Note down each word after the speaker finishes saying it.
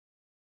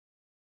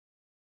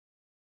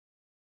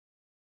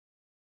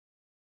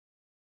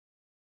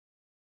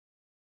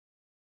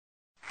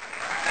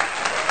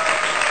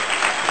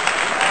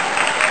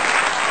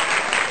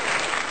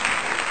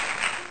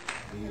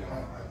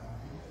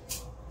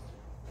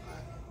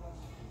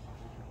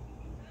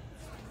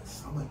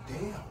I'm a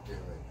day out there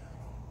right now.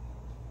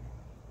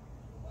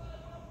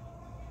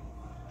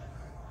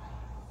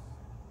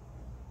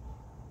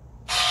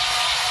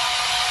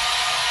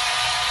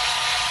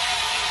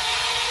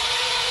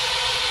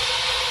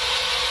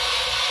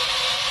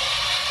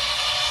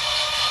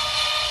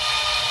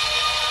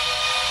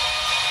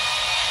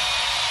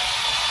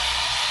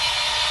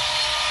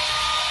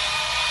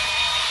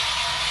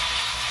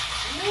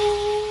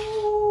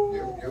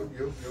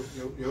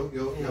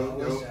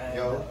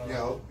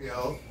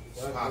 Yo.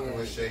 Popping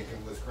was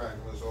shaking, was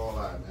cracking, was all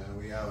that, man.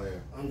 We out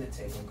here.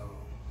 Undertaker gone.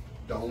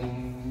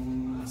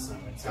 Dome.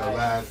 The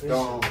last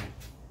dome.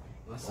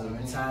 My son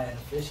retired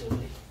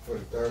officially. For the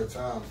third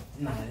time.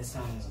 Nah, this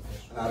time is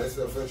official. Nah, this is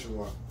the official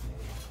one.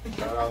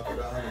 Shout out to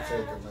the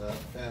Undertaker, man.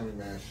 Family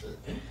man shit.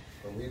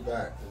 But we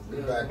back.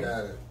 We back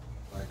at it.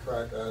 Like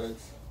crack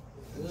addicts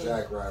and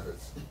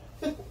jackrabbits.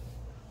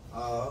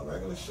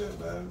 Regular shit,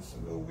 man. It's a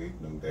new week,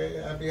 new day.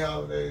 Happy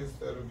holidays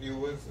to the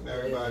viewers and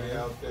everybody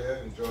out there.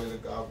 Enjoy the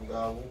gobble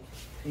gobble.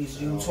 Peace,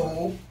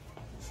 YouTube.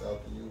 Peace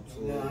out to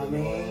YouTube. You know what I and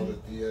mean? all the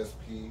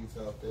DSPs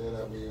out there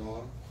that we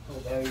on.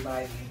 Hope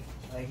everybody,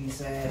 like he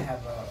said,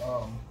 have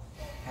a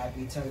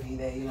happy Turkey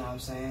Day. You know what I'm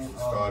saying?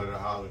 Start of the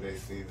holiday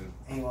season.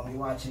 Ain't gonna be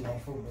watching no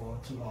football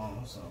too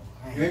long, so.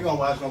 You ain't gonna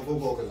watch no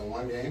football because of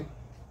one game?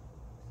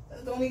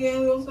 That's the only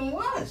game we was gonna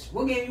watch.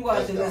 What game you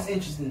watching that's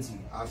interesting to you?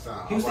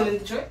 Houston and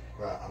Detroit?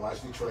 Right, I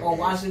watch Detroit. Or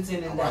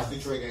Washington and Dallas? I watch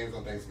Detroit games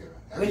on Thanksgiving.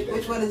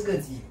 Which one is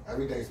good to you?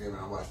 Every Thanksgiving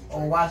I watch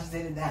Detroit. Or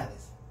Washington and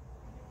Dallas?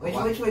 Which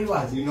one you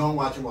watching? You know I'm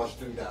watching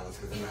Washington and Dallas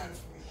because it matters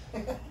for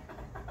me.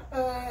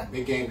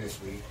 Big game this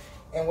week.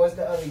 And what's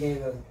the other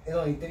game? It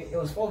only three. It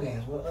was 4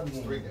 games. What other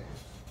game? 3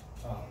 games.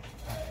 Oh,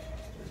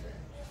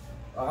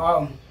 alright. 3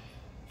 games.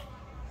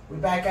 We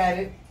back at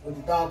it with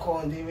the Don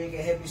Core And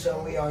Dricanhippie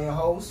show. We are your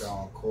hosts.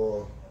 Don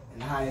Core.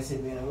 And the highest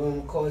hippie in the room,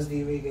 of course,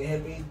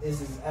 Dricanhippie.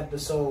 This is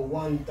episode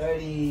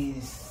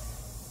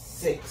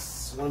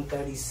 136.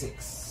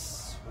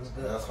 136. What's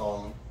good? That's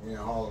Harlem. We in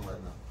Harlem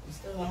right now. We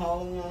still in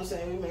Harlem, you know what I'm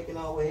saying? We making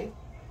our way.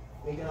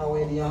 Making our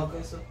way to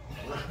Yonkers. So.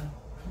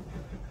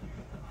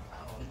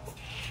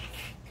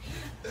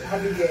 I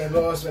be getting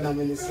lost when I'm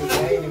in the city. I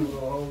ain't even gonna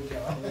hold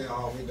y'all. Yeah,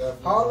 Harlem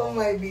definitely. Harlem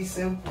might be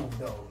simple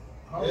though.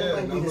 Harlem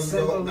might be the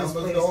simplest place.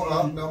 Numbers go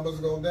up, numbers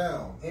go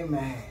down. Hey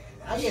man,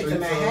 I get to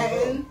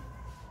Manhattan.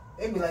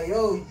 They be like,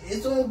 yo,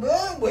 it's on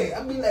Broadway.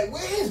 I be like,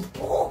 where is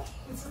Broadway?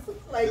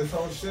 Like, this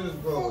whole shit is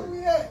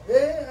Broadway. Yeah,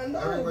 I know.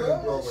 Everywhere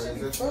is Broadway.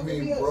 Is it, you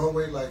mean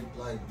Broadway like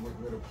where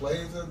the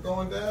plays are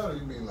going down? Or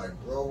you mean like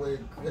Broadway,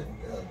 the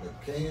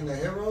King and the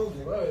Heroes?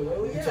 Where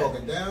we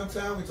talking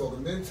downtown? We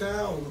talking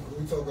midtown?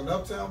 We talking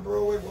uptown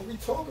Broadway? What we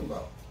talking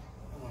about?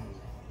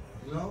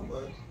 You know,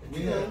 but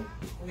we here.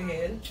 We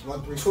here.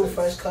 136. 2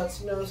 fresh cuts,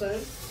 you know what I'm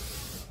saying?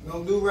 No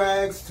new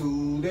rags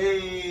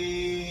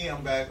today.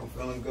 I'm back. I'm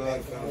feeling good.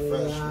 I'm feeling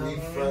fresh,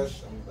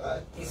 refresh. I'm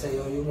back. He said,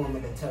 yo, you want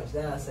me to touch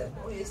that? I said,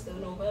 boy, it's still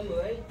November,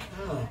 right?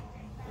 Yeah,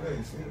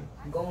 you see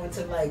it. Going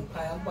to like,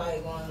 I'm probably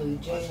going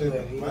in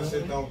January. My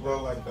shit don't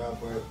grow like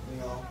that, but you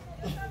know,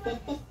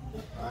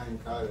 I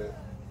ain't cut it.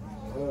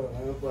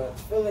 But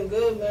feeling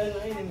good, man.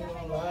 I ain't even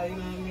gonna lie, you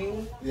know what I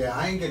mean? Yeah,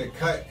 I ain't get a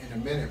cut in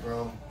a minute,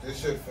 bro. This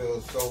shit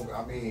feels so.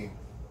 I mean,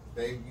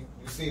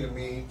 you see the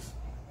memes.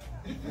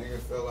 Nigga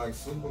feel like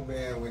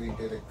Superman when he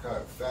get a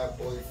cut. Fat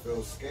boy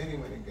feel skinny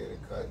when he get a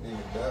cut. Nigga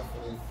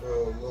definitely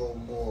feel a little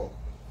more.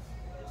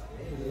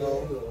 You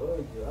know?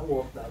 I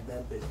walked out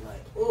that bitch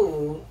like,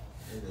 ooh.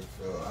 Nigga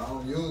feel, I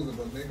don't use it,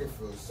 but nigga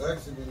feel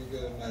sexy when you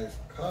get a nice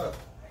cut.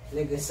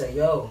 Nigga say,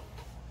 yo.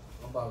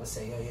 My barber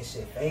say, yo, your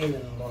shit fading a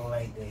little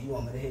right there. You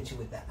want me to hit you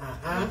with the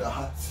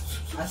I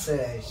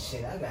said,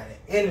 shit, I got an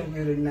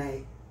interview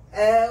tonight.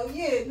 Hell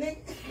yeah,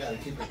 nigga. You gotta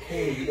keep it cool.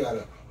 You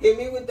gotta hit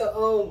me with the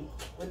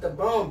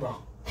bonbon.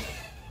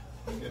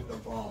 Get the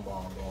bonbon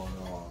going on.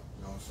 You know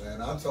what I'm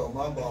saying? I told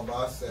my barber,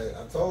 I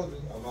told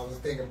you, I was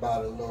thinking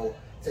about a little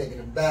taking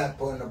it back,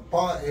 putting a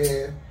part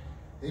here.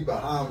 He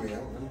behind me.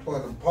 I'm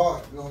putting a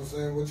part. You know what I'm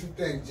saying? What you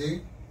think,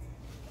 G?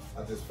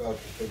 I just felt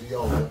it because he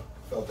over.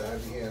 Felt the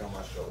heavy hand on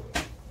my shoulder.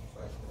 Like,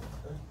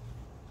 okay.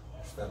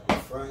 Step in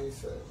front. He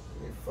said,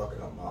 "You ain't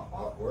fucking up my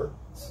artwork."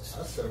 I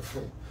said,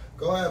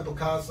 "Go ahead,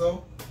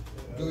 Picasso.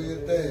 Do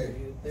your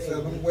thing."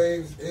 7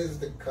 waves is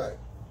the cut.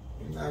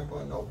 You're not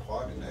putting no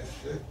part in that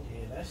shit.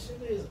 Yeah, that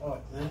shit is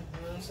art, man. You know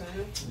what I'm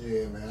saying?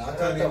 Yeah, man.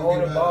 Shout out to all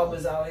the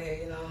barbers out here,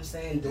 you know what I'm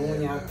saying?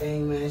 Doing y'all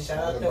thing, man.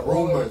 Shout out to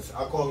groomers.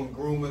 I call them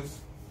groomers.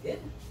 Yeah.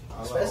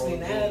 Especially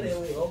now that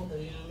we older,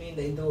 you know what I mean?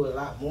 They do a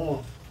lot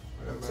more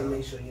to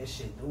make sure your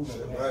shit do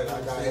look right.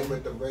 I got him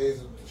with the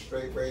razor, the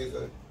straight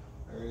razor.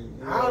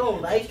 I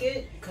don't like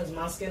it because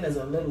my skin is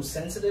a little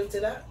sensitive to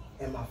that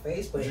in my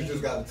face. But you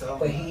just gotta tell him.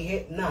 But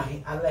I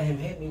let him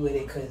hit me with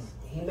it because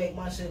he make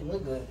my shit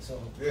look good. So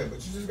yeah,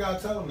 but you just gotta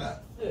tell him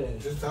that. Yeah.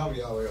 Just tell me,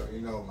 yo,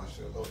 you know my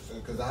shit looks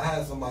good. Because I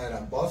had somebody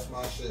that bust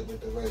my shit with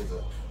the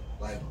razor.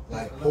 Like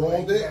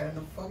pulled it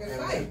and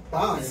bang,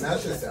 and that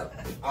shit said,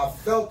 I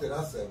felt it.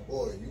 I said,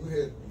 boy, you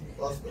hit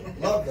bust the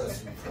blood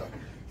vessel.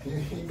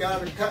 You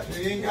gotta cut.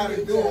 You ain't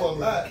gotta do all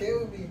that.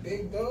 Kill me,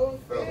 big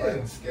dog. Felt like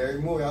a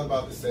scary movie. I was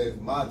about to say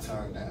it's my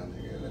turn now,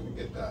 nigga. Let me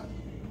get that.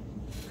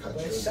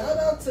 But shout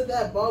out to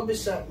that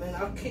barbershop, man.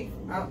 I'm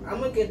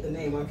gonna get the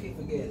name. I keep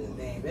forgetting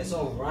the name. It's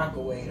on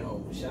Rockaway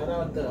though. Shout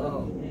out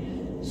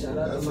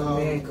to my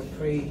man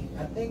Capri.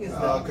 I think it's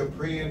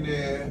Capri in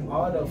there.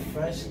 All the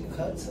fresh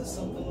cuts or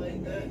something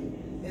like that.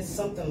 It's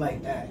something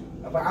like that.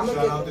 But I'm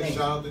gonna get the name.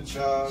 Shout out to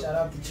Chubb. Shout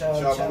out to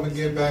Chubb. Chubb, I'm gonna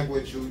get back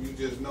with you. You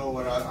just know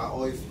what I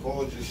always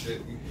called your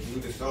shit.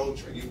 You the Soul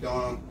Train. You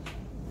Don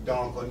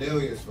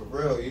Cornelius for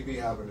real. You be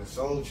having the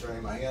Soul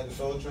Train. Like he had the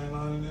Soul Train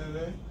line in there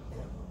today.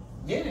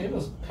 Yeah, it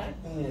was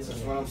packed in there. That's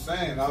what I'm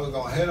saying. I was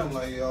gonna hit him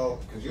like, yo,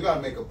 because you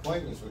gotta make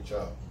appointments with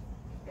Chubb.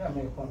 You gotta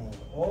make appointments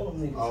with all of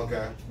them niggas.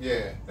 Okay,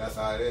 yeah, that's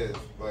how it is.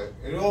 But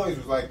it always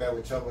was like that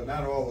with Chubb, but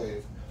not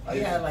always. He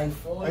had like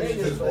 4 niggas.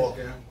 Just walk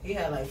in. He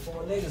had like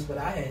 4 niggas, but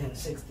I had him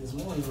 6 this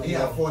morning. Like, he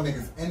had 4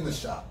 niggas in the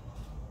shop.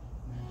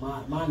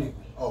 My nigga.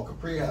 Oh,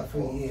 Capri had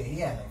 4. Yeah, he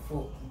had like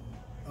 4.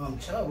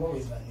 Chubb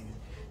always got niggas.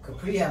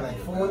 Capri had like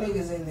 4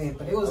 niggas in there,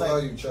 but it was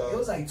it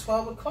was like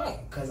 12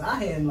 o'clock. Cause I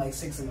had him like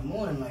 6 in the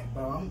morning. Like,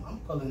 bro, I'm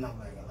pulling up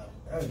like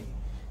 11:30.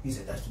 He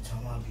said that's the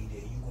time I'll be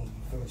there. You gonna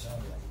be first. I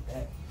was like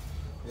that.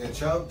 Yeah,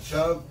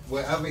 Chubb,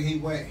 wherever he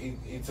went,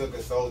 he took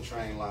a Soul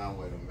Train line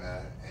with him,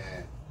 man.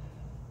 And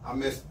I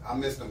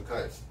missed them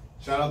cuts.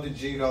 Shout out to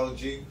G though.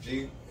 G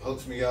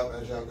hooks me up,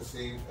 as y'all can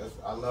see.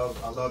 I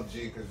love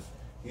G because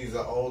he's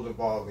an older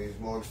barber. He's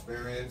more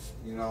experienced,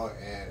 you know,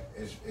 and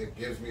it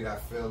gives me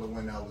that feeling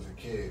when I was a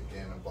kid.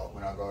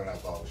 When I go to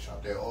that barber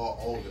shop, they're all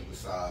older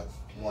besides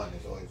one.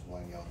 There's always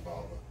one young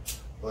barber.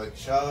 But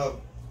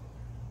Chubb,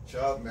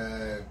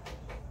 man,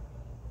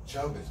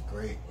 Chubb is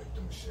great with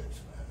them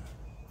shits,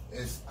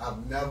 man.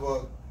 I've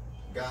never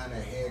gotten a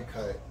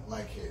haircut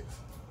like his.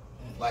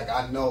 Like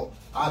I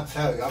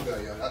tell you, I'll be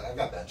like, yo, I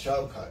got that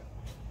Chubb cut.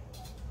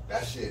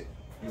 That shit,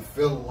 you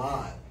feel the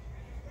line.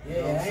 Yeah,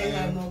 you know I ain't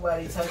had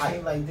nobody touch me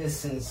like this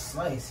since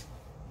Slice.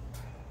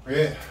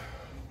 Yeah.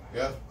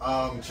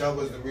 Chubb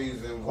was the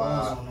reason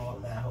why.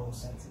 That whole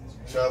sentence.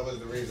 Right? Chubb was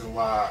the reason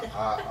why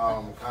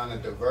I kind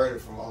of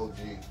diverted from OG.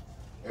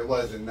 It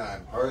wasn't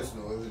nothing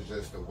personal. It was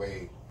just the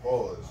way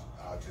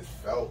I just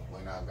felt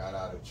when I got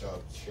out of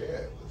Chubb's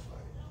chair. It was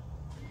like,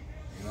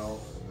 you know,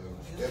 it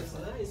was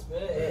different. Nice,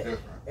 man. It was different.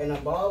 And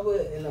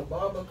a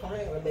barber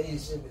client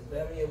relationship is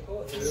very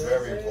important. It's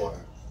very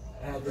important.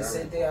 I had to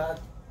sit there.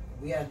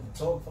 We had to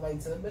talk for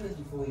like 10 minutes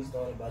before he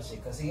started about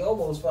shit, because he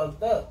almost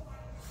fucked up.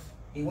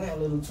 He went a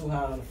little too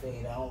high on the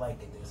fade. I don't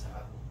like it this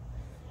high.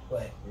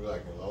 But you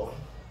like it lower?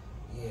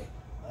 Yeah.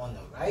 On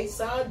the right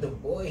side, the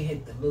boy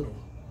hit the little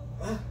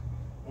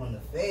on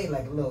the fade,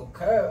 like a little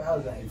curve. I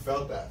was like, you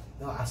felt that?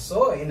 No, I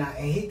saw it, and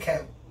he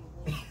kept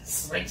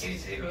switching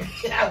shit.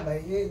 I was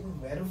like, yeah, you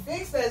better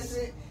fix that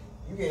shit.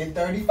 You getting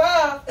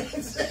 35.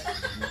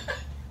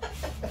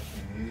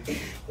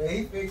 But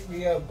he fixed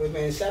me up. But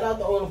man, shout out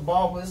to all the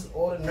barbers,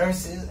 all the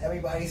nurses,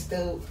 everybody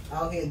still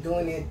out here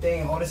doing their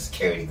thing, all the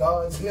security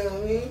guards, you know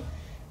what I mean?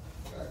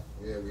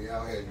 Yeah, we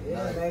out here tonight.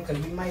 Yeah, man, because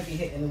we might be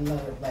hitting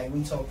another, like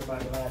we talked about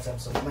the last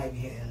episode, we might be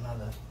hitting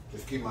another.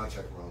 Just keep my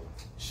check rolling.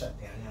 Shut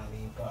down, you know what I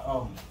mean?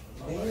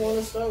 But then you want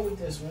to start with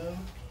this, man?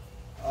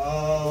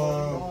 What's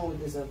going on with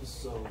this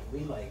episode? We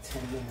like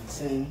 10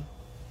 minutes in.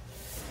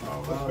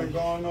 What's been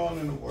going on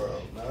in the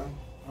world, man?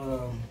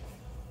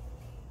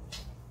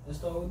 Let's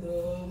start with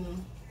the.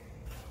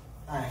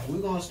 Alright,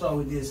 we're gonna start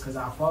with this because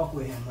I fuck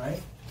with him,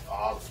 right?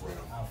 I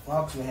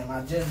fucks with him.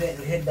 I just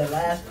didn't hit the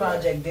last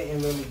project.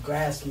 Didn't really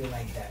grasp me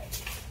like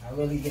that. I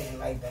really didn't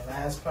like the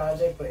last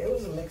project, but it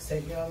was a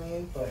mixtape, you know what I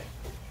mean? But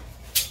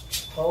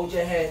hold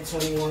your head,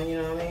 21,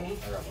 you know what I mean?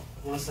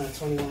 One son,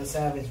 21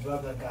 Savage,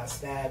 brother got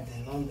stabbed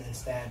in London,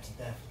 stabbed to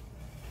death.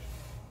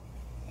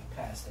 He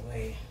passed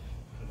away.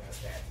 He got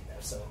stabbed to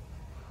death. So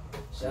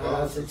shout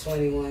out to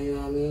 21, you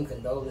know what I mean?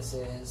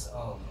 Condolences.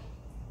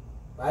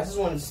 But I just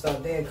wanted to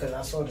start there because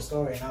I saw the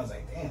story and I was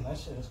like, damn, that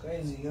shit is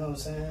crazy, you know what I'm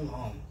saying?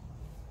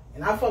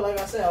 And I felt like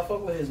I said, I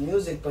fuck with his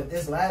music, but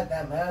that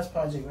last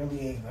project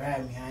really ain't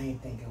grabbed me. I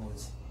ain't think it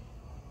was.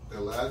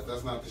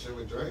 That's not the shit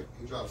with Drake?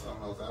 He dropped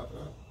something else after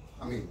that?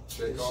 I mean,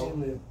 J. Cole? Shit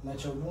with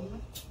Metro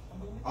Boomin?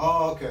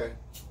 Oh, okay.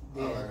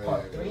 Yeah,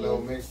 part 3. The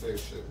little mixtape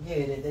shit.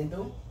 Yeah, did they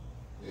do?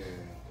 Yeah.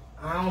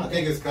 I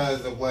think it's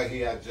because of what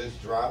he had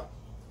just dropped,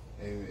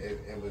 and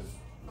it was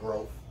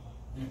growth.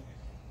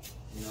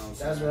 You know what I'm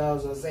saying? That's what I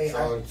was going to say.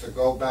 So to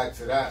go back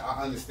to that,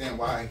 I understand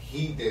why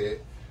he did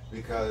it,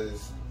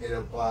 because it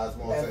applies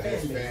more to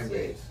his fan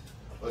base.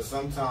 Yeah. But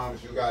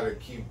sometimes you got to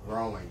keep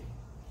growing.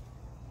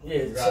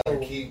 Yeah, you got to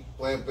keep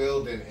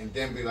building and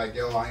then be like,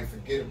 yo, I ain't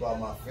forget about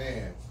my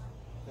fans.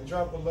 And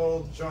drop a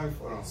little joint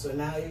for them. So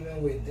now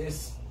even with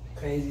this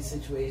crazy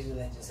situation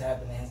that just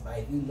happened in his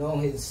life, you know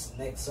his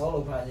next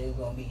solo project is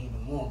going to be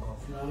even more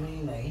growth. You know what I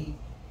mean? Like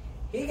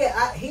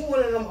he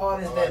one of them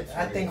artists that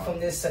I think from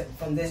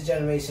this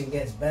generation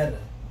gets better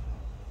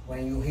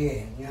when you hear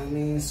him. You know what I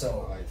mean?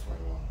 So I like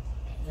 21.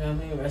 You know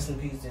what I mean? Rest in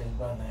peace to his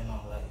brother and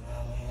all that. You know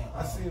what I mean?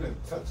 I seen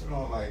it touching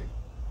on like,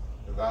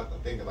 cause I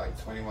think of like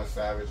 21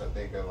 Savage. I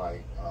think of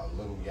like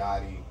Lil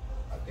Yachty.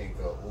 I think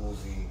of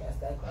Uzi.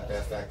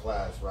 That's that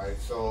class, right?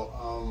 So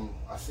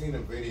I seen a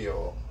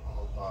video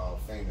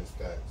of Famous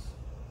Cutz,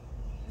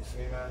 You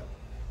seen that?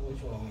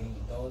 Which one? When he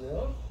throws it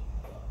off?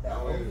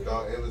 That one,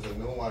 it was a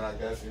new one. I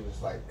guess he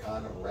was like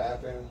kind of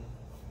rapping.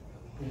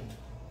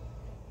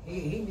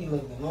 He be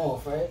looking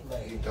off, right?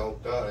 Like, he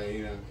doped up.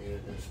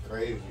 It's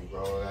crazy,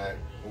 bro. That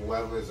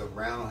whoever's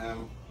around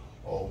him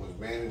or was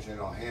managing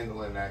or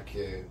handling that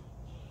kid,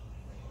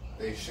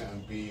 they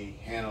shouldn't be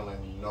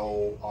handling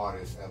no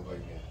artist ever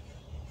again.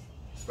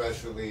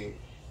 Especially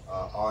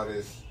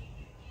artists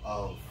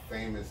of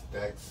famous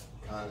Dex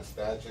kind of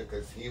stature,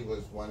 because he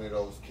was one of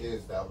those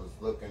kids that was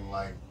looking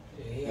like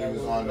he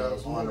was on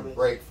the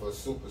break for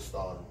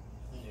superstardom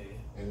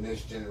in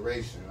this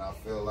generation. And I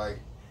feel like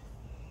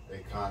they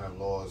kind of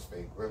lost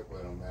their grip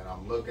with him. And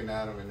I'm looking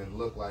at him, and it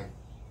looked like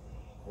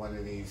one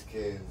of these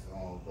kids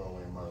on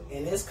Broadway Murder.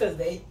 And it's because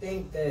they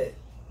think that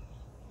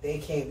they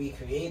can't be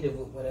creative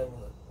with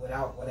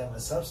without whatever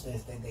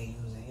substance that they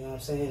using. You know what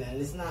I'm saying?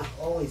 And it's not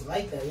always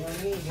like that. You know what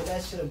I mean? Give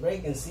that shit a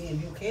break and see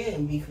if you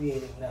can be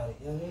creative without it.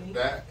 You know what I mean?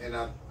 That, and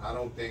I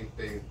don't think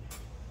they.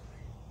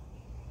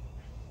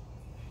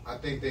 I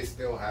think they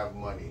still have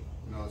money.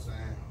 You know what I'm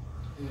saying?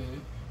 Mm-hmm.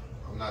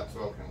 I'm not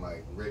talking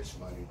like rich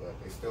money, but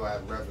they still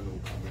have revenue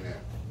coming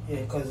in.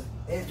 Yeah, because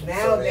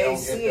now they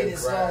see it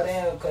slow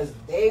down because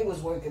they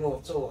was working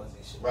off tours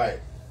and shit.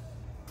 Right.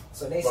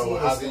 So they but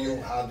see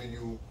it. How do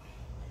you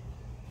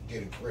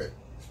get a grip,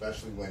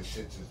 especially when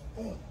shit just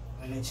boom?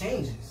 And it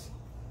changes.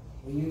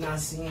 When you're not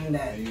seeing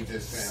that you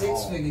just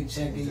 6-figure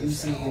check and you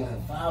seeing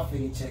a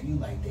 5-figure check, you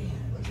like, damn.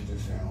 But you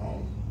just saying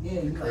home.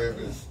 Yeah, the crib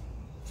like, is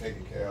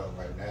taken care of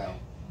right now.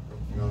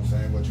 You know what I'm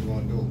saying? What you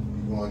gonna do?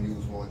 You gonna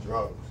use more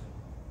drugs?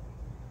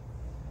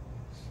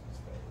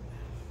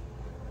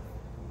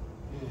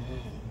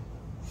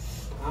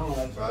 I don't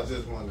like so I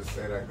just wanted to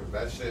say that because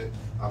that shit,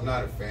 I'm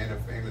not a fan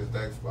of famous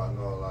Dex, but I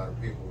know a lot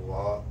of people who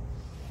are.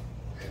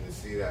 And to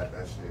see that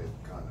shit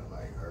kind of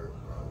like hurt,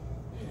 bro.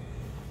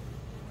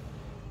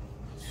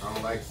 I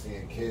don't like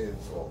seeing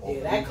kids or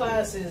that people.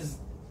 class is.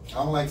 I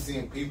don't like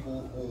seeing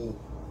people who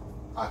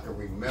I can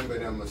remember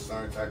them a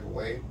certain type of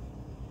way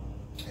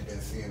and then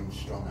seeing them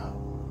strung out.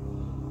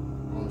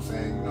 You know what I'm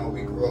saying? You know,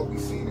 we grew up, we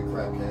seen the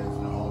crackheads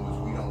and the homeless.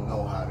 We don't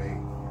know how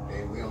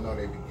we don't know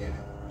their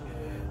beginning.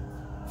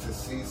 To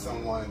see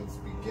someone's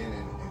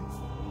beginning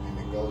and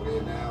to go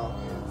there now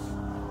is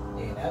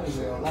that was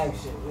real life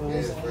shit. You know what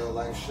I'm saying? It's real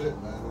life shit,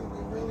 man.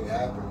 It really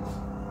happens.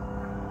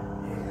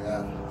 It really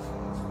happens. So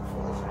it's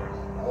unfortunate,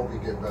 man. I hope you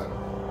get better.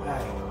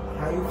 Alright.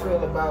 How you feel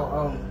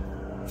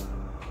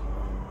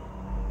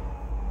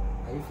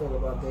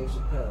about Dave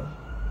Chappelle?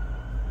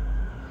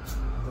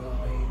 Doing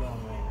what he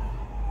doing right now?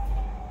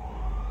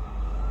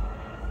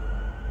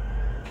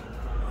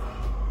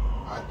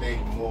 I think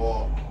more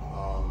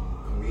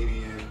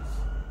comedians,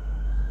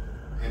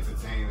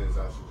 entertainers, I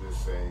should just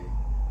say,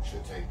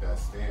 should take that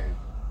stand.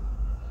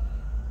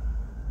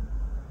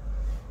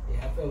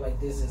 Yeah, I feel like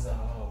this is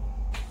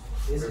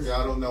if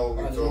y'all don't know what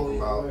we're talking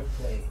about,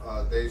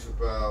 Dave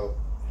Chappelle,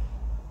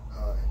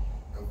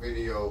 a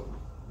video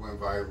went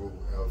viral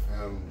of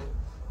him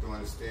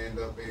doing a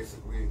stand-up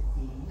basically,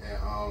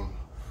 and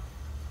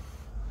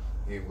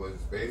he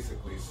was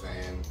basically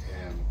saying,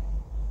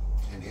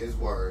 in his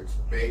words,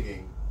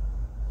 begging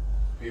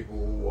people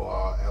who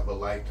are ever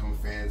liked him,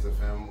 fans of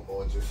him,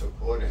 or just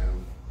supported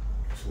him,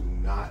 to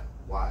not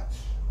watch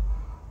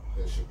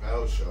the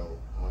Chappelle Show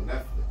on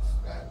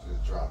Netflix that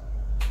just dropped.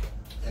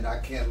 And I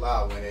can't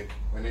lie,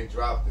 when they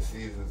dropped the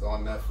seasons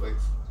on Netflix,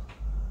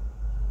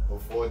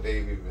 before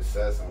Dave even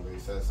said something, he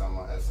said something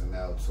on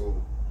SNL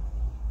too,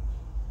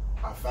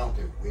 I found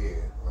it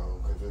weird, bro,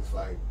 because it's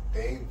like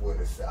Dave would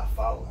have said, I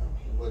follow him,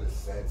 he would have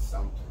said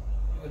something.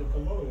 He would have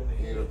promoted it.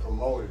 He would have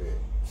promoted it.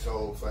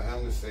 So for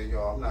him to say, yo,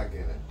 I'm not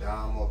getting a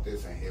dime off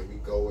this, and here we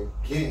go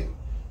again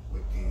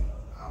with the,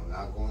 I'm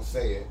not going to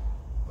say it,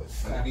 but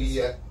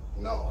CBS,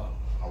 no,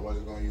 I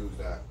wasn't going to use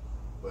that,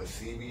 but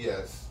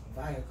CBS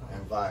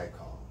and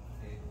Viacom.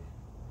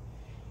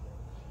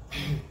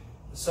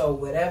 So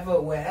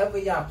wherever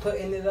y'all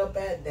putting it up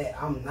at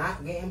that I'm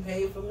not getting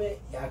paid from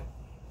it, y'all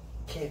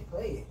can't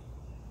play it.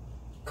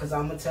 Because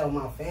I'm going to tell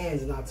my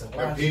fans not to watch it.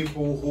 And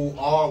people who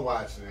are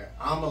watching it,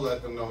 I'm going to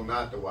let them know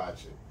not to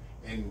watch it.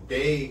 And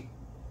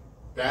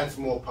that's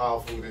more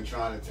powerful than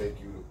trying to take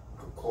you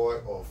to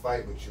court or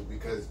fight with you,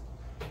 because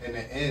in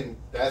the end,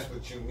 that's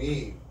what you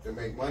need to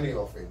make money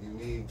off it. You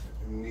need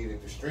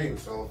it to stream.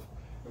 So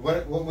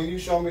when you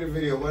showed me the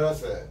video, what I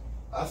said,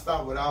 I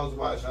stopped what I was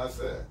watching. I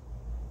said,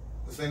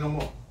 "This ain't no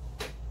more."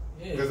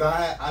 Because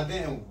I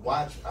didn't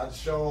watch. I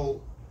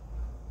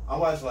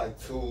watched like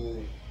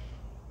 2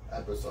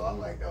 episodes. I'm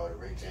like, oh, the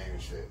Rick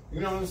James shit. You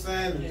know what I'm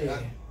saying?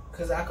 Yeah.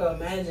 Because I could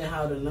imagine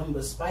how the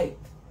numbers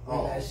spiked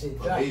when that shit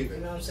dropped. You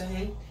know what I'm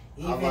saying?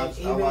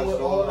 Even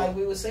with all, like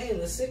we were saying,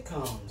 the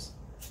sitcoms.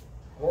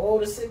 All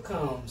the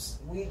sitcoms.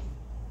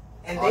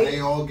 Are they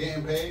all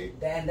getting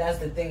paid? And that's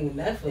the thing with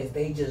Netflix.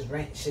 They just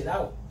rent shit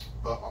out.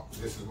 But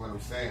this is what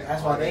I'm saying.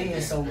 That's why they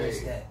in so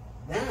much that.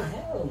 Nah,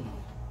 hell no.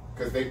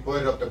 Because they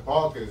put up the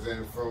Parkers,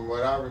 and from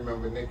what I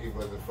remember, Nikki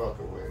wasn't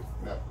fucking with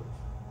Netflix.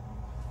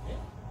 Yeah.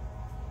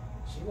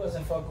 She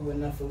wasn't fucking with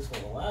Netflix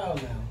for a while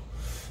now.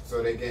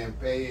 So they getting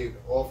paid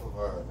off of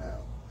her now.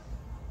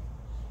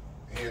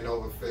 Hand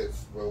over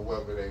fist with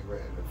whoever they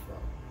renting it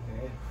from.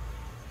 Yeah.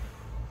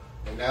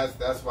 And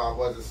that's why I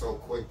wasn't so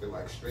quick to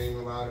like stream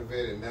a lot of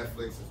it. And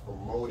Netflix is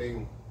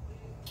promoting.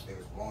 It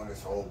was on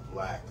this whole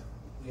black.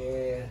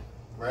 Yeah.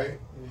 Right?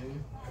 Mm-hmm.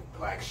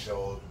 Black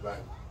shows, black.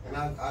 And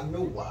I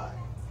knew why.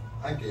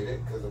 I get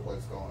it because of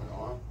what's going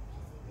on.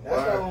 That's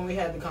why when we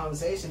had the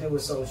conversation, it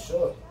was so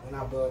short. When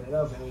I brought it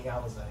up, and I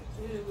was like,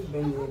 yeah, we've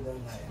been here,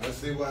 done that. Let's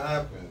see what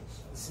happens.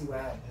 Let's see what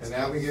happens. And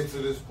now we get to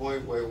this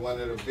point where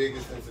one of the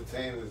biggest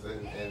entertainers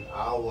in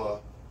our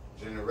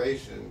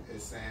generation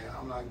is saying,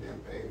 I'm not getting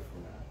paid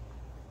for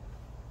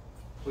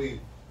that.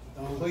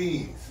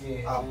 Please,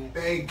 I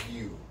beg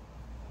you,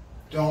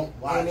 don't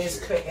watch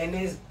it.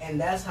 And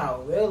that's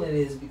how real it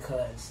is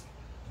because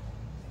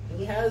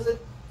he has a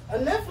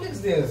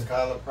Netflix deal. It's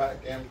Kyla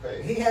Pratt getting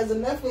paid. He has a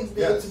Netflix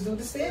deal to do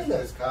the stand-up.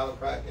 It's Kyla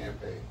Pratt getting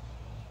paid.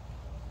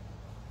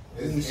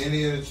 Is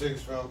any of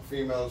the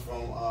females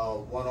from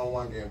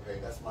One-on-One getting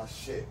paid? That's my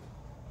shit.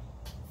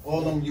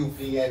 All them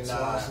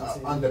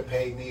UPN9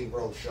 underpaid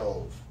Negro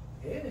shows.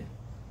 Yeah.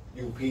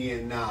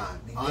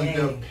 UPN9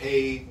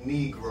 underpaid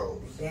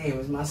Negroes. Damn,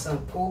 was my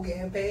son Pooh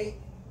getting paid?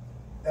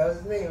 That was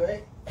his name,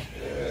 right?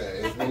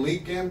 Yeah. Is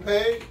Malik getting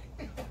paid?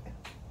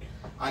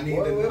 I need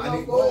to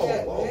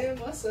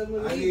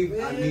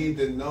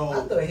know.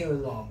 I thought he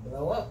was gonna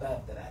blow up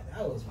after that.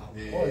 That was my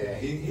boy.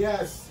 He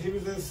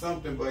was in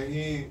something, but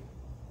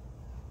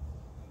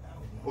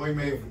boy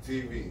made for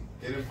TV.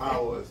 Getting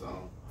power or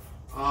something.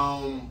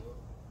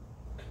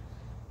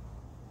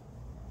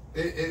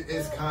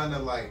 It's kind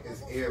of like,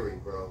 it's eerie,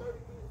 bro.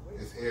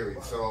 It's eerie.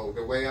 So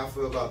the way I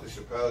feel about the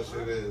Chappelle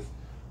shit is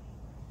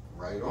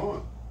right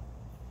on.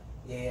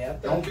 Yeah.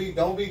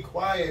 Don't be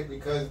quiet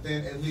because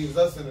then it leaves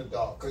us in the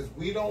dark because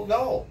we don't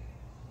know.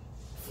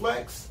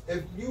 Flex,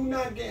 if you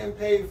not getting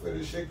paid for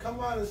this shit, come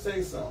on and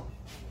say something.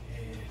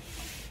 Yeah.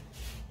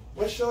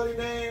 What's shorty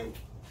name?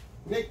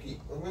 Nikki.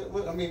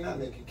 I mean not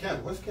Nikki.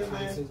 Kim. What's Kim's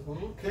name?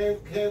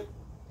 Kim.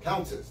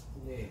 Countess.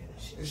 Yeah.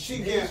 She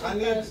get. I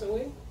need.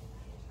 Away?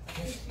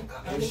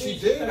 And she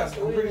did. I'm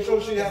pretty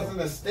sure she has an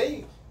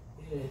estate.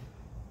 Yeah.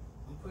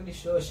 I'm pretty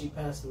sure she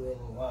passed away a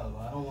little while ago.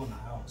 I don't want to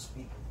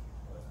outspeak her.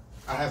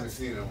 I haven't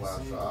seen her in a while,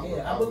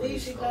 so I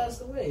believe she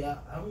passed away.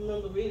 I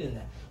remember reading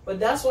that. But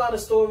that's why the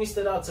story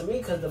stood out to me,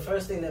 because the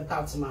first thing that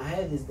popped in my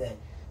head is that,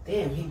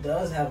 damn, he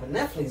does have a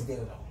Netflix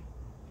deal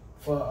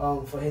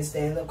though for his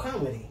stand-up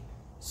comedy.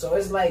 So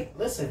it's like,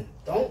 listen,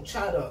 don't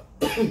try to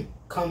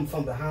come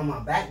from behind my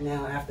back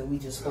now after we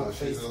just spoke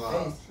face to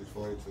face. She's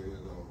 42 years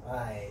old.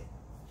 Alright,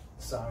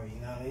 sorry,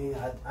 you know what I mean?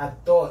 I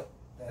thought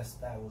that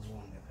was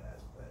one that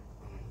passed, but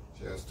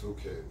she has 2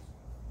 kids.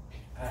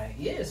 Alright,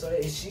 yeah, so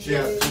is she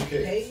has 2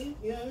 kids. Paid,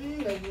 you know what I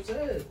mean? Like you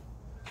said.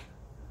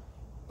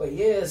 But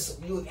yes,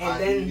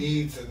 I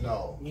need to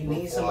know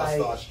before somebody. I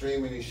start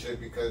streaming this shit,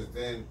 because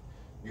then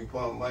you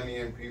put money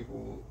in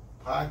people's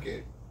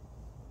pocket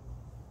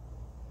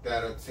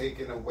that are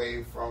taken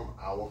away from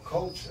our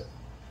culture.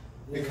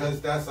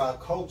 Because that's our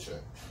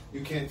culture.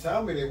 You can't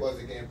tell me they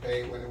wasn't getting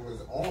paid when it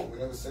was on,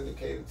 when it was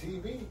syndicated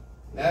TV,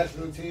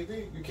 national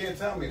TV. You can't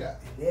tell me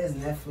that. And there's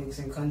Netflix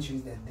in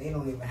countries that they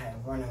don't even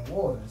have running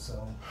water,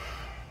 so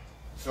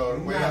the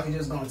way you're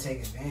just gonna take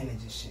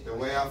advantage of shit. The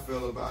way I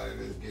feel about it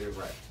is get it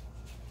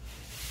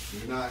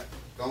right.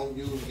 Don't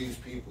use these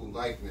people's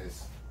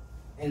likeness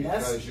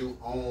because you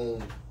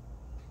own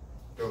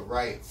the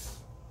rights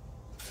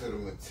to the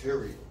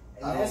material.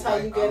 And that's how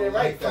you get it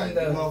right from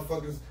the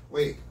motherfuckers.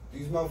 Wait,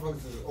 these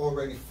motherfuckers is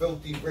already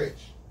filthy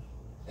rich,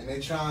 and they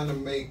trying to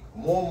make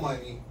more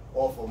money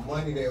off of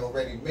money they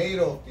already made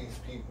off these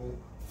people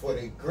for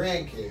their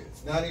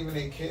grandkids, not even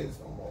their kids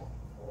no more.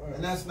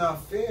 And that's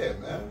not fair,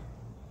 man.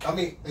 I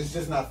mean, it's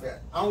just not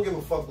fair. I don't give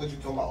a fuck what you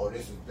talking about. Oh,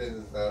 this is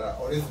business.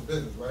 Oh, this is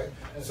business, right?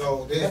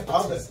 So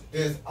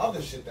there's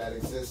other shit that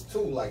exists too,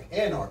 like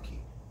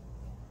anarchy.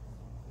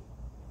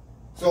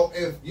 So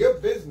if your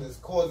business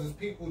causes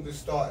people to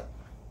start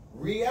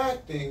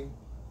reacting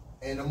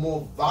in a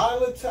more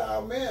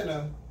volatile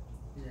manner,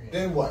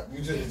 then what?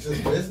 It's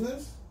just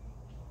business?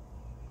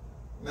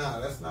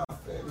 Nah, that's not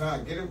fair. Nah,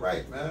 get it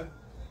right, man.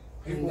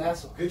 People,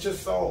 get your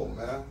soul,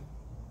 man.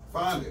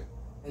 Find it.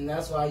 And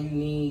that's why you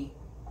need,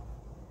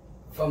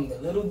 from the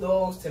little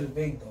dogs to the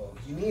big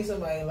dogs, you need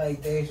somebody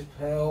like Dave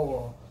Chappelle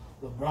or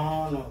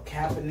LeBron or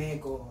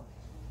Kaepernick or,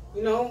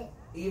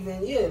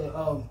 even,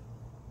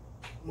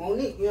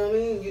 Monique, you know what I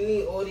mean? You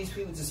need all these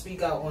people to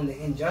speak out on the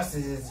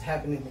injustices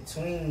happening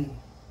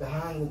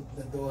behind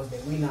the doors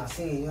that we not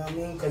seeing, you know what I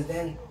mean? Because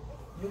then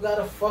you got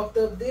a fucked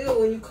up deal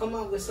when you come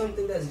out with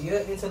something that's your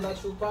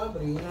intellectual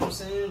property, you know what I'm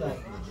saying? Like,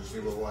 did you see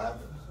what will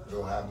happen?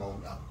 You'll have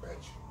Monique, I bet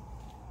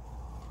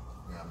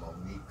you. You have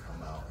Monique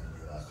come out and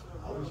be like,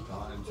 I was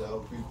trying to tell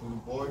people to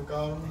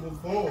boycott them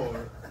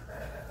before.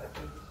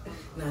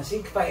 Nah,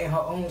 she fighting her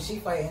own, she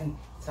fighting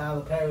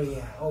Tyler Perry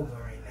and Oprah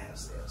right now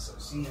still, so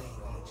she ain't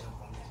gonna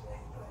jump on this way.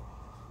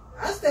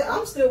 But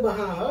I'm still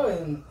behind her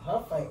in her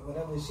fight,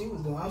 whatever she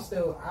was doing.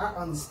 I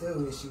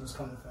understood where she was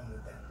coming from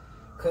with that.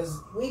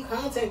 Cause we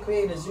content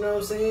creators, you know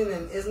what I'm saying?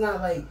 And it's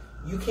not like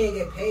you can't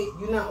get paid.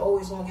 You're not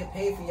always gonna get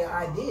paid for your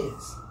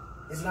ideas.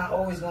 It's not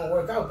always gonna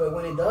work out. But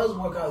when it does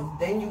work out,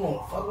 then you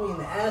won't fuck me in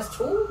the ass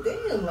too.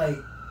 Damn, like,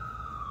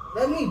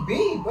 let me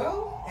be,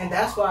 bro. And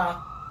that's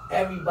why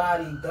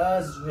everybody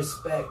does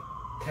respect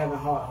Kevin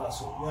Hart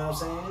hustle. You know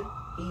what I'm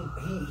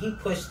saying? He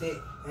pushed it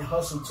and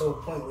hustled to a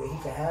point where he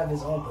could have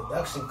his own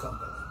production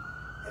company.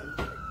 And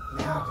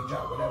now I can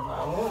drop whatever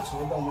I want to.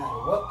 It don't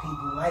matter what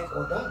people like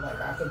or don't like.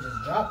 I could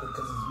just drop it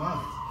because it's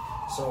mine.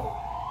 So,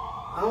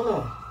 I don't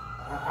know.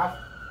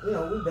 You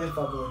know, we've been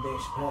fucking with Dave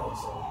Chappelle,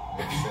 so.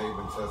 Nick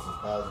Saban tested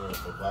positive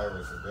for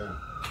virus again.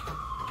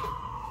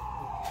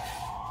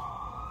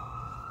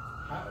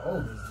 How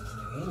old is this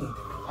nigga? He need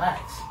to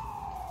relax.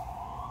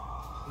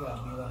 You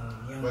gotta be one of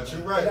them young. But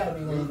you're right. You gotta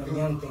be one of them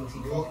young things.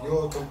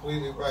 You're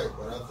completely right.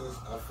 But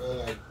I feel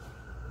like,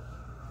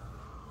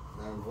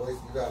 man,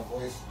 you gotta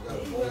voice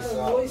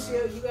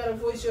out. You gotta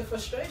voice your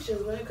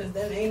frustrations, man, because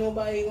then ain't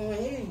nobody gonna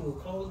hear you.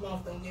 A closed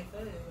mouth don't get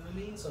fed. You know what I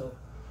mean? So.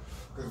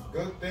 Because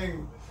good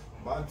thing,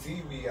 my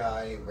TV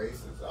eye ain't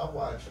racist.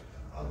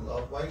 I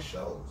love white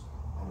shows.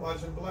 I'm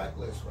watching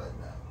Blacklist right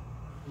now.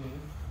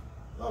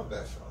 Mm-hmm. Love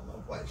that show. I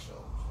love white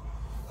shows.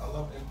 I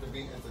love them to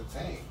be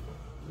entertained.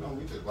 You know,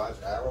 we just watch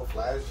Arrow,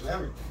 Flash, and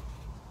everything.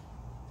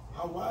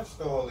 I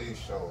watched all these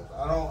shows.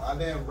 I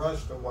didn't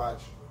rush to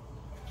watch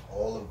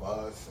All of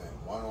Us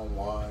and One on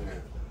One,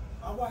 and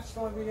I watched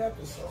every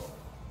episode.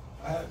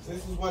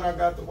 This is what I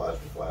got to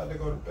watch before I had to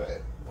go to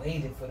bed.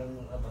 Waited for them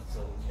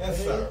episodes.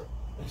 Yes, sir.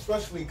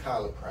 Especially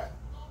Kyla Pratt.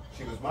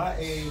 She was my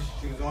age,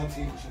 she was on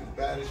TV, she was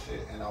bad as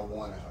shit, and I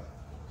wanted her.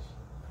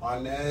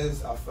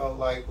 Arnez, I felt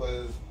like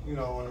was, you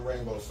know, on the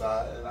rainbow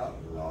side, and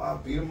I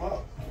beat him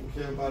up. I didn't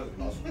care about his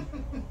muscle.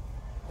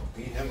 I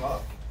beat him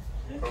up.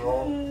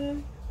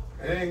 So,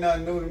 it ain't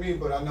nothing new to me,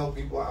 but I know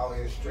people out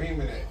here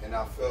streaming it, and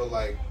I feel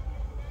like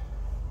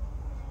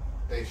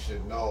they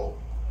should know.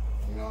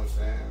 You know what I'm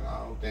saying? I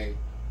don't think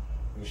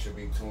you should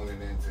be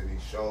tuning into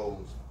these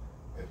shows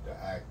if the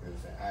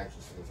actors and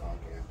actresses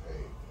aren't getting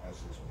paid. That's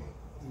just me.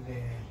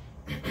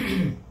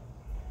 Yeah.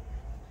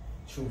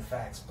 True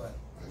facts, but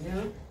you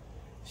know,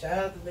 shout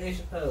out to Dave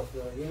Chappelle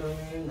for, you know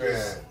what I mean?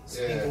 Just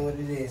speaking what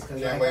it is.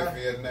 Can't wait for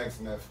your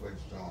next Netflix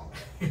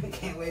joint.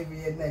 Can't wait for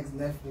your next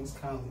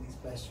Netflix comedy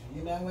special.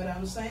 You know what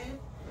I'm saying?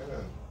 Yeah.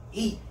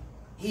 Eat.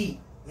 You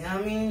know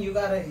what I mean? You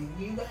gotta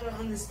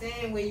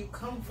understand where you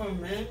come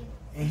from, man.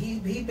 And he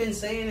been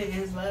saying it in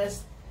his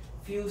last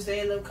few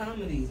stand-up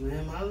comedies,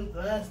 man. My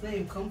last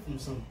name come from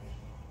something.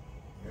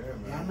 Yeah,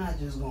 man. Y'all not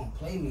just gonna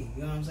play me,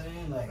 you know what I'm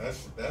saying? Like that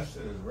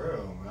shit is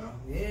real, man.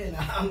 Yeah,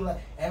 nah, I'm like,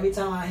 every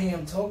time I hear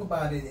him talk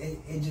about it,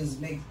 it just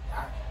makes.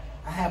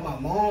 I had my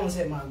moms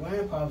hit my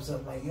grandpops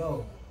up like,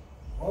 yo,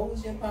 what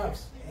was your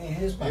pops and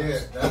his pops?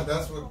 Yeah,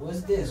 that's what.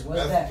 What's this?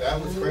 What's that? That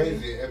was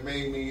crazy. It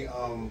made me.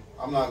 I'm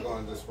not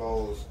going to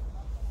disclose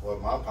what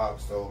my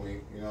pops told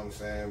me. You know what I'm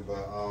saying?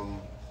 But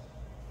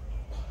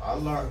I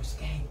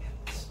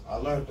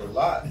learned a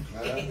lot,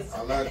 man.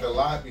 I learned a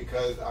lot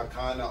because I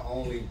kind of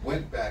only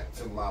went back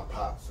to my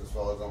pops as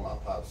far as on my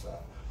pop's side.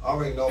 I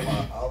already know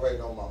my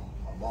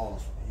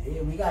mom's.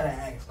 Yeah, we gotta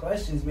ask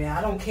questions, man.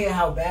 I don't care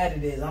how bad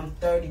it is. I'm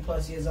 30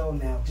 plus years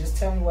old now. Just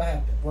tell me what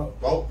happened.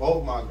 Both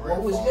my grandfathers.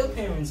 What was your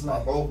parents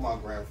like? Both my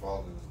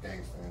grandfathers was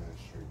gangster in the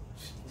street.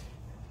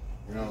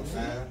 You know what I'm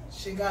saying?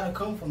 Shit gotta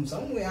come from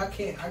somewhere. I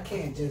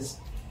can't just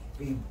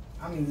be.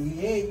 I mean,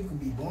 yeah, you could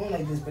be born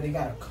like this, but it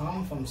gotta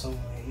come from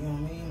somewhere. You know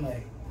what I mean?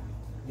 Like.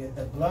 Yeah,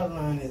 the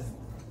bloodline is.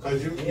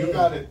 Cause you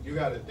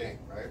gotta think,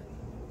 right?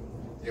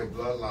 Your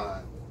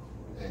bloodline,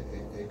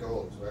 it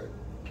goes, right?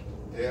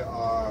 There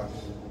are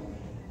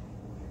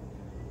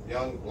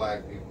young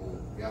black people,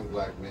 young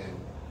black men,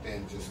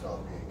 then just start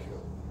being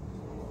killed.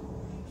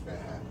 It's been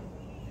happening.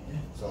 Yeah.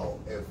 So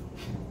if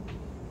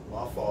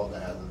my father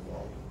has a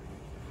fault,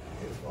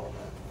 his father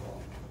has a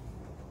fault,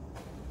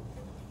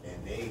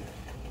 and they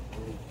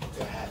grew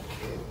to have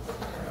kids,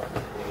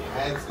 they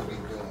had to be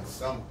doing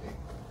something.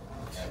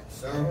 At a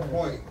certain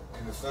point,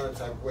 in a certain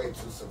type of way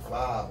to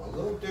survive, a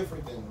little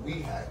different than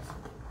we had to.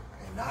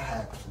 And I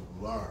had to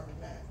learn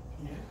that.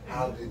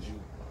 How did you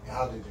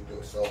do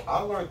it? So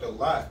I learned a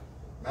lot,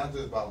 not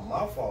just about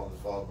my father's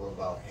father, but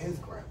about his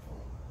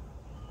grandfather.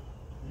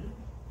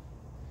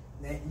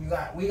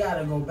 We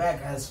gotta go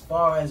back as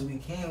far as we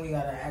can. We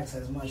gotta ask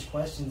as much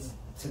questions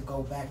to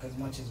go back as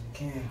much as we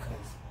can,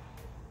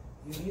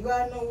 because you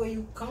gotta know where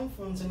you come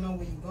from to know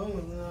where you're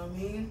going, you know what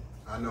I mean?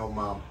 I know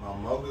my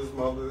mother's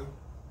mother.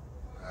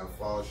 As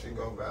far as she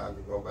go back, I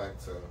could go back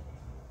to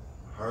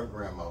her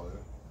grandmother.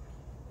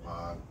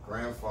 My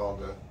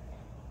grandfather,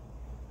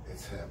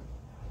 it's him.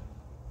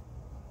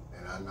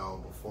 And I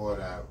know before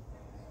that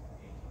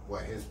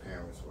what his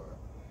parents were.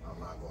 I'm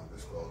not going to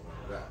disclose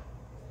none of that.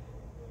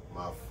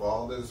 My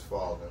father's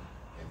father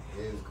and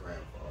his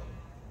grandfather.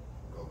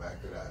 Go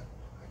back to that.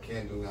 I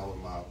can't do that with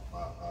my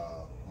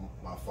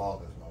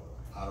father's mother.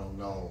 I don't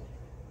know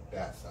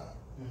that side.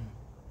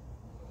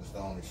 It's the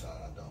only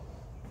side I don't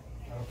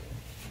know. Okay.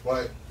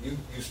 But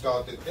you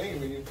start to think,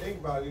 when you think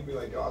about it, you be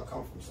like, yo, I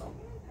come from somewhere.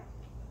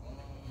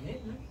 Yeah.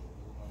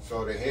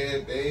 So to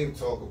hear Dave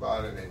talk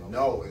about it and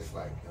know, it's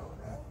like, yo,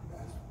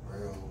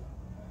 real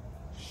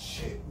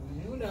shit.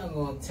 You're not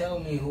gonna tell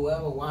me,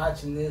 whoever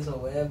watching this or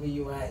wherever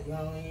you at, you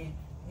know what I mean?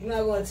 You're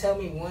not gonna tell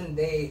me one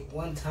day,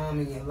 one time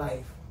in your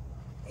life,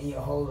 in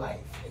your whole life,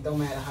 it don't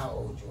matter how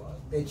old you are,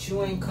 that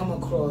you ain't come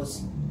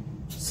across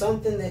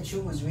something that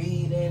you was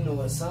reading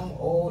or some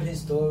old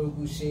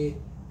historical shit,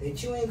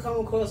 that you ain't come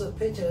across a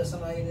picture of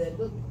somebody that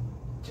looked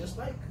just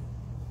like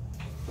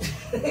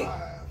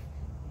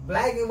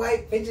black and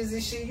white pictures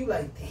and shit. You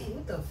like, damn,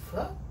 what the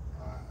fuck?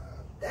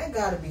 That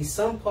gotta be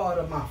some part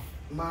of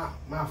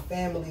my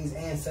family's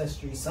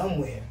ancestry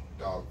somewhere.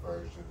 Dark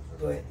versions.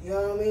 But you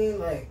know what I mean?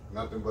 Like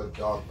nothing but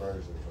dark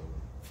versions of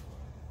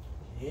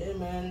it. Yeah,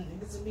 man,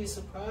 niggas will be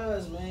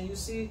surprised, man. You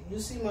see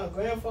my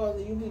grandfather,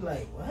 you be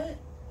like, what?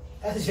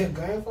 That's your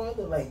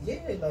grandfather? Like,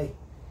 yeah, like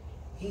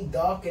he a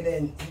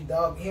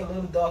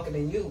little darker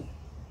than you.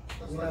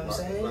 That's you know like what I'm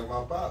saying? Like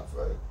my pops,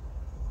 right?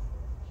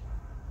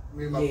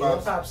 Me and my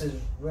your pops is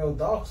real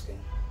dark skinned.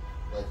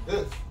 Like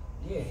this.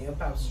 Yeah, your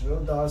pops is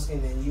real dark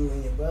skinned, and you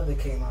and your brother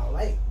came out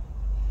light.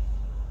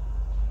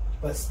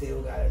 But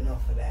still got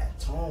enough of that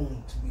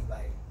tone to be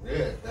like.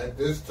 Yeah,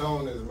 this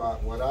tone is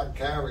what I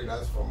carry.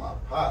 That's from my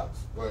pops.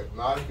 But a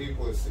lot of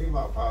people would see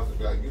my pops and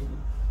be like,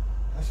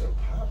 that's your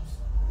pops?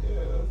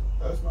 Yeah,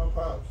 that's my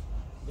pops.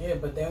 Yeah,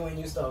 but then when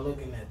you start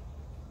looking at,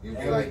 you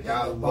be like,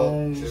 y'all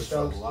look just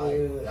alike.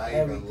 Y'all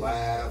even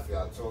laugh.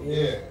 Y'all talk.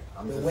 Yeah,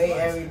 the way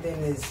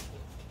everything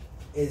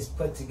is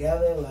put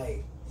together,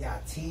 like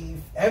y'all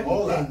teeth,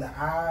 everything, the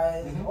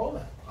eyes, all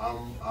that.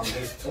 I'm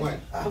his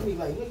twin. I'll be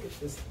like, look at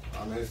this.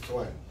 I'm his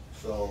twin.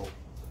 So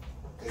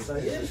it's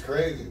just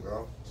crazy,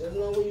 bro. Just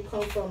know where you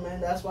come from,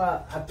 man. That's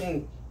why I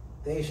think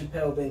Dave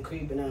Chappelle been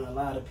creeping in a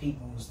lot of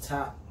people's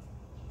top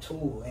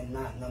 2 and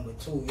not number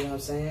 2. You know what I'm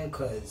saying?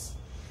 Cause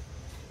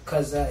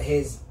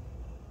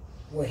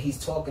what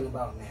he's talking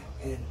about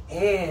now,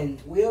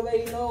 and we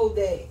already know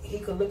that he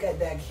could look at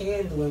that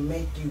candle and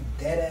make you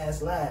dead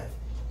ass laugh.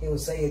 He would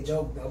say a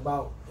joke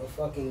about the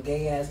fucking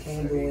gay ass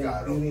candle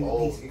and Beauty and the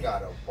Beast. He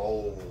got a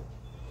bowl.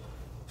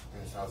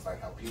 And it sounds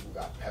like how people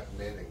got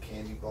peppermint and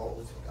candy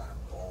bowls. He got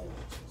a bowl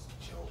with his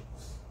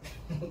jokes.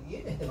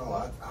 Yeah.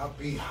 No, I'll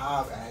be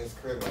high at his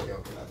crib. Like,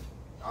 yo,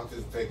 I'm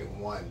just taking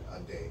one a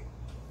day.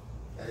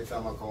 Every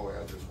time I come away,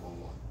 I just want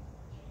one.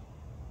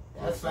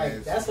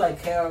 That's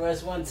like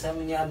KRS-One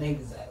telling y'all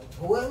niggas that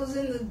whoever's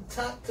in the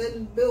top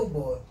 10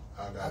 Billboard,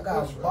 I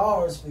got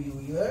bars for you.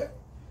 You heard?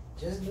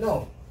 Just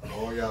know.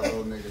 All y'all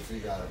little niggas, he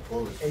got a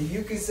bullet. And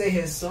you can say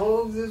his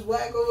songs is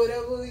whack or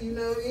whatever, you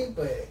know what I mean?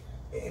 But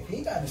if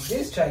he got a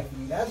diss track for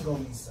you, that's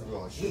gonna be something. We're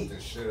gonna shoot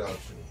this shit out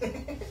you.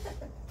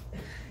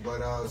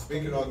 But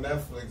speaking on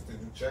Netflix,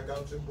 did you check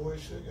out your boy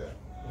shit yet?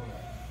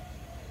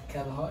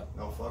 Kevin Hart?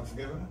 No fucks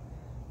given?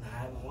 I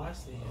haven't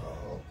watched it yet.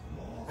 Oh, come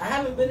on. I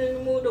haven't been in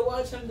the mood to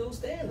watch him do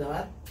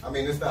stand-up. I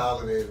mean, it's the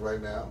holidays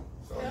right now.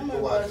 So you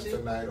can watch it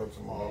tonight or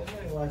tomorrow. Yeah,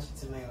 I might watch it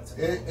tonight or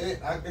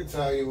tomorrow. I can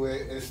tell you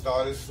it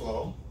started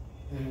slow.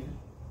 Mm-hmm.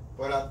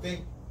 But I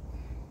think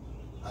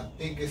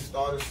it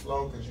started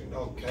slow because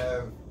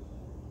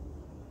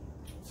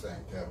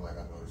saying Kevin like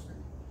I know this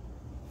nigga.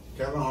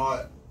 Kevin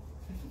Hart,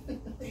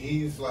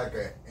 he's like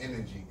an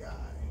energy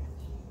guy.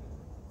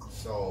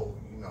 So,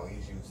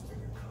 he's used to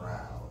the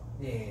crowd.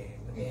 Yeah,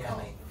 but they had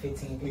like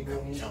 15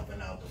 people. He jumping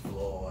out the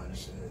floor and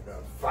shit,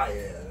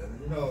 fire.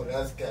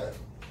 That's Kevin.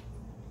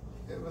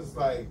 It was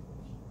like,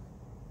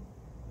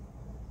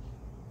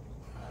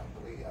 I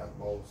believe at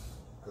most,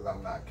 because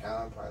I'm not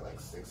counting, probably like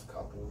 6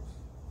 couples.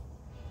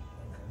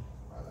 Okay.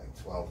 Probably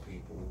like 12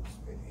 people.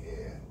 Been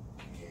here.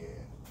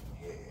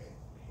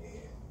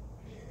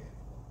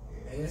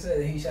 And you said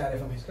that he shot it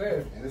from his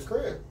crib. In his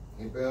crib.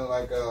 He built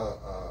like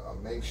a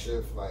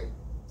makeshift like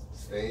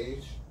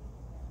stage,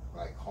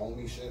 like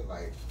homey shit,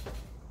 like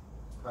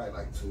probably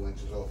like 2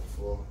 inches off the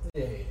floor.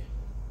 Yeah.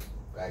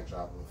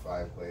 Backdrop of a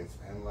fireplace,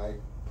 and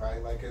like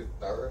probably like his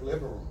 3rd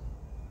living room.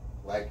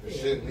 Like the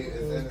shit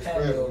is in his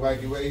crib.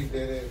 Like the way he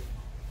did it,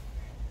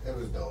 it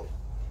was dope.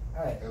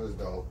 All right. It was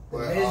dope. The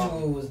but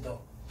visual was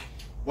dope.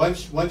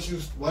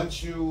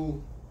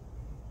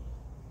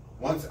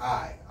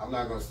 I'm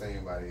not gonna say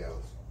anybody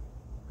else,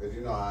 because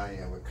you know how I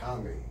am with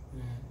comedy.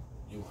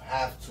 Mm-hmm. You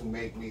have to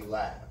make me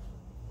laugh.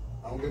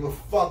 I don't give a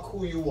fuck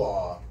who you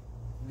are.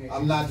 Yeah.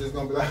 I'm not just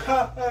gonna be like,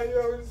 ha, you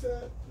already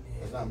said. Yeah.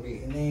 That's not me.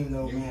 The name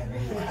don't matter.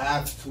 You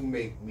have to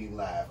make me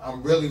laugh.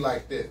 I'm really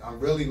like this. I'm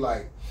really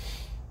like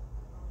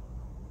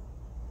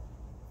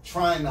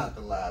trying not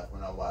to laugh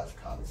when I watch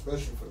comedy,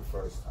 especially for the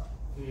first time.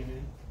 Mm-hmm.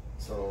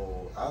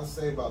 So I'll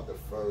say about the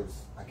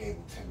first, I gave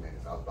him 10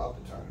 minutes. I was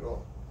about to turn it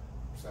off.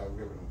 So I was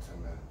giving him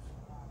 10 minutes.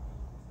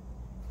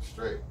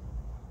 Straight.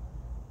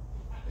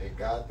 They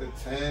got the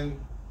 10.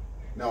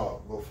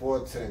 No, before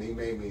 10, he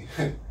made me.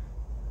 I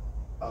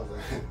was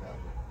like,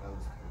 that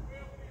was cool.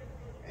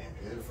 And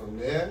then from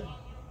there,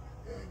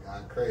 it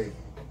got crazy.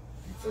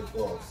 He took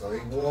off. So he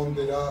warmed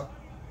it up,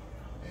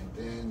 and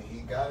then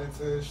he got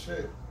into his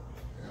shit.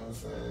 You know what I'm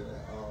saying?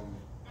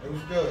 It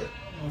was good. You know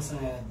what I'm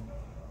saying?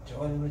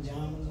 Jordan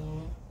pajamas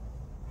on.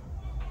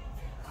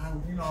 I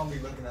don't be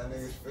looking at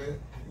niggas fit.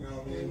 You know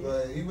what I mean?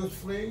 But he was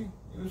fleeing.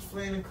 He was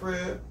fleeing the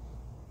crib.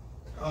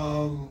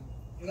 You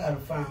gotta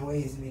find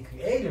ways to be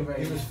creative, right?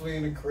 He was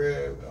fleeing the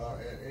crib,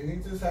 and he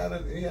just had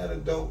a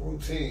dope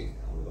routine.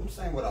 I'm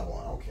saying what I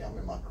want. I don't care. I'm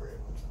in my crib.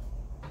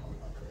 I'm in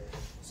my crib.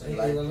 So He's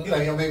like,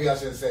 yo, maybe I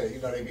shouldn't say it.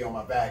 You know, they be on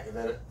my back. And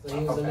then so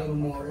he was a little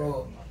more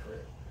raw.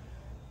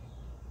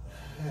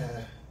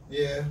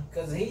 Yeah.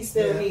 Because he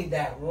still need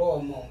that raw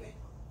moment.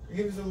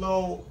 He was a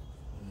little.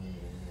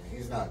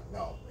 He's not.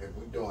 No. If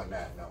we're doing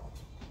that, no.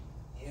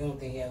 You don't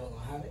think he ever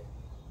gonna have it?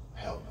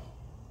 Hell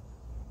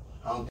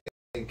no. I don't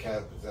think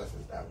Kev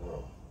possesses that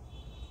role.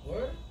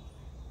 Word?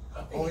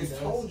 I've always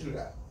told you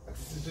that.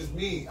 This is just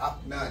me.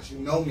 You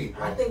know me,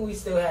 bro. I think we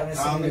still haven't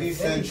Comedy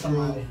seen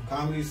Central,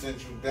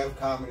 Def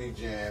Comedy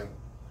Jam,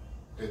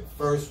 the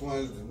first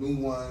ones, the new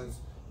ones,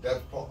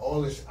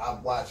 all this.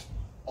 I've watched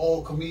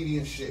all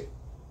comedian shit.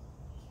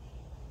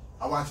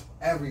 I watch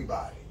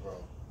everybody,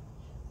 bro,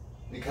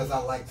 because I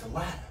like to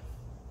laugh.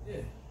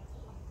 Yeah.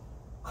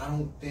 I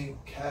don't think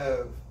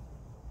Kev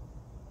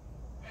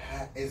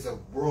is a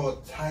raw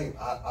type.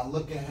 I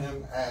look at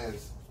him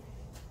as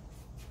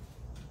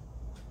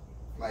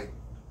like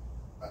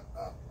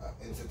a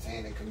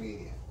entertaining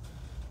comedian.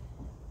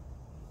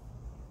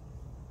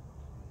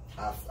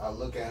 I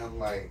look at him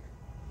like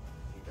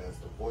he does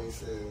the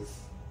voices,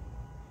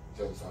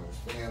 jokes on his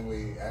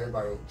family.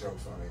 Everybody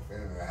jokes on their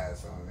family that has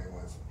something they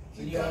want.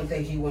 So you don't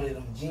think he one of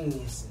them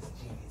geniuses?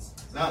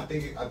 No, I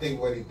think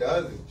what he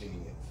does is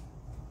genius.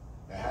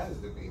 It has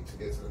to be to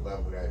get to the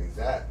level that he's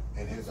at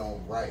in his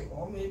own right.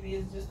 Or maybe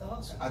it's just the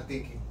hustle. I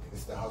think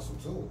it's the hustle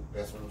too.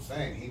 That's what I'm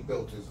saying. He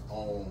built his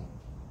own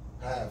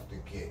path to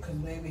get. Because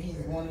maybe he's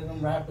one of them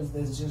rappers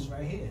that's just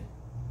right here.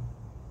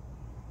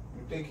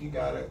 You think he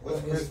got it? What's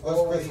Chris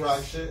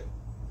Rock shit?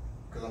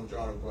 Because I'm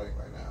drawing a blank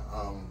right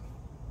now.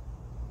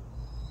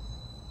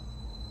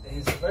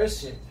 His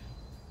first shit.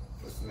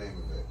 What's the name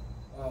of it?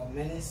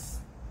 Menace.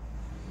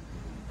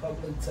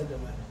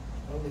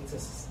 Menace to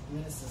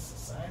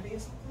Society or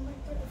something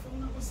like that, if I'm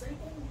not mistaken.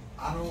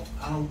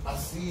 I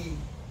see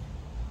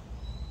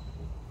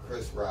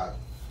Chris Rock,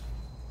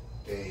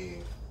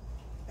 Dave,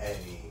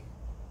 Eddie,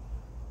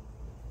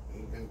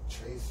 even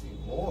Tracy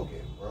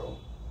Morgan, bro.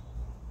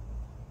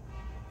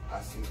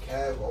 I see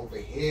Kev over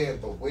here,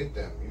 but with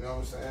them, you know what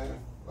I'm saying?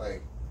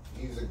 Like,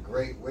 he's a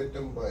great with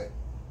them, but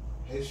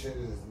his shit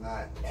is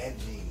not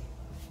edgy.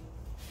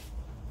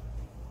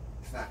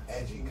 It's not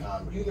edgy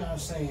comedy. You know what I'm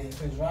saying?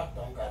 Chris Rock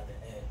don't got the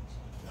edge.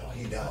 No,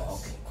 he does. Oh,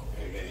 okay, cool.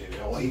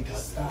 All he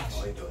does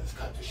is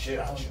cut the shit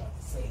out you.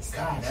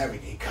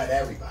 He cut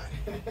everybody.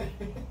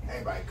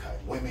 Everybody cut.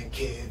 Women,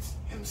 kids,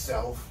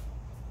 himself,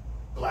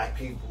 black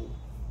people,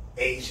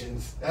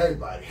 Asians,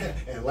 everybody.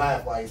 And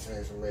laugh while he's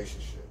saying some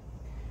racist shit.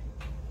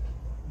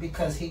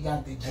 Because he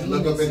got the genius. And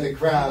look up in the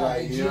crowd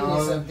like, you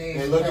know,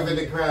 and look up in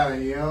the crowd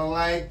and you don't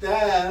like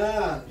that,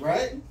 huh?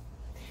 Right?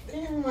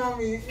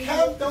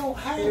 Kev don't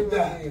have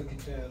that.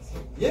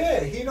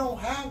 Yeah, he don't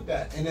have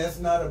that. And that's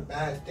not a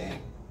bad thing.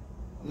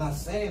 I'm not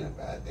saying a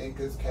bad thing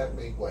because Kev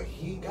made what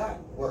he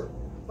got work.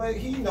 But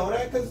he know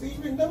that because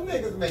even them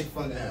niggas make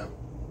fun of him.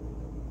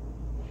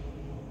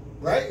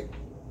 Right?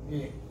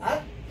 Yeah.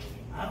 I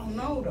don't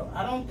know though.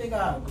 I don't think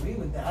I agree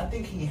with that. I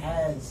think he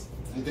has.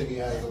 You think he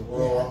has a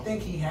raw? Yeah, I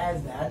think he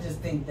has that. I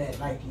just think that,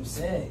 like you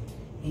said,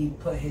 he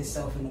put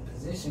himself in a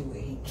position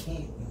where he can't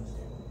use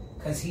it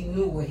because he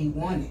knew what he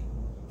wanted.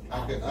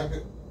 I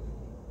could.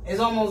 It's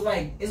almost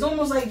like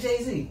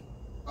Jay-Z.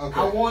 Okay.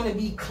 I want to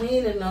be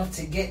clean enough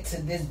to get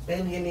to this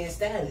billionaire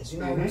status. You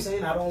know what I'm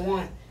saying? I don't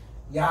want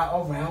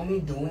y'all around me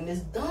doing this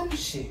dumb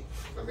shit.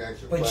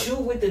 But you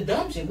with the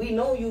dumb shit. We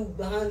know you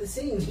behind the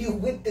scenes. You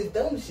with the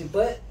dumb shit.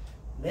 But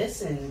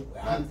listen,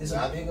 it's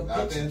a bigger picture.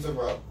 Not to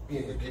interrupt.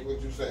 Yeah. Keep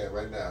what you're saying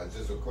right now. It's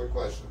just a quick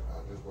question.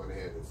 I just want to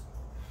hear this.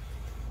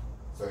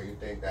 So you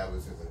think that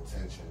was his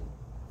intention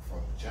from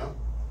the jump?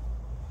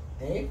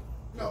 Dave?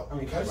 No,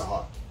 Kevin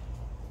Hart.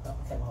 Oh,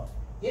 Kevin Hart.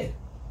 Yeah.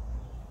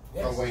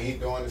 Yes. From when he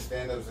doing the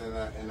stand-ups in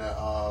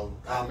the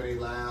comedy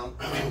lounge.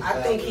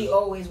 I think he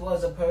always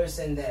was a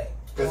person that...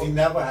 Because he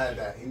never had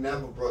that. He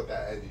never brought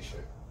that edgy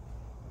shit.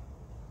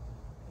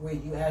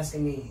 Wait, you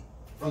asking me...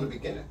 From the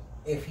beginning.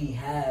 If he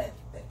had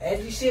the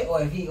edgy shit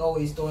or if he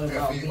always thought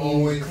about being clean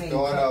cut? If he always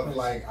thought of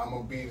like, I'm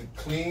going to be the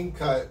clean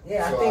cut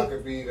I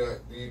could be the...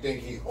 Do you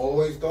think he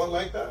always thought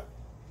like that?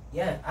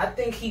 Yeah, I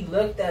think he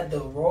looked at the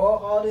raw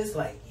artists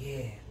like,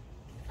 yeah.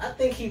 I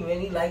think he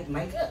really liked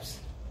Mike Epps.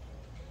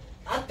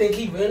 I think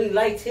he really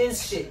liked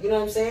his shit. You know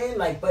what I'm saying?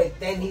 Like, but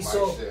then he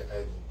saw. Shit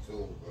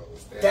too, bro.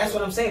 That's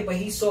what I'm saying. But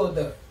he saw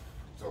the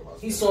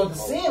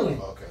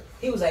ceiling. Okay.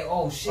 He was like,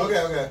 oh shit.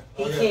 Okay.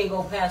 He can't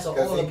go past all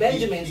the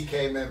Benjamins. He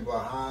came in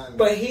behind.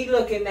 But he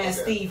looking at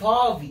Steve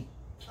Harvey.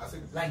 I see.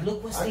 Like,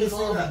 look what Steve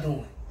Harvey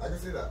doing. I can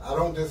see that.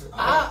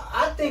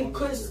 I think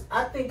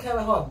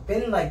Kevin Hart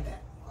been like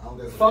that.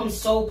 From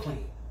Soul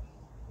Plane.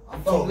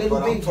 I'm talking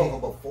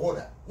before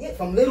that. Yeah,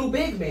 from Little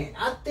Big Man.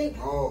 I think.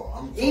 Oh,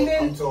 I'm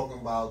talking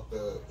about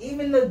the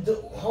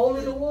Hole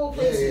in the Wall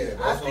places.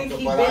 Yeah, I think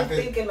he been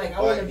thinking like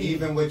I want to be.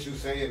 Even with you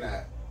saying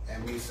that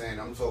and me saying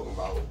I'm talking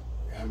about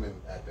him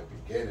at the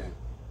beginning,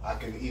 I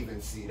can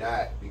even see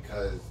that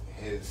because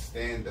his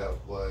stand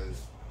up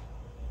was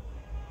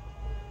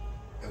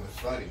it was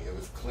funny. It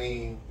was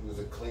clean. It was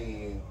a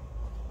clean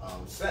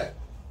set.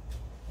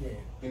 Yeah.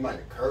 He might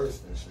have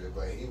cursed and shit,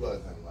 but he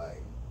wasn't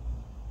like,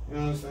 you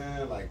know what I'm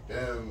saying, like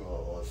them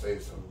or say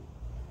some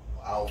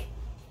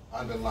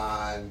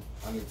undertone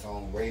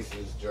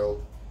racist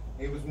joke.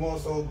 He was more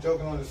so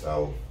joking on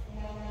himself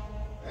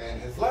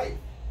and his life.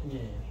 Yeah.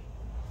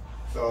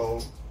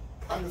 So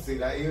I can see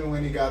that even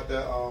when he got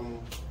the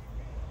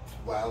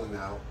wilding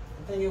out.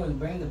 I think it was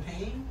Bring the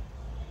Pain.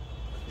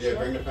 Yeah,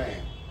 Bring the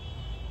Pain.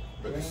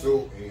 With the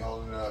suit and he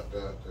holding up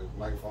the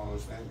microphone on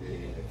the stand.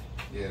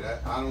 Yeah.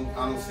 That I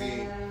don't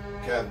see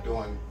Kev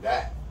doing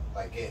that.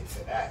 Like getting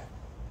to that.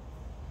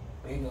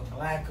 Bigger,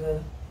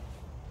 Blacker.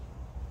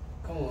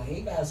 Come on,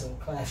 he got some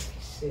classic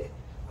shit.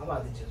 I'm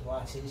about to just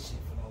watch his shit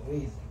for no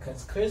reason.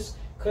 Cause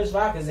Chris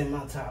Rock is in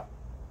my top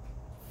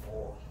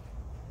 4.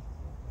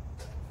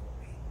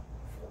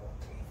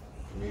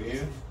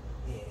 Comedians?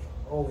 Yeah,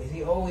 always.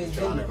 He always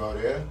You been trying to there.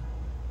 go there?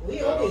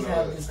 We always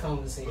have this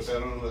conversation. Put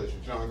that on the list.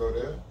 You trying to go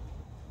there?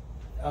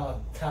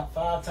 Top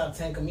 5, top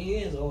 10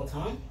 comedians all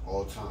time.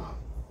 All time.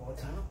 All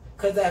time.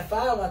 Cause at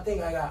 5, I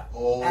think I got.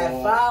 All at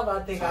 5,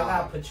 I think time. I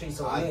got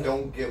Patrice O'Neal. I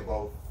don't give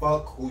a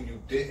fuck who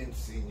you didn't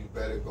see. You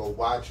better go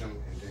watch him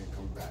and then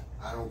come back.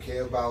 I don't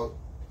care about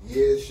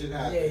years shit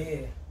happened.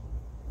 Yeah.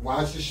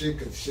 Watch the shit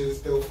because shit is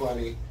still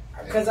funny.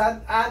 Cause I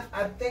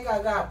think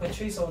I got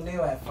Patrice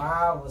O'Neal at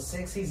 5 or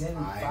 6. He's in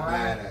 5. I ain't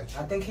mad at you.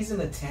 I think he's in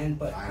the 10,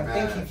 but I ain't I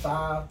think mad he's at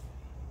 5.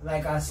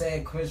 Like I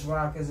said, Chris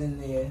Rock is in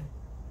there.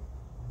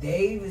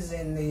 Dave is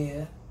in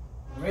there.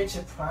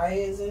 Richard Pryor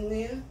is in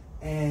there.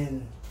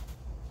 And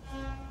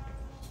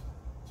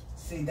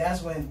see,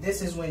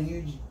 this is when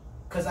you,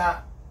 cause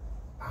I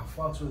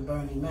fucks with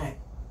Bernie Mac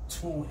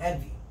too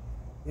heavy.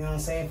 You know what I'm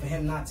saying? For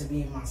him not to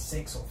be in my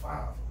 6 or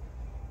 5.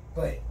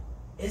 But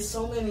it's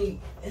so many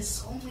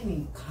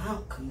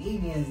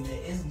comedians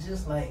that it's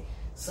just like,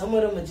 some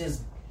of them are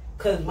just,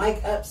 cause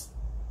Mike Epps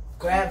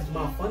grabs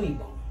my funny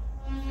bone.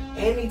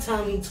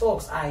 Anytime he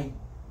talks, I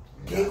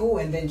giggle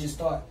and then just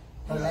start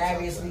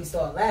hilariously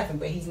start laughing,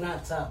 but he's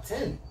not top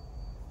 10.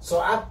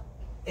 So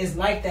it's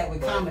like that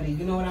with comedy,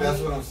 you know what I mean?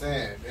 That's what I'm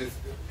saying. It's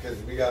because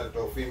we got to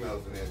throw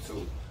females in there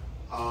too.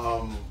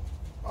 I'm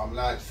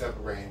not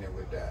separating it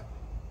with that.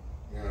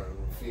 You know,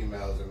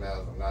 females and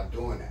males. I'm not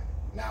doing that.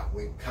 Not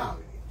with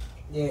comedy.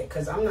 Yeah,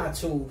 because I'm not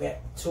too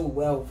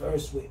well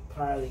versed with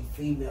probably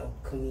female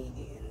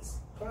comedians.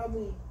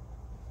 Probably.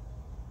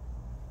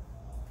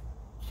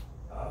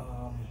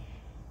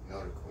 You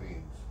know the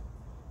queens.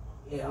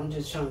 Yeah, I'm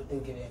just trying to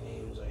think of their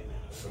names right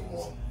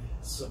now.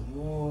 Some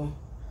more.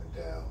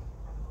 Adele.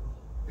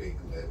 Big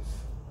Lips.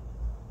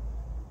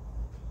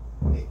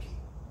 Nikki.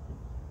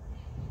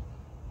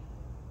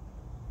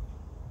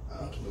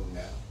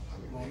 Lunel.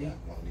 Monique.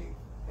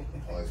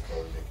 Always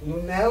call her Nikki.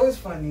 Lunel is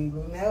funny.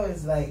 Lunel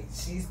is like,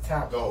 she's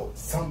top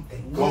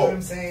something. You know what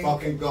I'm saying?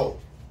 Fucking go.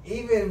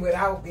 Even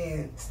without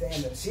being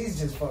stand-up, she's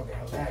just fucking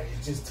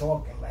hilarious. Just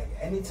talking. Like,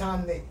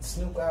 anytime that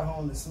Snoop got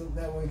home, the Snoop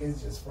Network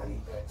is just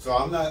funny. But so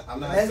I'm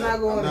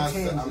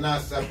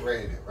not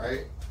separating it,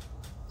 right?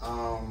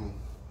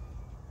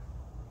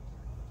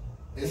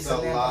 It's a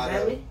lot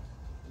of.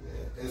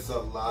 It's a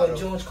lot of. But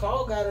George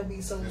Carl gotta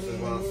be somewhere. This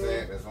is what I'm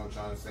saying. That's what I'm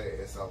trying to say.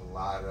 It's a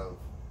lot of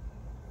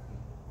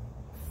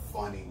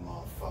funny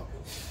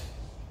motherfuckers.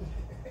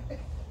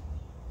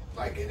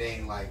 Like, it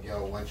ain't like,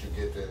 yo, once you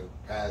get to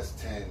past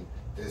 10,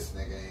 this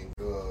nigga ain't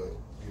good,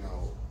 you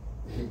know,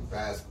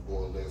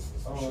 basketball list or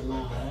some shit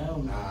like that.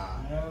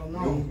 Hell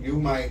no. You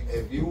might,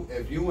 if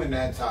you in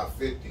that top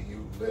 50,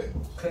 you live.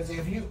 Cause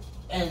if you,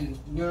 and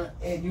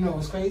you know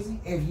what's crazy?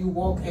 If you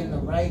walk in the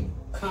right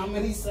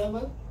comedy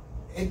cellar,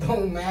 it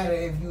don't matter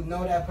if you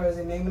know that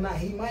person's name or not.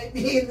 He might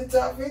be in the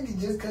top 50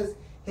 just cause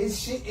his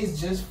shit is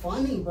just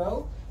funny,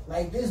 bro.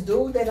 Like this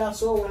dude that I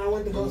saw when I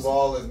went to go see.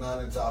 Ball is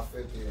not in top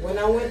 50. When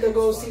I went to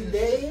go see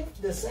Dave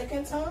the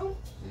second time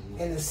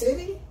in the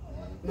city,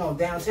 no,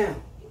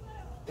 downtown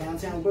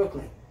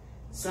Brooklyn.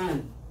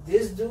 Son,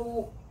 this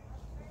dude.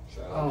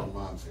 Shout out to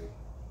Monty.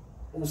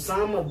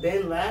 Osama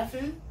bin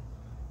Laden.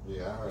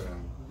 Yeah, I heard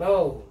him.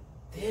 Bro,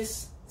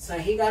 son,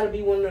 he gotta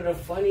be one of the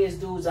funniest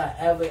dudes I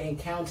ever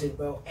encountered,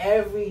 bro.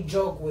 Every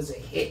joke was a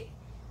hit.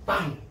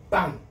 Bang,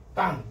 bang,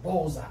 bang,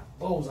 bullseye,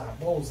 bullseye,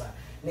 bullseye.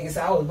 Nigga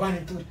said I was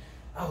running through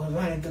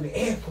the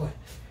airport.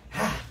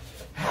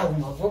 With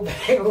my book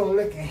bag on,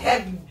 looking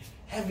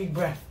heavy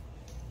breath.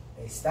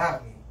 They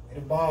stopped me with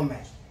a bomb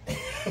at.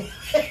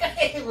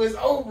 It was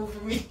over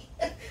for me.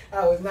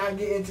 I was not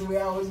getting to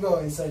where I was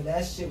going. So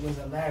that shit was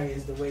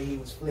hilarious, the way he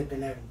was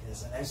flipping everything.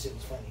 So that shit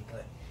was funny.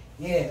 But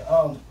yeah,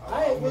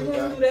 alright, we're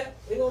gonna do that.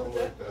 We're gonna do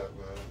that.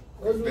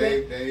 We'll do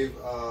that. Dave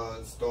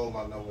stole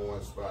my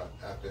 #1 spot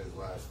after his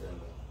last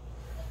stand-up.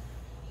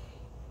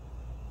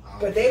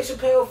 But Dave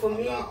Chappelle for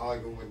me. I'm not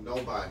arguing with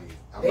nobody.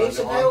 Dave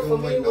Chappelle for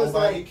me was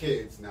like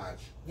kids,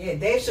 Notch. Yeah,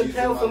 Dave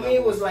Chappelle for me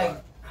was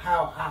like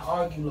how I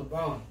argue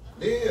LeBron.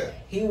 Yeah.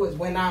 He was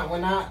when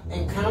I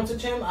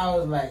encountered him, I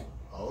was like,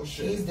 oh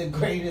shit, he's the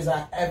greatest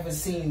I ever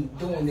seen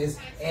doing this.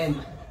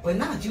 But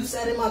not you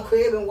sat in my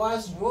crib and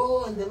watched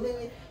Raw and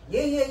Delirious.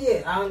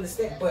 Yeah, I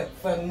understand. But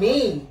for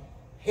me,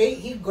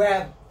 he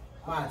grabbed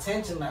my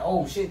attention like,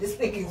 oh shit, this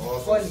nigga's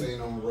Also funny. seen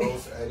him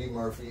roast Eddie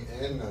Murphy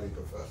and Nutty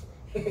Professor.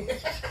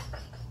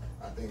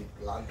 I think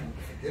a lot of people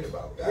forget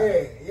about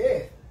that.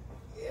 Yeah.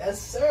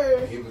 Yes,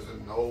 sir. He was a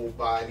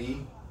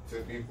nobody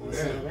to people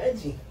then.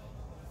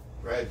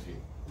 Reggie.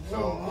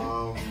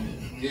 So,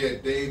 yeah,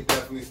 Dave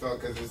definitely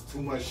started because it's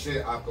too much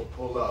shit I could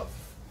pull up.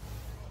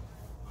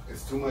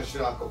 It's too much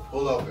shit I could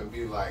pull up and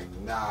be like,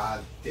 nah,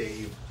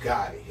 Dave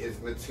got it. His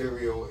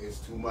material is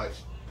too much.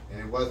 And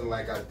it wasn't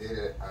like I did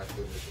it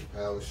after the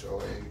Chappelle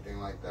show or anything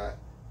like that.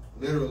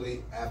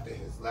 Literally, after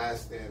his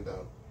last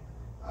stand-up,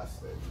 I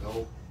said,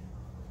 nope,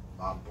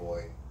 my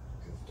boy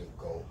is the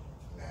GOAT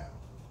now.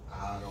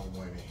 I don't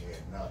want to hear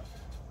nothing.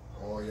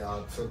 All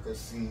y'all took a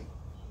seat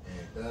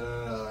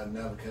and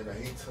never came back.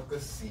 He took a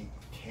seat,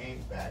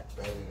 came back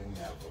better than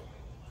ever.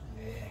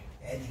 Yeah,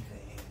 Eddie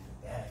couldn't do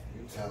that.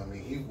 You telling me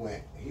he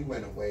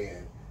went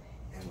away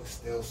and was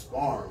still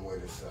sparring with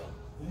himself.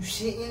 You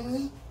shitting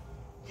me?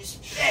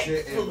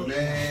 Shitting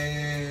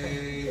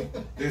me.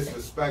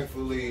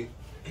 Disrespectfully,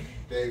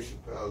 Dave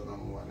Chappelle's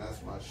 #1.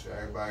 That's my shit.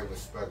 Everybody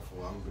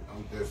respectful.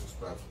 I'm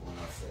disrespectful when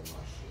I say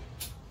my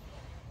shit.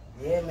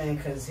 Yeah, man,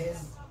 cause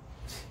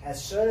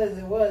as short as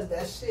it was,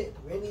 that shit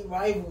really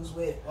rivals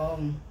with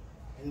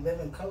In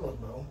Living Color,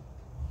 bro.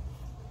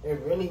 It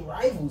really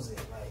rivals it.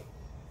 Like,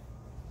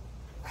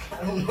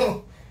 I don't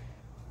know.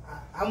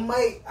 I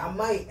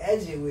might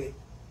edge it with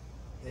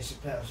the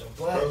Chappelle show,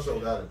 but Chappelle show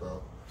got it,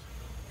 bro.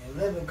 In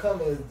Living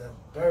Color is the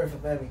birth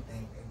of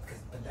everything.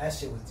 But that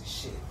shit was the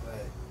shit.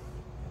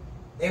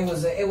 But it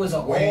was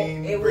a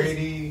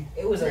Brady.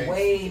 It was a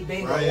way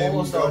bigger Ryan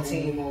all-star Double.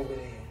 team over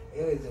there.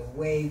 It was a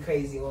way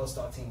crazy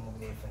all-star team over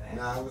there for that.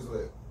 Nah, it was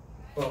lit.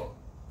 But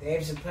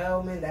Dave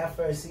Chappelle, man, that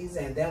first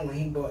season, and then when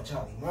he brought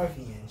Charlie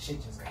Murphy in,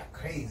 shit just got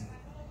crazy.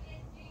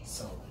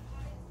 So,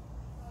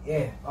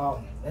 yeah,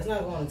 let's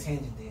not go on a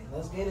tangent there.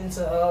 Let's get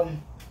into,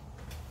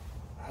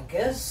 I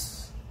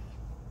guess,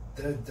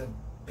 the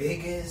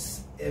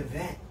biggest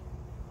event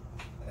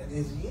of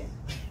this year.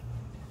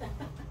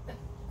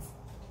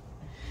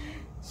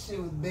 Shit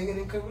was bigger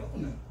than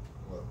Corona.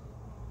 What?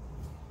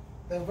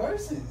 The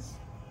Versus.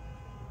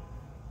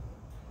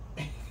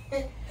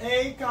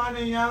 Akon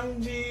and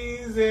Young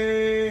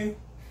Jeezy.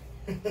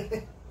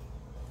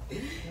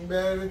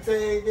 Better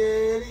take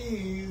it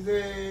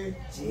easy.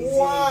 Jeezy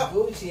and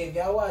Gucci. If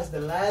y'all watched the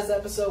last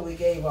episode, we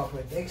gave our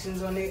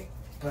predictions on it.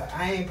 But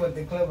I ain't put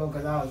the clip up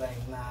because I was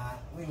like, nah,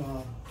 we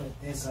gonna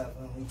put this up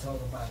when we talk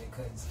about it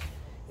because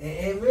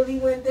it really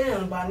went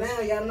down. By now,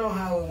 y'all know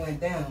how it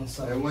went down.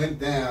 So It went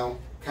down,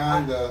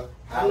 kinda.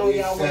 I know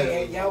y'all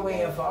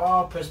waiting for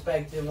our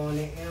perspective on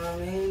it, you know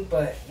what I mean?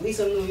 But we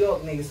some New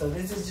York niggas, so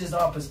this is just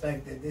our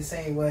perspective. This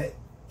ain't what...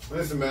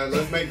 Listen, man,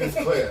 let's make this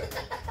clear.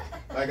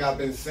 Like I've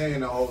been saying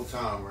the whole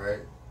time,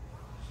 right?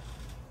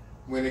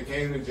 When it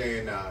came to Jay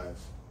and Nas,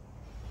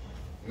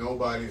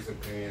 nobody's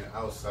opinion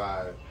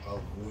outside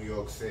of New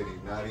York City,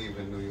 not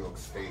even New York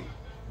State,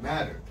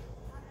 mattered.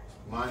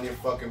 Mind your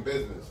fucking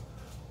business.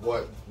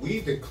 What we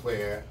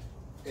declare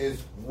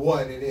is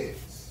what it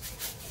is.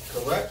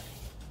 Correct?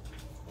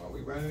 Well,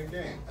 we running the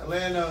game.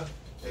 Atlanta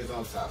is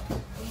on top.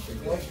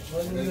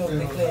 What New York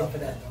declared for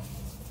that,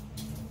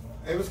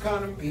 though? It was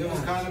kind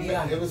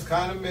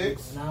of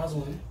mixed. Nas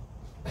won.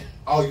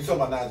 Oh, you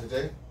talking about Nas and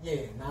Jay?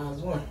 Yeah,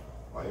 Nas won.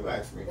 Why you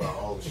asking me about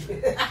all this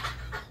shit?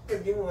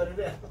 Because you wanted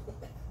that.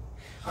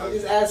 I'm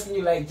just asking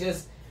you, like,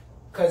 just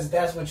because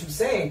that's what you're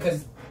saying.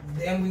 Because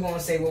then we gonna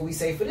say what we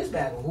say for this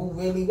battle. Who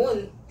really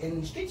won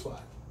in Street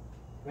Squad,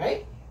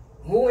 right?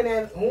 Who in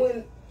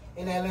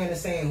Atlanta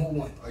saying who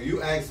won? Are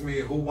you asking me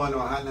who won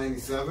on Hot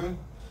 97?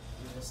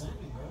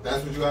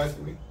 That's what you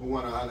asking me? Who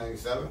won on Hot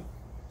 97?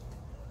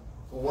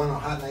 Who won on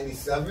Hot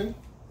 97?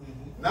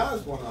 Mm-hmm.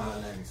 Nas won on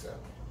Hot 97.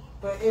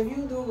 But if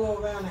you do go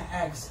around and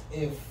ask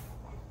if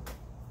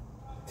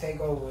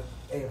Takeover,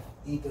 if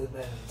Ether was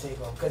better than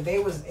Takeover, because they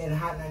was in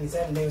Hot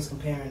 97, they was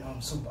comparing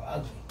Super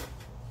Ugly.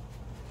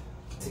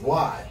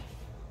 Why?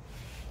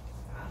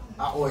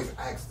 I always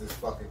ask this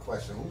fucking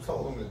question. Who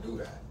told them to do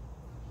that?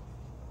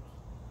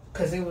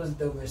 Because it was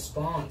the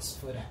response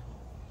for that.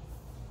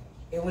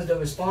 It was the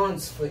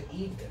response for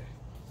Ether.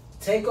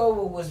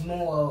 Takeover was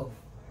more of,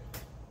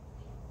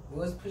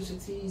 what was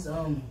Pusha T's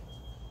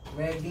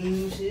Red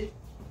Beam shit?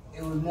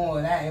 It was more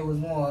of that. It was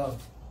more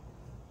of,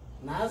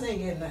 Nas ain't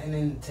getting nothing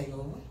in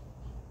Takeover.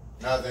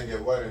 Nas ain't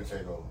get what in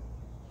Takeover?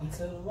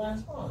 Until the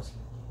last pause.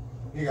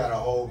 He got a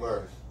whole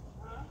verse.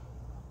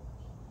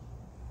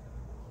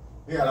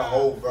 He got a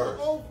whole verse.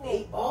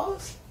 8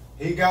 bars?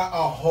 He got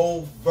a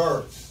whole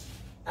verse.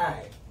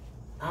 Alright.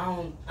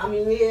 I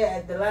mean, we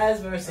at the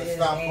last verse. Let's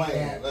stop playing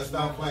here. Let's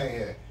stop playing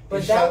here.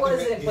 But that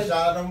wasn't. He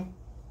shot him.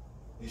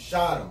 He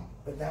shot him.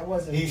 But that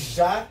wasn't. He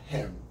shot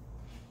him.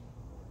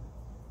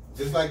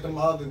 Just like them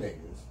other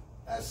niggas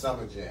at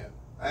Summer Jam.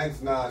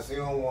 Ask Nas, he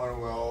don't want to.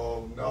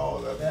 Oh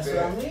no, that's what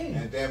I mean.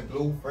 And then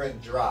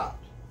Blueprint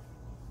dropped,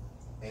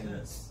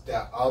 and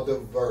that other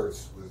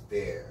verse was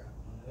there.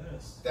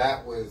 Yes.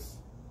 That was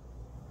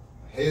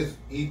his.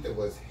 Ether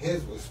was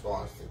his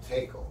response to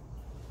Takeover.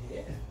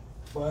 Yeah,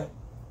 but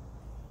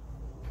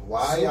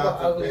Why Super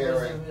y'all Ugly was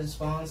comparing? in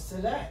response to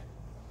that.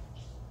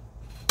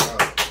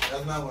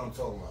 That's not what I'm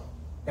talking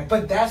about.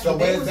 But that's So what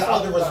they where's was the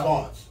talking other about.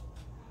 response?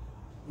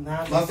 Nah,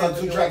 My they son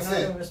never 2 do tracks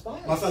another in.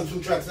 response. My son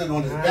 2 tracks in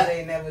on his Nah, back.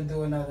 they never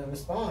do another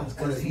response.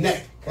 On his he's-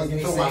 neck. Cause You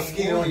they talking about say he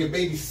skiing on won. your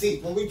baby's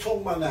seat. What we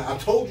talking about now? I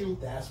told you.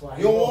 That's why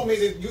You don't want me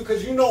to,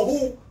 because you know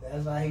who.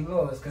 That's why he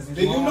lost. Cause his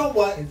Then mom, you know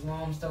what? His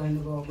mom's told him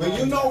to go. But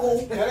you know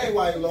who. That ain't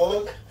why he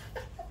lost.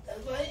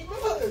 That's why he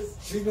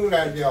lost. She knew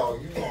that, yo.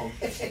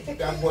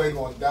 That boy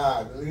gonna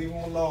die. Leave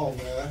him alone,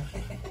 man.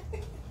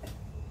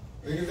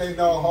 Niggas ain't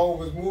know Ho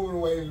was moving the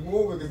way he was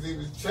moving because he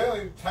was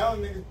chilling,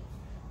 telling niggas,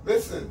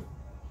 listen,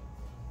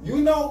 you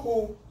know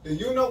who, then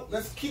you know,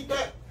 let's keep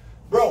that,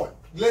 bro,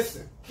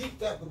 listen, keep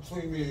that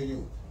between me and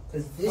you.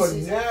 Cause this For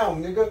is now,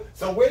 nigga,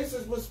 so where's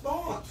his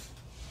response?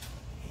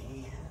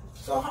 Yeah.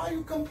 So how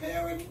you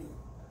comparing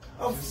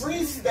a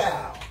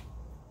freestyle? I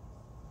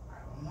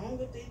don't know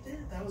what they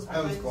did. That was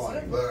That was behind the corny,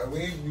 scenes.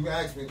 but you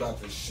asked me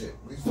about this shit.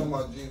 We talking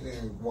about Jeezy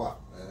and Guap,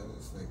 man,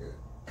 this nigga.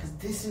 Cause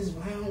this is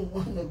round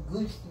one of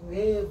Gucci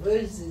Mane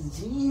versus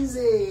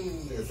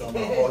Jeezy. Yeah,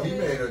 talking about, oh, he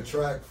made a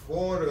track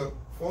for the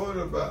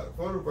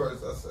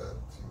verse. I said,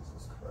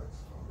 Jesus Christ.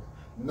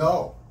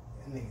 No.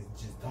 Y'all niggas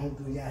just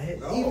don't do y'all hit.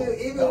 No,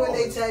 Even no, when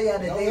they tell y'all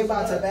that no, they it's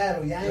about not. to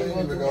battle, y'all ain't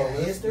gonna do go that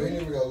listen. history. You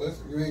ain't even go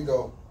listen. You ain't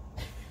go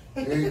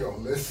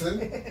listen.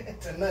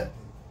 To nothing.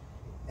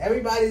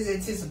 Everybody's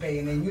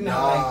anticipating, and you know,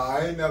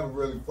 I ain't never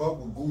really fuck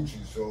with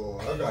Gucci, so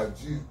I got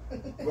G.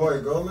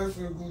 Boy, go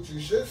listen to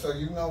Gucci shit so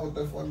you know what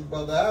the fuck is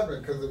about to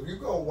happen. Because if you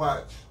go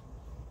watch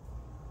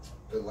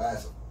the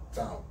last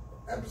time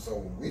episode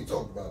when we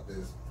talked about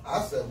this,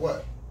 I said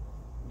what?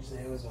 you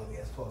said it was gonna be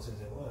as close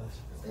as it was.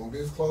 It's gonna be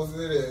as close as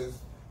it is.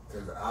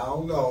 Cause I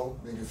don't know,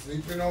 niggas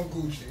sleeping on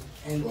Gucci,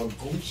 And- but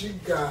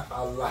Gucci got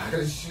a lot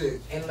of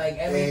shit And like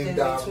everything aimed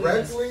between us,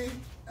 directly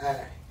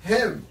at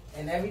him.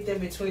 and everything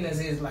between us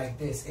is like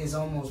this. It's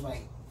almost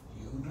like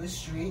you the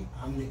street,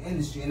 I'm the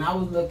industry, and I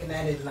was looking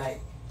at it like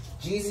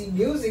Jeezy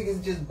music is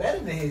just better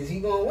than his.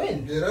 He gonna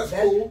win. Yeah, that's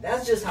cool.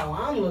 That's just how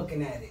I'm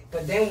looking at it.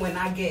 But then when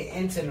I get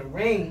into the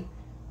ring,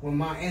 when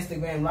my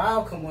Instagram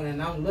live come on,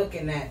 and I'm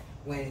looking at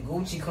when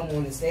Gucci come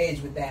on the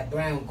stage with that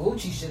brown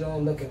Gucci shit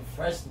on, looking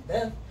fresh to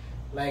death,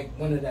 like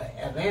one of the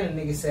Atlanta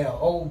niggas said,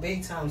 "Oh,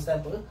 big time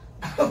stepper."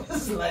 I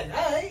was like,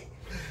 all right.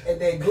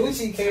 And then then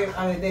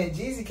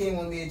Jeezy came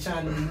on there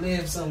trying to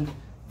relive some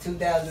They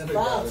got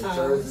 2005 a times.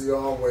 jersey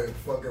on with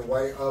fucking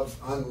white ups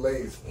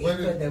unlaced. He put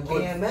the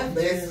BMF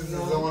laces jersey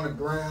is on. on the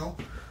ground.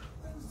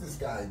 What is this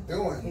guy He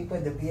doing?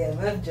 put the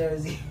BMF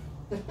jersey.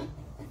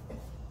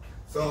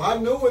 So I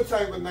knew what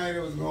type of night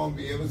it was gonna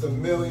be. It was a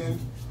million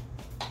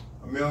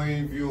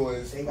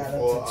viewers They got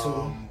before, up to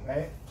 2,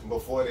 right?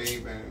 before they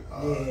even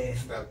Yeah.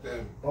 stepped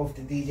in. Both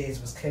the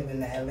DJs was killing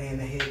the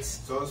Atlanta hits.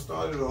 So it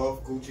started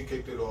off. Gucci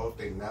kicked it off.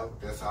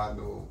 That's how I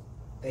knew.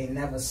 They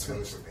never They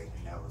switched.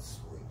 never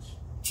switch.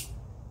 They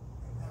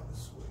never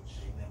switch.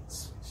 They never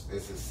switched.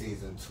 This is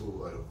season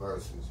 2 of the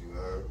verses, you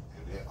heard,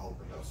 and they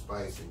opened up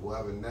spicy.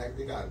 Whoever next,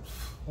 they got.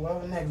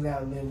 Whoever next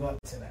gotta live up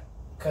to that.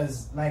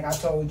 Cause like I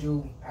told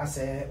you, I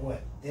said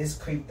what? This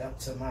creeped up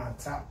to my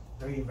top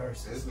 3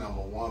 verses. It's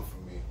number 1 for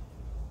me.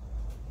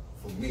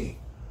 For me,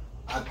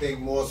 I think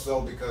more so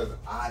because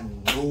I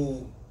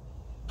knew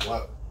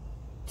what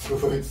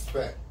to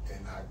expect,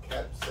 and I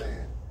kept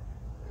saying,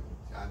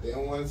 I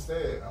didn't want to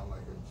say it. I'm like,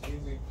 if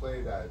Jeezy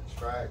played that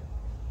track,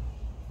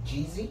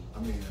 Jeezy?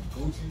 if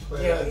Gucci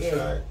played that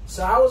track.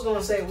 So I was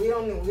gonna say we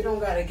don't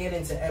gotta get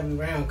into every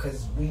round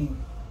because we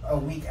a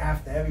week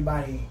after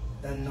everybody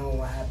doesn't know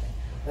what happened.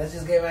 Let's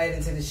just get right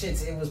into the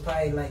shits. It was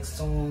probably like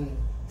song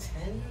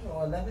 10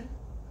 or 11.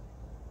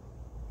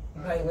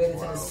 You probably waited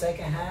till the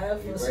second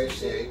half or some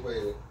shit. He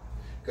waited.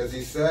 Because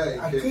he said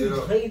I he kicked could it have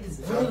up. played this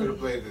I could earlier. have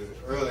played this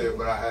earlier,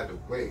 but I had to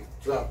wait.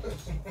 Drop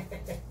this.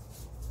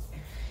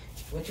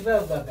 What you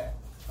felt about that?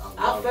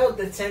 I felt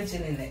the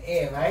tension in the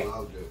air, right? I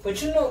loved it.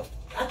 But you know,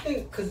 I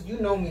think because you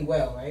know me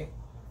well, right?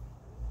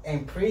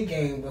 And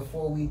pregame,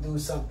 before we do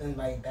something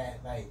like that,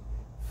 like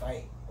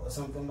fight or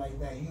something like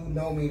that, you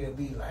know me to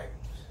be like,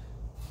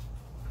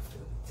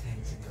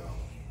 tension.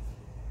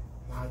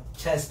 My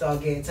chest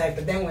start getting tight,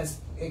 but then when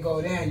it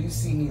go down, you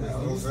see me. That's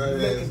Like, what I'm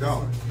saying. It's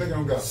going. Look at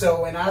him go.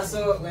 So when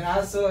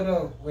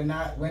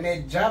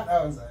it dropped,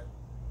 I was like,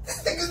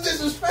 this nigga's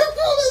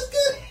disrespectful. Let's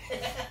get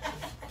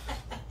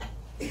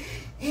it.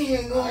 He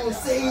ain't gonna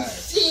say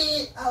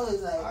shit. I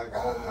was like, I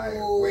got hype.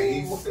 oh. When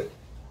he said,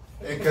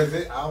 because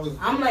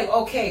I'm like,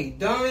 okay,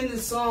 during the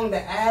song,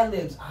 the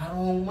ad-libs, I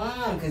don't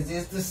mind, because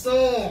it's the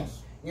song.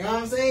 You know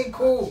what I'm saying?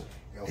 Cool.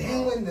 Yo,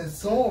 Then when the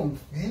song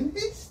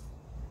finished,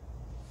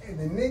 and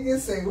the nigga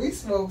say, we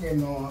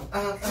smoking on.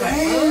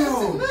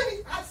 Damn.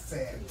 Tonight, I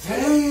said,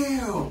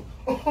 damn.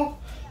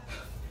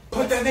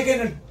 Put that nigga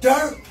in the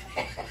dirt.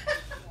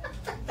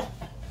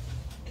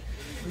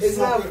 it's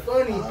not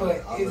funny,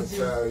 but I'm it's gonna just.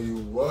 tell you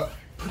what.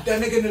 Put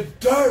that nigga in the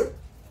dirt.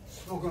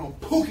 Smoking on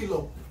Pookie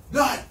Low.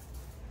 Nut.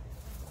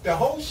 The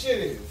whole shit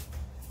is,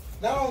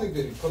 not only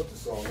did he put the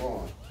song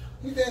on,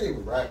 he didn't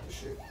even rap the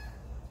shit.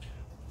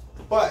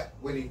 But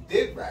when he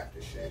did rap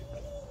the shit,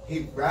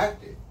 he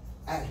rapped it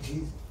at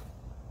Jeezy.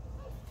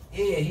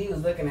 Yeah, he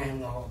was looking at him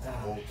the whole The time.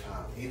 whole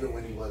time. Even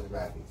when he wasn't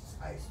rapping, he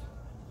just iced him.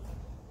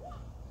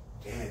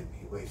 Damn,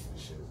 he wasted the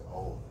shit. It's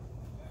over.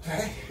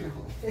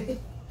 Damn.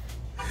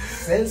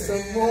 Send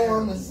some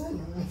more, I'ma send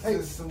him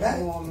Send some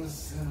more, I'ma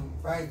send him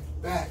right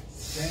back.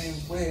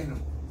 Same way in the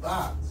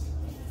box.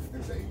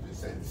 Niggas say you been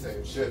saying the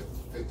same shit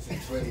for 15,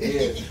 20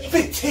 years.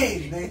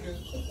 15,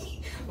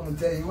 nigga. I'm gonna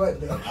tell you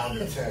what though. I'm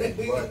gonna tell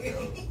you what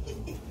though.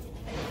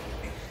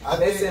 I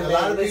think Listen, a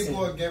lot man, of listen.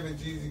 people are giving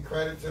Jeezy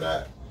credit to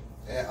that.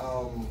 And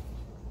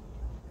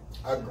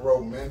I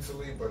grow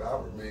mentally, but I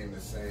remain the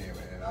same,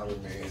 and I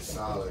remain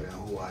solid in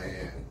who I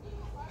am.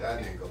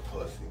 That nigga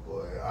pussy,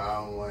 boy. I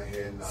don't want to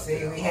hear nothing.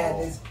 See, we had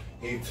this.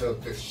 He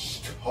took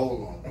this.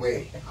 Hold on,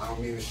 wait. I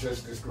don't mean to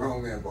shush this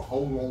grown man, but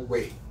hold on,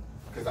 wait.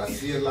 Because I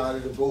see a lot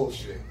of the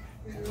bullshit.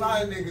 A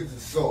lot of niggas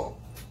is soft.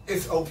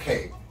 It's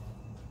okay.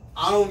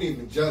 I don't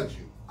even judge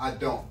you. I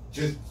don't.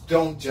 Just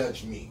don't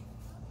judge me.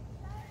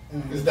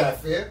 Mm-hmm. Is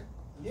that fair?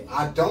 Yeah.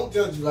 I don't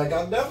judge you. Like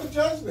I never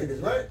judge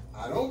niggas, right?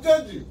 I don't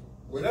judge you.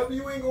 Whatever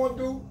you ain't gonna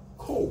do,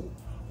 cool.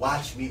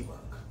 Watch me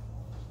work.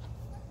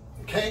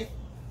 Okay?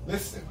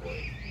 Listen,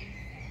 boy.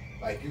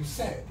 Like you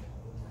said,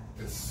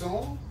 the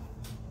song,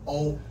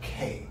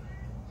 okay,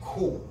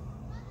 cool,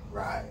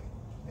 right?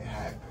 It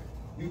happened.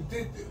 You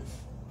did this.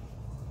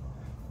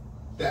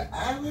 The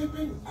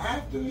ad-libbing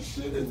after the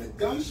shit and the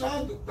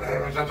gunshot,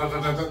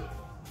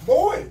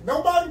 boy,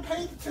 nobody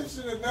paid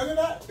attention to none of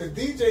that. The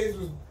DJs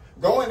was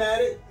going at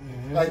it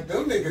like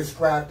them niggas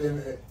scrapped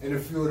in a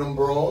few of them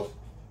brawls.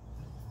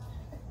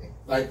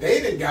 Like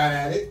they done got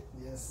at it.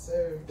 Yes,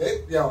 sir.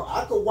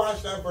 I could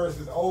watch that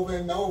verses over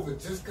and over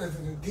just because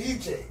of the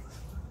DJs.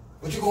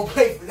 But you gonna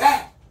play for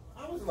that?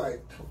 I was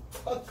like, the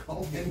fuck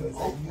on You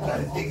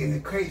gotta dig in the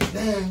crate.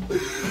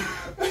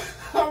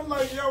 I'm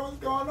like, yo, what's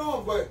going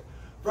on? But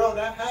bro,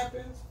 that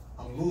happens,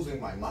 I'm losing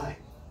my mind.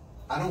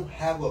 I don't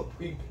have a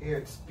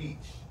prepared speech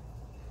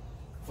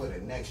for the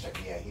next track.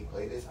 Yeah, he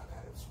played this, I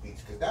got a speech.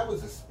 Because that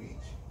was a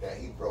speech that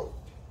he wrote.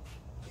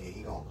 Yeah,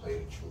 he gonna play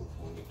the truth.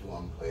 When he do,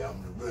 I'm gonna play,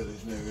 I'm the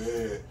realest nigga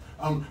here.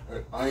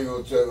 I ain't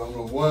gonna tell you, I'm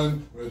the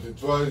one, but the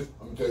twice,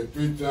 I'm gonna tell you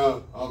 3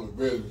 times, I'm the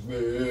realest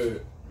nigga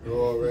here. You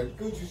already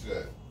Gucci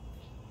said.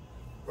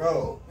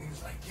 Bro,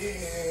 he's like,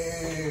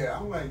 yeah.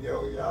 I'm like,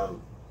 yo, y'all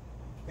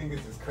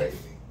niggas is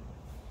crazy.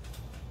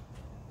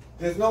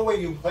 There's no way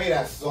you play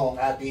that song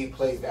after he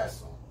plays that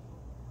song.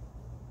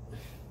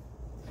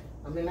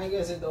 I mean, I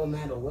guess it don't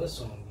matter what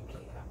song you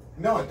play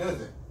after. No, it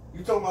doesn't.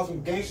 You talking about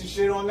some gangster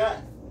shit on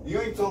that? You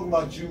ain't talking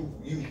about the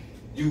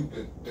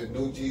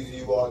new Jeezy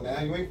you are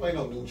now. You ain't playing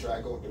no new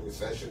track over the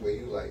recession where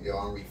you like, yo,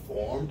 I'm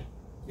reformed.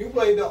 You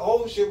played the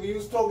old shit where you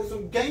was talking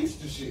some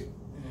gangster shit.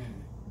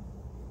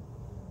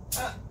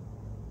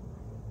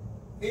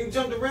 You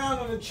jumped around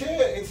on the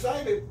chair,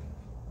 excited.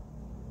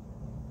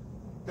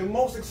 The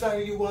most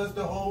excited you was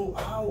the whole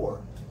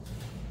hour.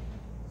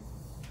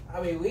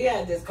 I mean, we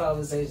had this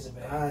conversation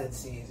behind the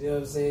scenes, you know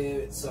what I'm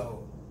saying?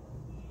 So,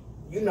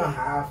 you know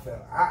how I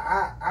feel.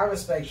 I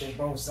respected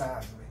both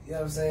sides of it, you know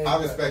what I'm saying?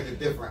 I respected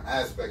different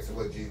aspects of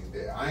what Jeezy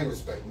did. I ain't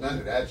respect none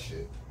of that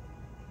shit.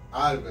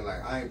 I'd have been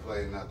like, I ain't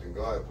playing nothing.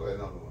 Go ahead, play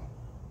another one.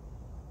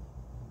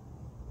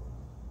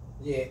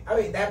 Yeah, I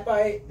mean, that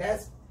part,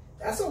 that's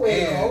a way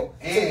to go.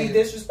 To be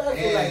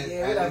disrespectful, like,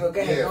 yeah, whatever, go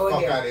ahead, go fuck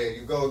again. out of here,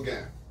 you go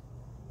again.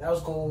 That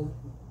was cool.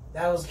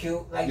 That was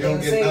cute. Like You they don't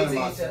were get saying none to of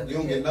my each other. you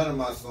don't get none of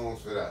my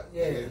songs for that.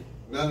 Yeah.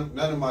 None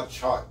of my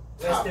chart.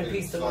 Rest in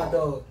peace to my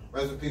dog.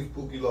 Rest in peace,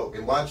 Pookie Loke.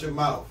 And watch your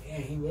mouth. Yeah,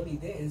 he really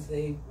didn't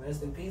say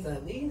rest in peace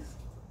at least.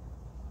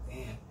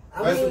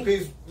 Damn. Rest in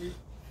peace.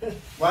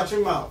 Watch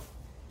your mouth.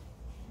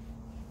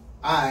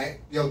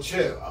 Alright, yo,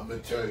 chill. I'm gonna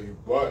tell you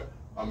what.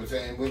 I'm gonna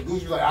say, and when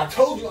Gucci was like, I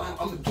told you I'm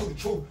gonna do the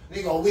truth.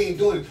 Nigga, we ain't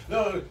doing it.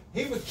 No,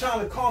 he was trying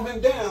to calm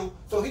him down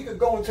so he could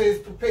go into his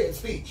prepared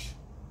speech.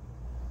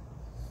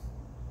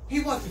 He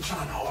wasn't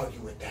trying to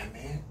argue with that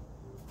man.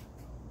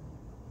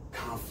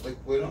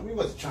 Conflict with him. He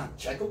wasn't trying to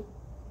check him.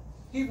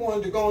 He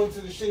wanted to go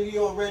into the shit he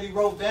already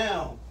wrote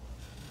down.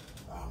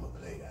 I'm gonna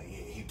play that.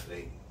 Yeah, he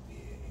played it.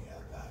 Yeah,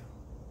 I got him.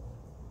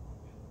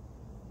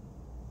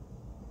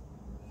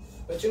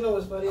 But you know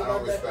what's funny I about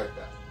don't that? respect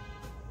that.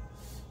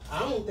 I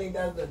don't think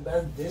that's the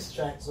best diss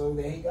track song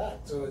that he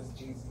got towards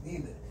Jeezy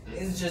either.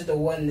 It's just the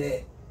one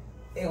that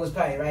it was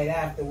probably right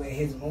after where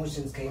his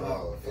emotions came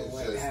out. It's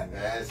what just happened.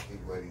 nasty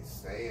what he's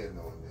saying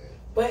on there.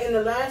 But in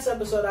the last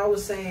episode, I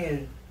was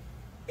saying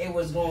it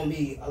was going to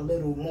be a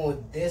little more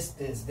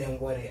distance than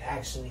what it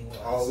actually was.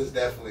 Oh, it's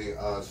definitely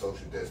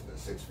social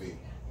distance, 6 feet.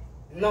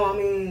 No, I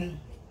mean,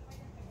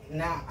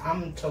 now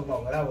I'm talking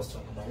about what I was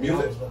talking about. What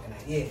I was looking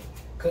at, yeah.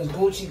 Because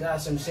Gucci got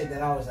some shit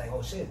that I was like,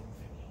 oh shit.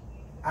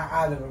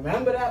 I either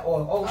remember that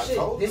or, oh shit,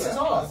 this is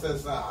hard. I said,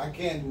 son, I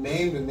can't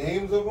name the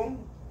names of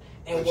them.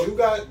 And but Gucci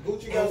got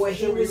and what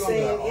some he was shit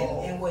saying like,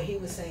 oh. and what he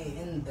was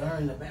saying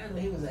during the battle,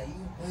 he was like,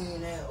 you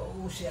playing that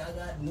old shit, I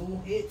got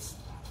new hits.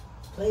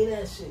 Play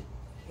that shit.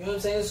 You know what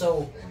I'm saying?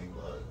 So And he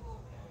was.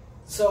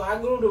 So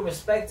I grew to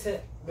respect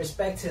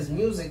his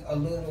music a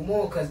little bit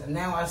more because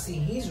now I see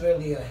he's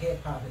really a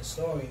hip hop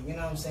historian. You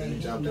know what I'm saying? He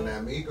jumped in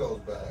that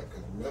Migos bag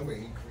because remember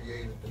he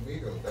created the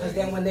Migos. Because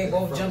then when they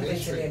both jumped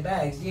into their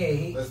bags,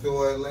 yeah, let's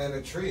do an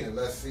Atlanta tree and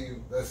let's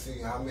see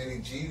how many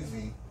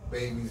Jeezy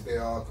babies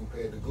there are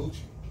compared to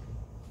Gucci.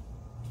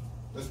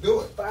 Let's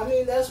do it. But I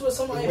mean, that's what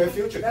somebody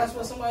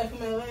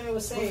from Atlanta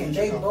was saying.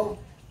 They both.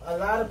 A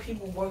lot of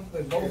people worked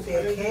with both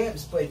their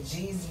camps, but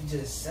Jeezy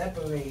just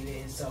separated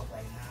himself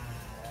like, nah.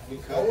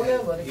 Or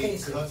whatever the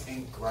case is. He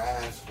couldn't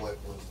grasp what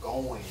was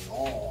going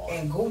on.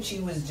 And Gucci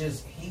was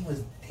just, he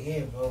was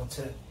there, bro.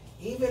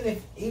 Even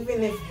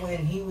if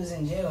when he was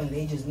in jail and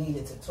they just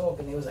needed to talk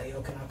and they was like,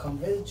 yo, can I come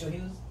visit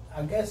you?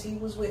 I guess he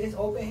was with his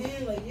open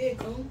hand, like, yeah,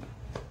 come.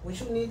 What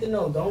you need to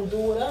know? Don't do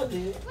what I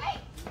did.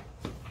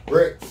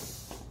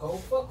 Bricks. Go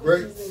fuck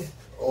with Bricks.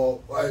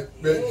 Oh, white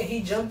bitch. Yeah,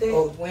 he jumped in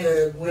when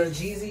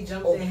Jeezy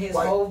jumped in his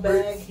whole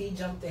bag. He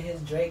jumped in his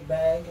Drake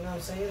bag. You know what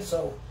I'm saying?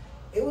 So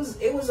it was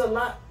a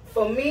lot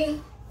for me.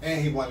 And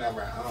he won that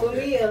round. For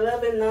me,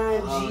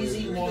 11-9,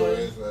 Jeezy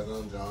won.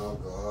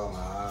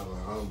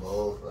 I'm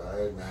both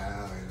right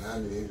now, and I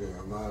need you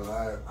in my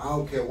life. I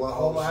don't care what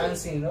whole shit. I didn't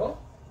see no.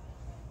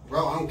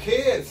 Bro, I'm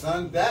kid,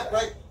 son. That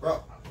like,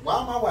 bro.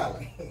 Why am I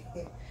wilding?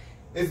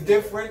 It's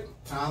different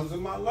times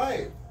in my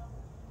life.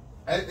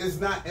 It's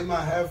not in my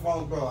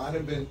headphones, bro. I'd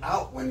have been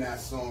out when that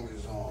song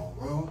is on,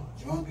 bro.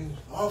 Drunk as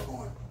fuck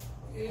on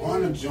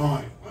a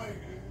joint. Like,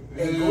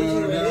 then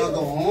I'll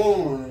go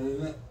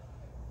home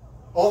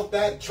off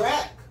that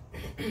track.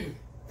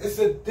 It's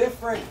a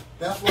different.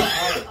 That's why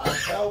I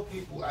tell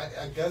people.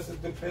 I guess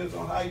it depends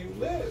on how you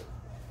live.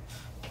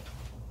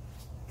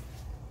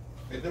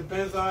 It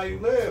depends on how you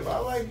live.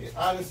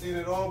 I done seen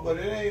it all, but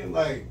it ain't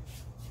like.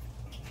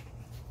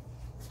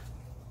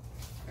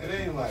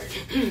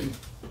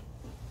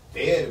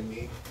 Dead to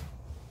me.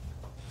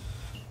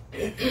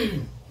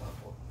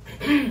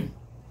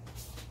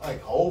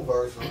 Like whole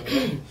verse on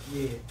it.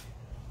 Yeah.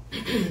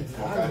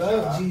 I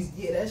love Jeezy.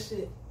 Yeah, that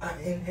shit I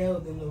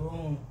inhaled in the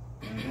room.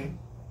 Mm-hmm.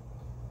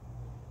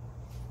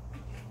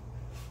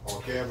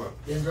 On camera.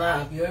 It's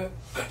live, you heard?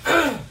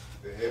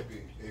 The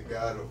hippie, he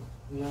got him.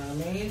 You know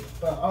what I mean?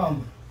 But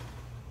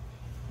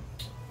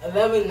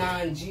 11-9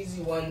 Jeezy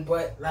won,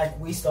 but like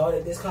we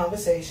started this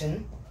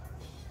conversation.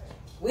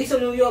 We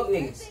some New York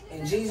niggas,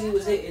 and Jeezy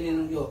was hitting in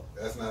New York.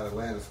 That's not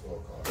Atlanta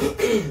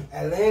scorecard.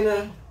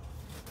 Atlanta,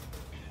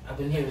 I've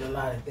been hearing a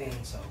lot of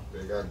things, so.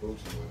 They got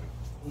Gucci with it.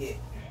 Yeah.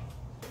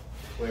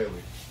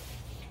 Clearly.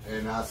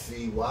 And I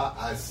see why.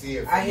 I see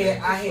it. I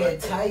hear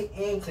tight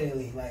and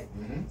clearly, like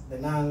the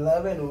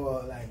 9/11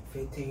 or like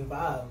 15-5.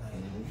 Like.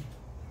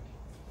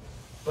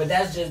 But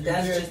that's just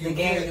the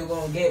game you're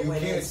gonna get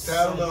when it's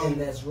something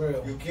that's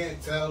real. You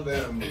can't tell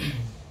them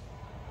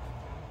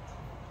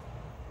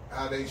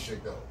how they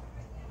should go.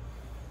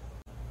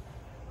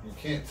 You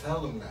can't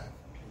tell them that.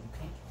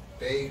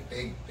 They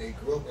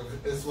grew up.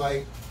 It's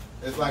like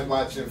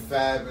watching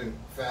Fab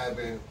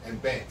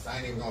and Banks. I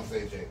ain't even gonna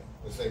say Jada.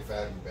 Let's say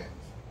Fab and Banks.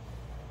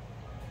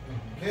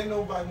 Can't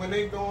nobody when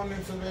they going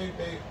into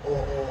they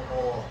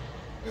or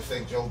let's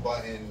say Joe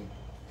Budden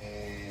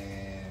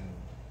and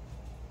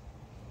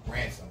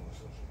Ransom or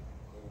something.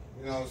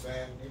 You know what I'm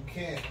saying? You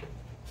can't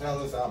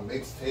tell us our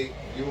mixtape.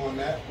 You on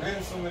that?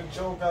 Ransom and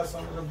Joe got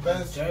some of the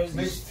best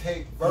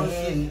mixtape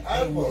verses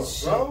ever,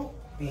 bro.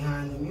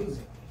 Behind the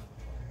music,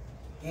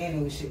 and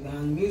it was shit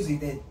behind the music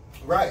that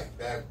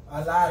that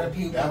a lot of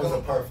people. That was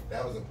a perfect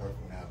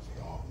analogy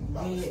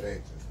about the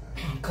stages,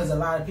 man. Because a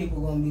lot of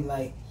people gonna be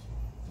like,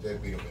 they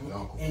beat up his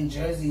uncle. In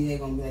Jersey, they're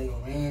gonna be like, yo,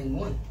 Rand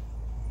won.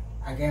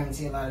 I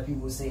guarantee a lot of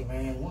people would say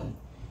Rand won.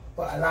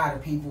 But a lot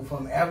of people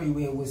from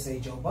everywhere would say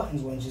Joe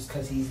Budden's won just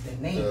because he's the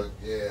name.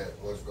 Yeah,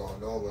 what's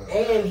going on with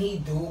and he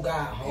do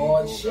got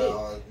hard shit.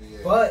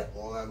 But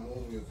all that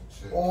moon music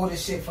shit. All the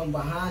shit from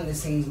behind the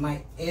scenes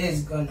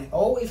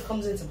always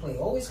comes into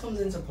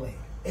play.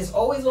 It's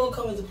always gonna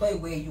come into play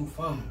where you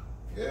from.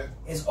 Yeah.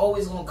 It's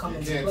always gonna come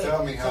into play. You can't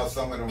tell me how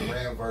some of them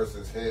Rand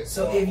verses hit.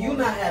 So if you're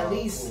not at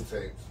least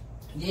tapes.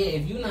 Yeah,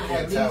 if you're not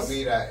at least... You can't tell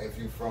me that if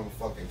you're from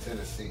fucking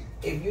Tennessee.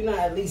 If you're not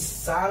at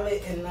least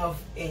solid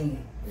enough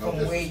from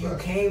where you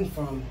came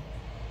from,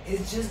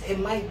 it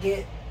might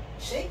get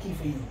shaky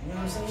for you. You know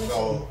what I'm saying?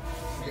 So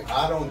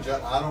I don't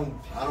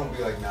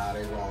be like, nah,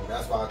 they wrong.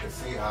 That's why I can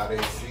see how they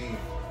see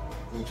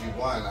Gucci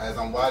won. As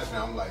I'm watching,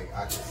 I'm like,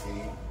 I can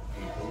see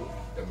people,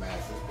 the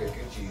masses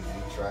picking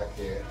Jeezy track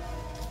here,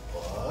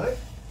 but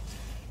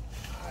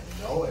I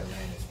know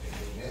Atlanta's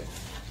picking this.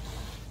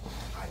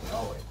 I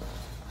know it.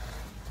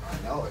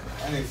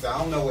 I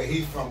don't know where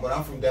he's from, but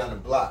I'm from down the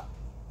block.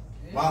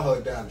 Yeah. My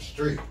hood down the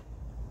street. Yeah.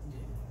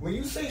 When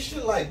you say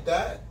shit like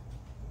that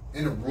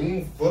in a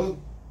room full of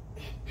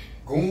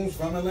goons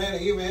from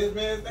Atlanta, even his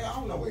man's thing, I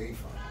don't know where he's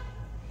from.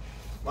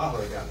 My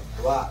hood down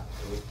the block,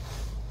 dude.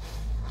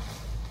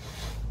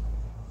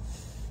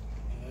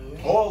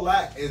 Mm-hmm. All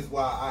that is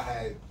why I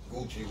had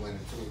Gucci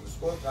winning too. The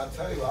sports, I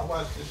tell you, I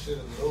watch this shit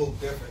a little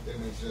different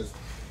than it's just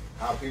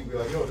how people be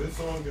like, yo, this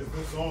song is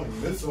this song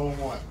and this song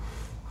won.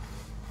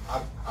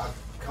 I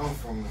come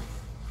from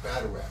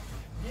battle rap.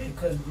 Yeah,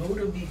 because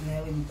Luda beat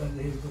Nelly because of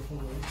his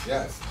performance.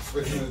 Yes,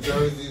 switching the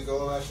jerseys,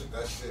 all that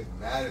shit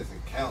matters.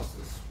 It counts.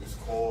 It's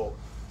called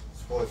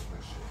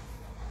sportsmanship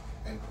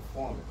and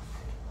performance,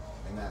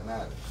 and that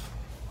matters.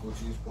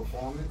 Gucci's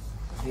performance,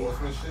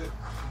 sportsmanship,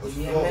 was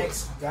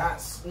flawless. DMX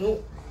got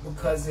Snoop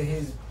because of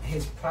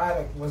his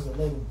product was a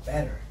little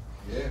better.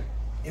 Yeah.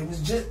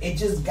 It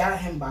just got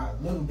him by a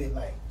little bit.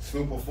 Like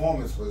Snoop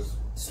performance was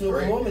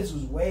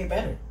way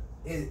better.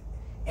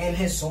 And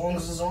his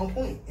songs was on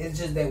point. It's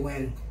just that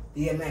when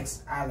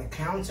DMX either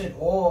countered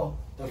or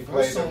the he first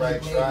played song the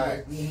right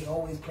tracks. he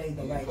always played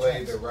the right tracks. He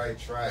played the right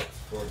tracks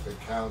for the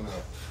counter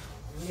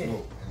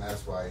Snoop, and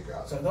that's why he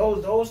got it.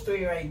 So those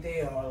three right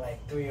there are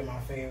like three of my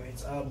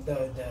favorites.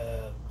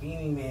 The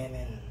Beanie Man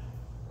and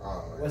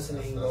what's the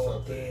name go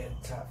up there,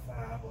 top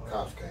 5.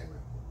 Cops came in.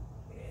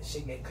 Yeah,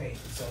 shit get crazy.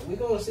 So we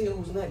gonna see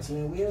who's next,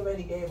 man. We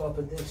already gave our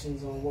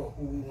predictions on who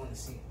we want to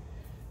see.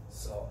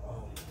 So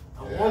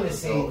I want to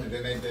see. And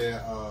then they did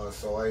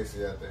So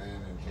Icy at the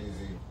end and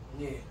Jeezy.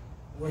 Yeah.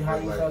 How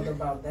you felt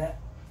about that?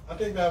 I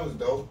think that was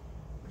dope.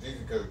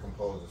 Jeezy could have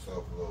composed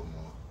himself a little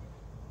more.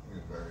 He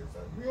was very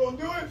excited. We gonna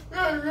do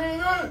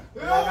it.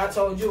 Like I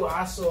told you,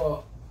 I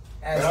saw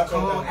as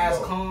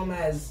calm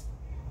as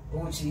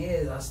Gucci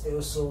is, I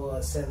still saw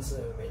a sense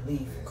of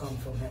relief come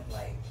from him.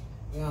 Like,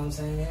 you know what I'm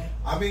saying?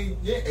 I mean,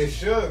 yeah, it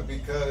should,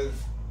 because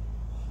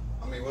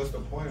I mean, what's the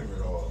point of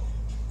it all?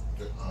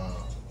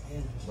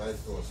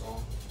 Rights to a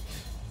song.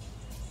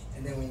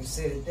 And then when you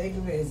sit and think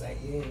of it, it's like,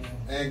 yeah, man.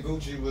 And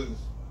Gucci was,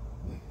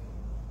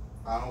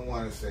 I don't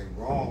want to say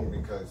wrong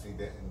because he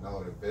didn't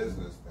know the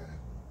business then.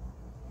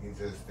 He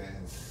just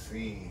didn't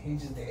see. He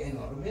just didn't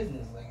know the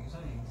business, like you're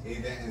saying.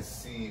 He didn't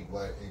see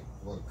what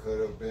could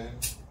have been,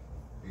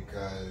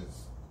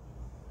 because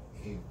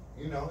he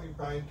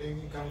probably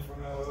think he comes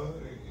from the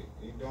hood.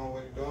 He doing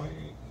what he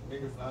doing.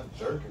 Niggas not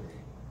jerking me.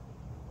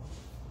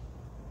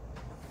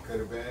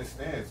 Could have been his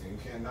stance. You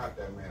can't knock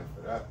that man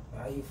for that.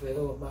 How you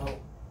feel about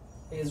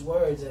his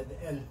words at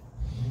the end?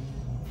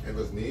 It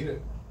was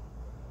needed.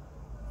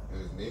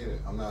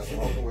 I'm not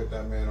smoking with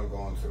that man or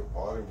going to the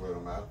party with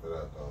him after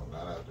that, though.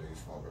 Not after he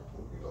smoked a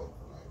poopy loaf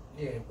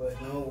tonight. Yeah, but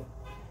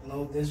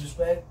no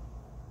disrespect,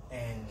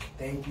 and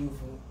thank you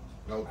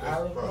for no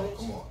olive bro, branch.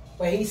 come on.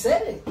 But he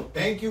said it.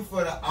 Thank you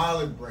for the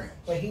olive branch.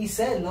 But he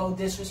said no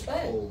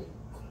disrespect. Oh,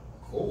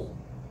 cool.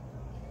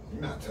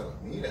 You're not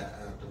telling me that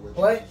afterwards.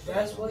 But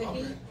that's what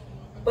he.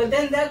 But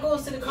then that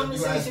goes to the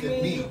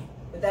conversation.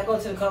 But that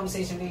goes to the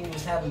conversation we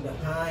was having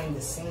behind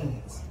the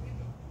scenes.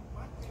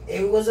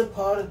 It was a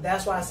part of.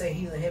 That's why I say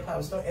he's a hip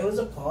hop star. It was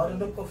a part of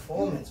the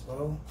performance,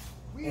 bro.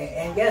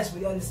 And yes,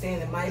 we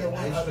understand it might have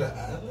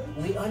went.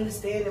 We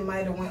understand it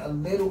might have went a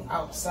little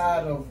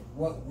outside of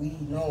what we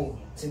know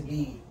to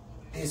be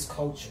this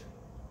culture.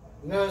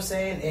 You know what I'm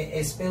saying?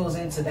 It spills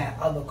into that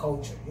other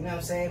culture. You know what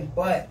I'm saying?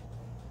 But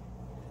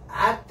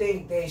I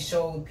think they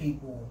showed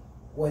people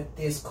what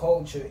this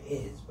culture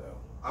is, bro.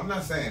 I'm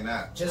not saying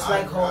that. Just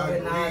like Hov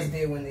and Nas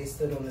did when they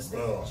stood on the stage.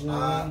 Bro, you know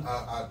what I mean?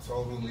 I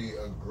totally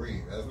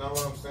agree. That's not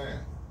what I'm saying.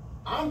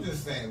 I'm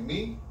just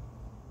saying,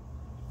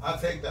 I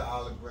take the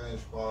olive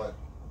branch part.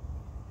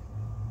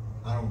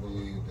 I don't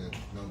believe that,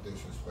 no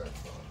disrespect,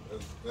 bro.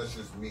 That's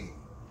just me.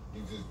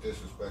 You just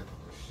disrespected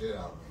the shit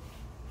out of me.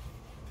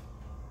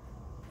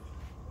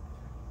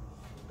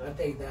 I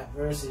think that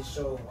verses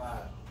show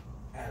why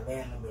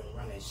Atlanta been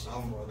running shit.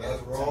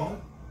 That's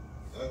wrong.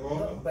 That's wrong.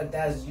 No, but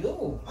that's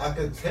you. I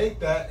could take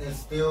that and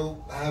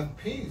still have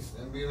peace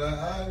and be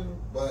like,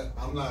 but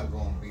I'm not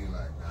gonna be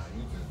like, nah,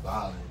 you just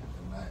violated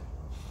tonight.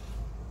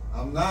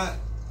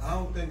 I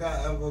don't think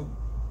I ever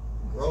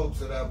grow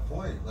to that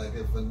point. Like,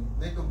 if a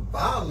nigga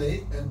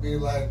violate and be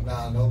like,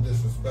 nah, no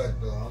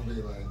disrespect though, I'll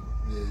be like,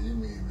 yeah, you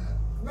mean that.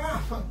 Nah,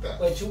 fuck that.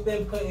 But you've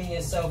been putting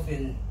yourself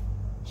in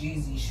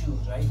Jeezy's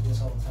shoes, right, this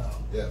whole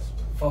time? Yes.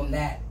 From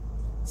that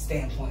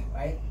standpoint,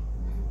 right?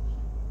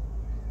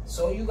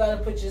 So you gotta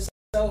put your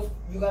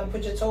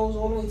toes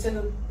all the way to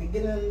the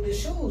beginning of the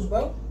shoes,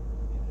 bro.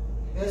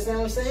 You understand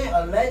what I'm saying?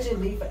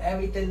 Allegedly, for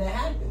everything that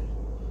happened.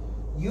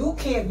 You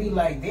can't be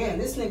like, damn,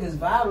 this nigga's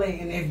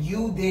violating if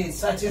you did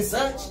such and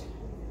such.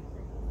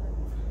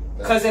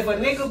 Because if a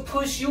nigga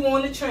push you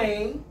on the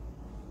train,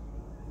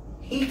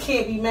 he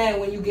can't be mad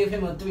when you give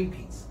him a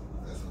 3-piece.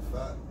 That's a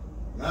fact.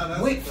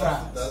 Nah, with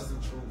fries. That's the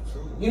truth,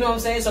 too. You know what I'm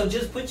saying? So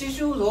just put your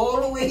shoes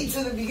all the way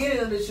to the beginning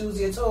of the shoes,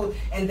 your toes,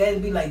 and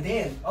then be like,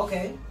 damn,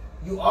 okay.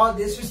 You are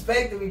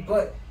disrespecting me,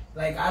 but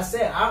like I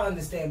said, I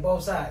understand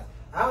both sides.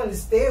 I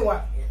understand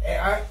why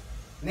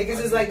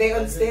niggas is like they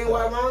understand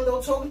why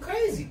Rondo talking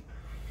crazy.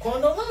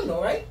 Quando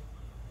Rondo, right?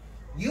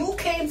 You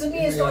came to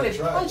me and started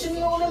punching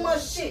me all in my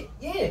shit.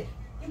 Yeah.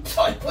 You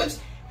started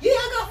punching. Yeah,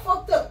 I got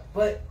fucked up.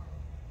 But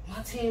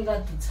my team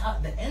got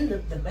the end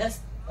of the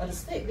best of the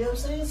stick. You know what I'm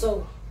saying?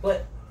 So,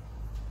 but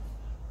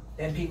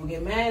then people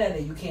get mad at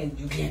it. You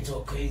can't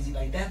talk crazy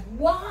like that.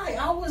 Why?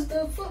 I was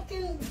the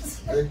fucking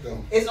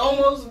victim. It's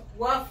almost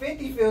why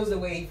 50 feels the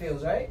way he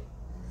feels, right?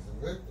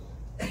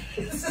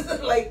 He's a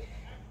victim. Like,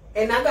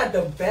 and I got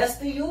the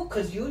best of you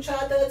because you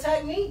tried to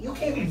attack me. You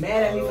can't be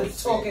mad at me for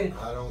talking.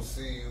 I don't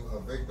see you. A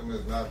victim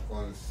is not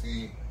going to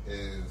see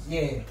his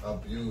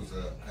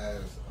abuser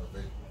as a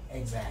victim.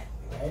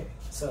 Exactly. Right.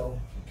 So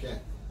you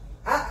can't.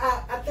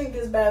 I think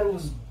this battle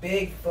was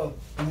big for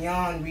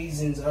beyond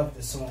reasons of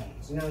the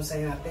songs. You know what I'm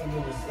saying? I think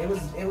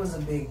it was a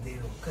big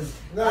deal because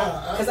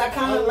I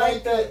kind of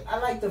like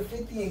the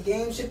 50 and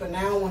Game shit, but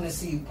now I want to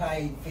see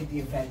probably 50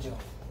 and Fat Joe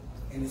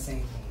in the same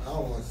room. I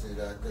don't want to see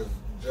that because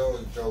Joe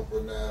is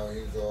Joker now.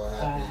 He's all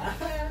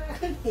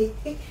happy.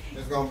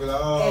 It's gonna be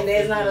like, oh. And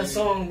there's not a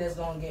song that's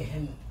gonna get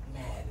him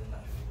mad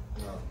enough.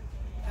 No.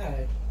 All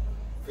right.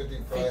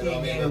 50 probably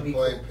don't even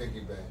play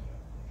Picky Bang.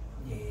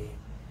 Yeah.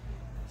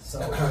 So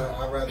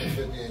I'd rather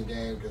 50 in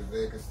Game because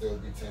there could still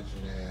be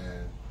tension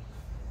and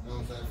you know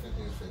what I'm saying?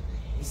 50 is 50.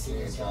 You see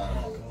what's gonna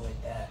happen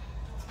with that.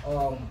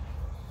 Talking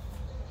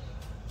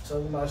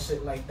about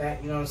shit like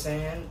that, you know what I'm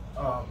saying?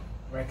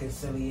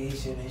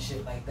 Reconciliation and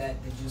shit like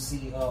that. Did you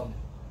see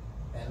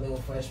that little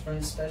Fresh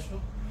Prince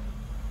special?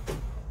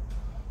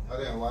 I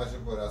didn't watch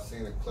it, but I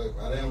seen a clip.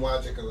 I didn't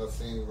watch it because I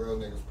seen real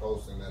niggas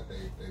posting that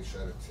they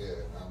shed a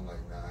tear. And I'm like,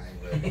 nah, I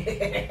ain't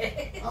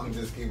ready. I'm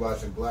just keep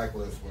watching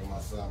Blacklist with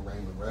my son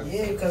Raymond Redford.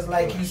 Yeah, because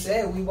like you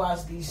said, we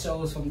watched these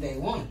shows from day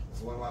one.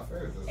 It's one of my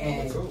favorites. It's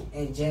and, number 2.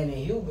 And Janet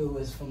Hubert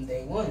was from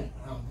day one.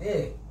 I'm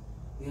big.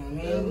 You know what I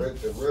mean? Yeah,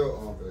 the real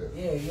on bed.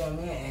 Yeah, you know what I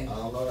mean? And I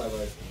don't know that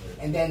light skin lady.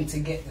 And then to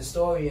get the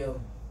story of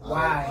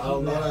why I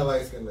don't know that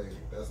light skin lady.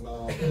 That's not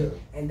on bed.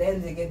 And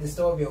then to get the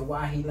story of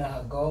why he let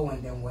her go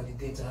and then what it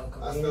did to her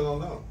career. I still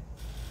don't know.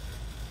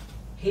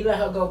 He let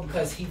her go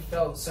because he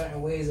felt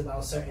certain ways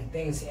about certain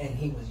things and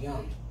he was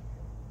young.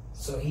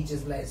 So he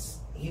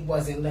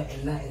wasn't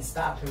letting nothing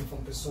stop him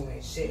from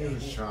pursuing shit. He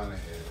was trying to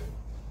hit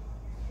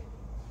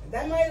it.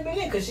 That might have been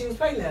it because she was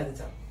pregnant at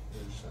the time. He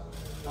was trying to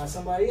hit it. Not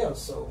somebody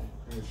else, so.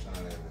 He was trying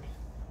to hit it.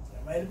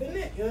 That might have been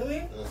it, you know what I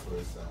mean? That's what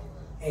it sounded like.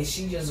 And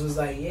she just was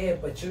like, yeah,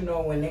 but you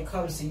know, when it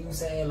comes to you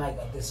saying like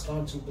a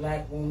disgruntled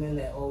black woman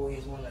that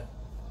always want to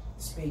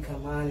speak her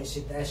mind and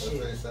shit, That's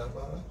what he said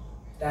about it?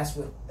 That's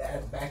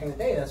back in the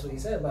day, that's what he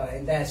said about it.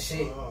 And that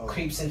shit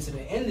creeps into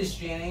the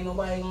industry and ain't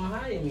nobody gonna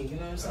hire me, you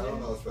know what I'm saying? I don't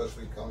know,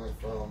 especially coming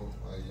from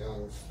a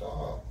young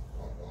star.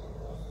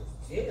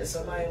 Yeah,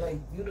 somebody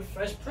like you the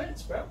Fresh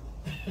Prince, bro.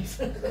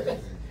 Crazy.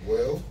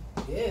 Will?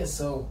 Yeah,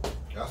 so.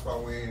 That's why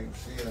we ain't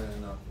seeing it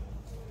enough.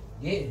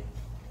 Yeah.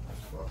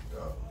 That's fucked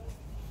up.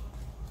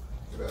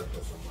 You better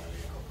put some money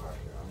in her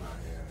pocket. I'm not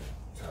here.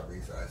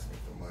 Tyrese asking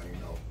for money.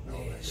 No,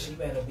 yeah, nigga. she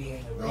better be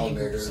in the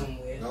ring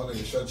somewhere. No,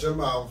 nigga, shut your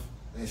mouth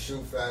and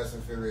shoot Fast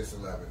and Furious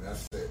 11.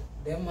 That's it.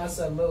 Then my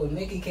son little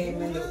Nicky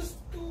came in the.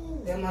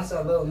 Then my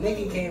son little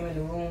Nicky came in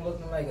the room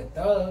looking like a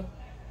thug.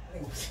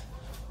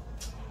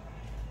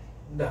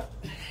 No.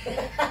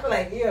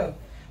 Like, yeah.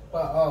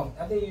 But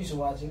I think you should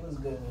watch it. It was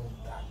a good little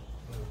doc.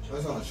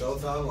 It's on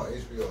Showtime or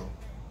HBO? I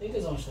think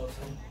it's on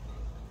Showtime.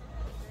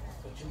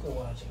 But you can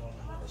watch it on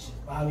another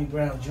shit. Bobby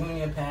Brown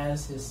Jr.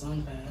 passed, his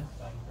son passed.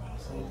 Bobby Brown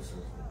Sr.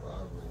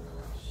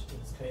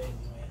 Shit's crazy,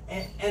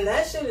 man. And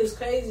that shit is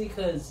crazy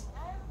because,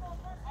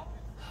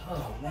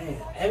 oh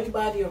man,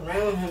 everybody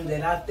around him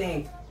that I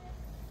think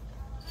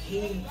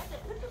he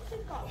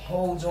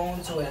holds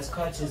on to as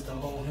crutches to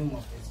hold him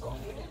up is gone.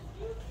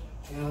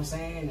 You know what I'm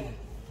saying? And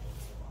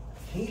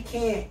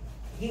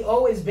he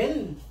always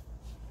been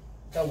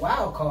the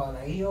wild card.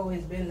 Like, he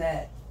always been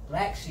that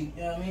black sheep,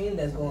 you know what I mean?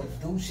 That's going to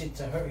do shit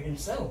to hurt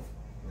himself.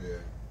 Yeah.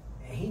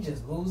 And he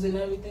just losing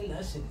everything.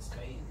 That shit is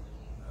crazy.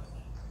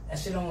 That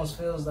shit almost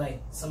feels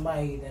like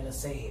somebody that'll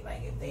say it.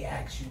 Like, if they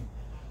ask you,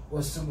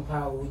 what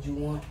superpower would you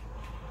want?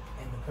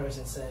 And the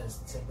person says,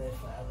 to live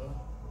forever.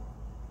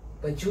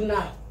 But you're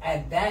not,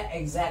 at that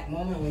exact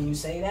moment when you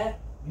say that,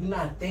 you're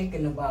not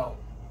thinking about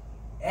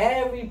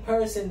every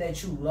person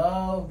that you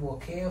love or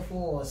care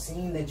for or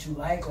seen that you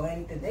like or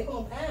anything, they're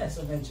going to pass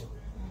eventually.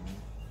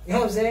 You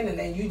know what I'm saying? And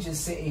then you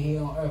just sitting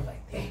here on earth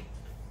like, damn.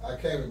 I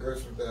came to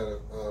grips with that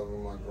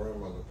when my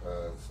grandmother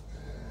passed,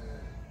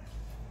 and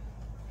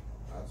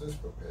I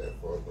just prepared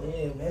for it, bro.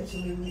 Yeah,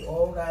 eventually we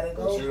all got to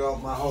go. But you know,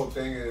 my whole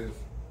thing is,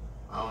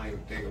 I don't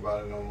even think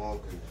about it no more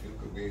because you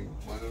could be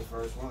one of the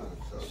first ones.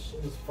 So,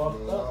 shit is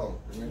fucked up.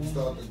 When you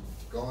start to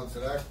go into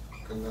that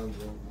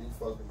conundrum, you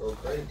fucking go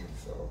crazy.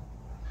 So,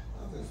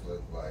 I just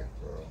live life,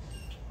 bro.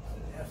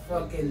 That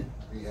fucking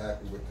be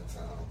happy with the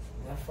times.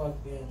 That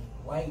fucking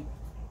white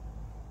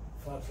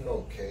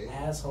fucking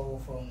asshole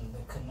from the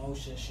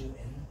Kenosha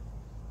shooting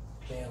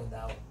bailed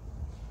out.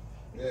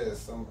 Yeah,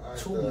 some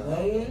actor. $2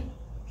 million?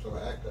 Some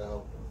actor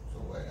helped him.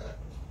 Some white actor.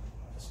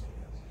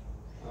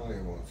 I don't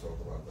even want to talk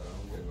about that. I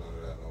don't get none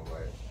of that no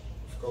light.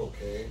 It's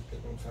okay. Get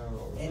them time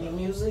over. Any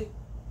music?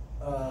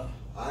 I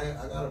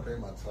gotta pay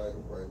my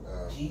title right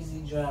now.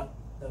 Jeezy dropped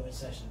The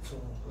Recession 2.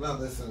 I'm not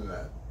listening to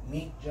that.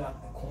 Meek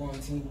dropped the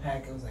Quarantine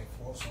Pack. It was like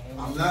 4 songs.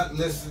 I'm not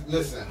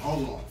listen,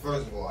 hold on.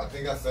 First of all, I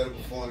think I said it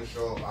before in the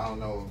show. I don't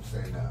know what I'm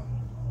saying now.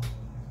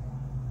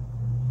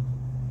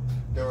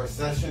 The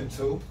Recession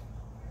 2.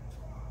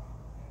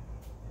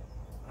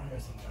 I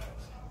heard some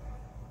tracks.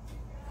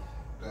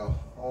 The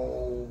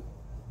whole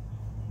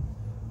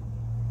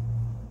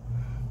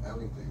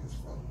Everything is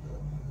fucked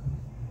up.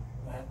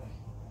 What happened?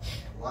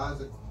 Why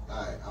is it?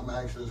 Alright, I'm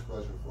gonna ask you this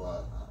question before I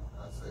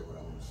say what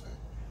I'm gonna say.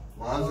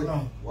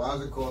 Why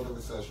is it called the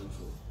recession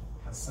too?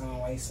 Hassan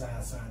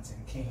Whiteside signed to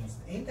the Kings.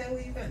 Ain't that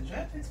where you got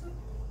drafted to?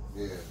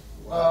 Yeah.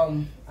 I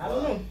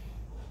don't know.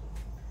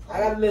 I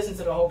gotta listen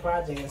to the whole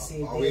project and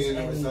see if Are we in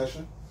a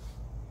recession?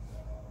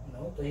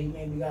 No, but he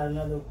maybe got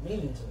another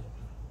meaning to it.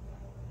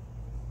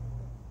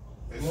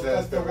 It Look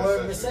says up the the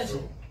word recession.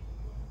 recession.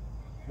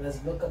 Let's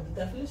look up the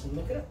definition.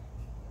 Look it up.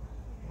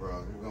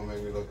 Bro, you're gonna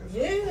make me look at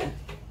Yeah.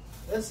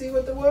 Let's see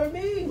what the word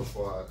means.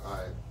 before I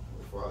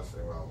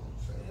say what I want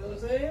to say. You know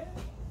what I'm saying?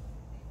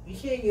 You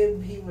can't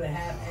give people the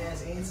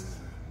half-ass answers.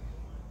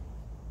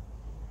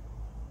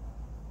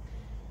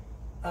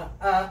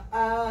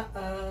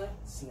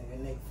 This nigga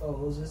Nick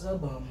Foles is a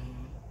bum.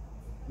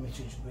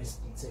 Mitchell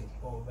Trubisky take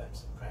all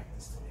reps in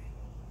practice today.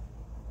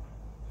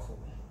 Cool.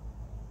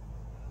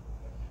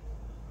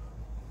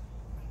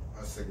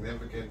 A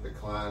significant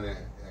decline in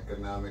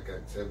economic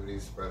activity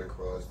spread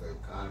across the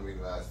economy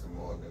lasting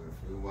more than a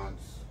few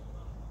months.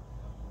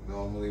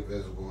 Normally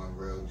visible in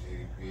real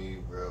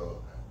GDP,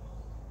 real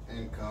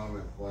income,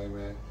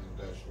 employment,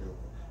 industrial.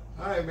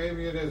 All right,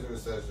 maybe it is a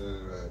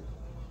recession.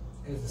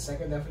 Is the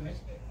second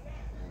definition?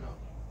 You know,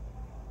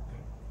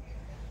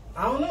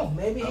 I don't know.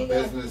 Maybe he a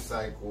got. business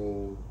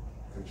cycle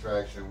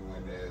contraction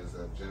when there's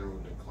a general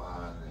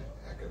decline in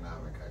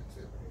economic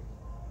activity.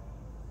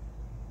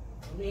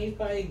 I mean, he's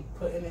probably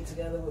putting it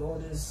together with all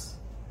this.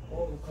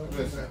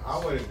 Listen, I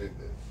would have did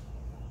this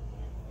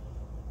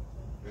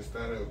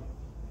instead of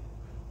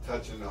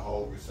touching the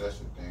whole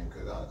recession thing,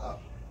 because I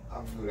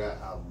view that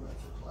album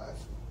as a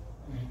classic.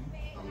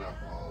 Mm-hmm. I'm not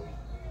from all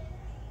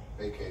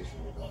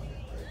vacation with all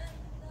that, right?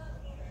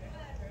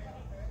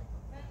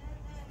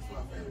 It's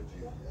my favorite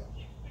Jeezy album.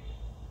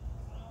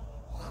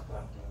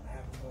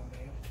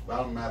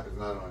 Bottom Map is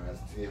not on,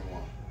 that's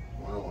TM1.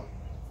 101.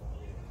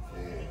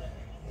 Yeah.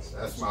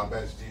 That's my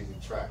best Jeezy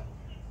track.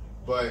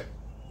 But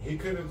he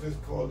could have just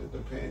called it the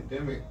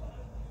pandemic.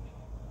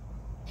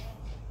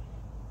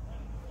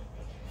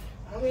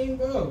 I mean,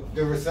 bro.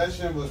 The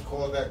recession was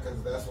called that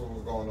because that's what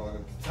was going on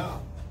at the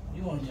time.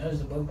 You want to judge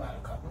the book by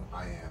the cover?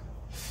 I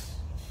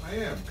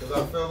am, because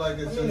I feel like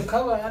it's the just.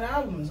 cover of the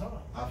album is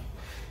hard.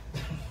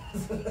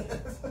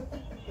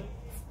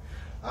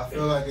 I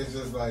feel like it's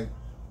just like,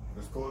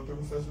 let's call it the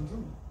recession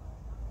too.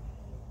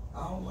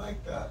 I don't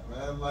like that,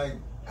 man. Like,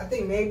 I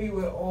think maybe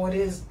with all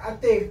this, I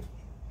think,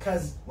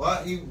 cause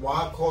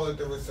why call it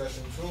the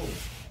recession too?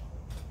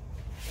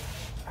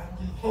 I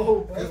don't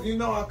know, bro.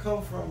 Because I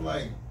come from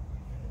like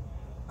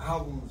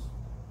albums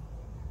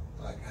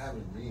like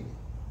having meaning.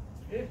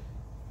 Yeah.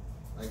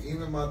 Like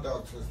even my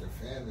Dark Twisted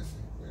Fantasy,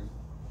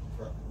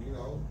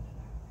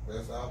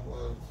 best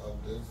album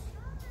of this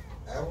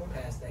era.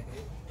 Past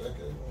decade.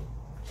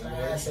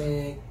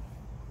 Classic.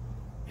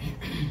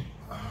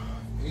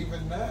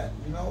 Even that,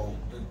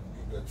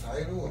 the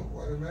title and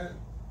what it meant,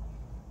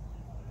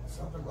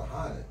 something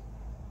behind it.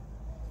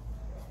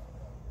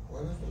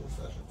 What is the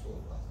recession to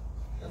about?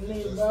 I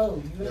mean,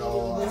 bro, you I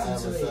have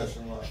listen to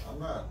recession. I'm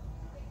not.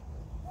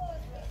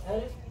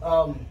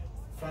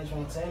 French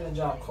Montana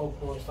dropped Coke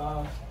Boys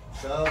 5.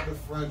 Shout out to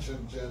French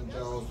and Jen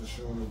Jones for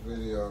shooting a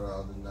video the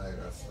other night.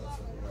 I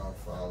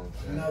followed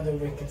Jen. Another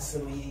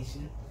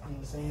reconciliation. You know what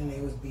I'm saying?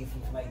 They was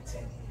beefing for like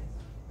 10 years.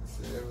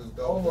 See, it was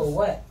dope. Over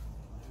what?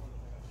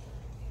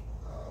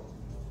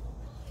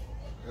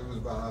 It was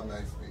behind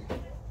Max B.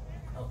 Okay.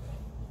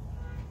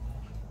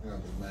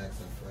 Because Max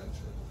and French.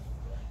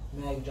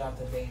 Meg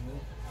dropped a debut.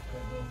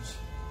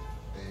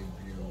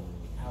 Debut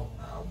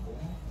album.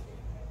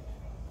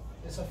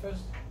 It's her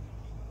first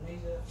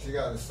major. She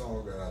got a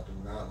song that I do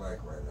not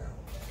like right now.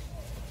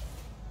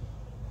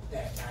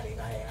 That body.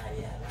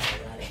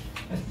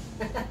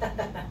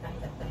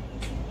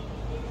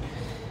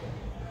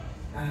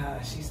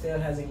 She still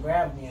hasn't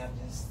grabbed me. I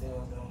just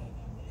still don't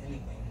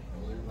anything.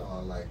 I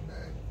like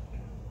that.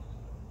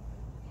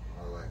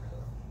 I like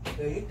her.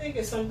 Do you think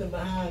it's something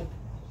behind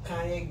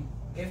Kanye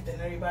gifting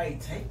everybody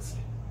tanks?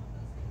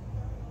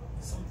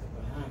 Something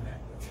behind that,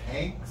 bro.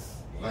 Tanks?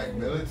 Yeah. Like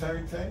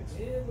military tanks?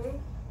 Yeah, bro.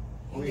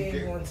 He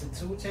gave one to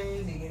 2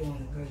 Chainz. He gave one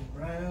to Chris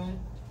Brown.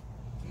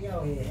 He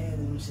out here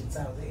handing them shits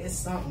out. It's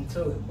something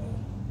to it, bro.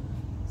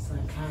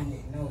 Son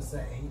Kanye knows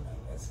that. He like,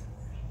 listen,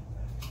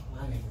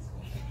 my niggas.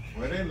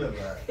 Where they live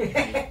at?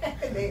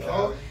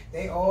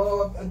 they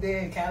all up there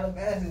in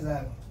Calabasas,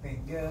 I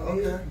think. You know what I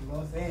mean? Okay.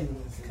 Los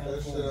Angeles, Keep California.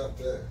 that shit up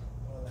there.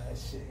 All that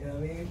shit, you know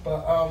what I mean?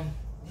 But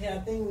yeah, I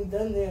think we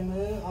done there,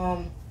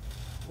 man.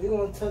 We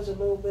gonna touch a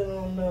little bit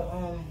on the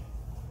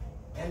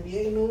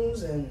NBA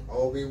news and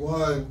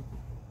Obi-Wan.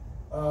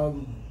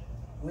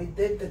 we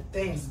did the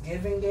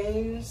Thanksgiving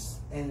games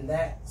and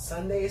that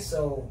Sunday,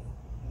 so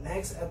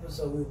next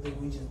episode we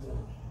just do.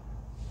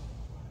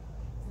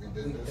 We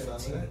did this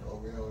Sunday? Or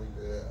we only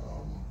did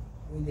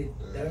We did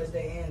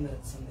Thursday and the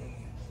Sunday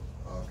games.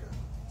 Okay.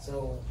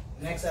 So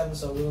next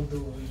episode we'll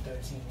do week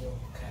 13. We'll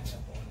catch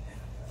up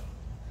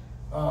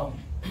on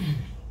that.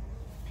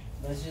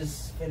 Let's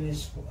just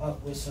finish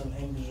up with some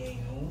NBA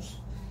news.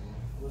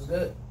 It was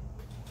good.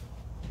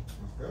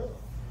 Good.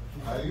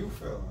 How you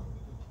feeling?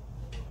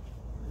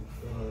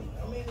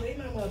 I mean, they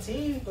not my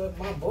team, but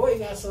my boy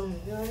got some,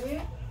 you know what I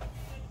mean?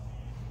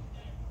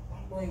 My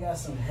boy got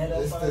some head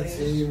up It's out the here.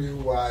 team you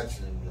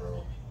watching,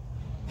 bro.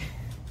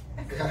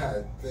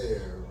 God damn,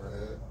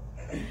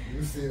 man.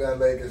 You see that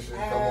Lakers shit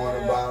come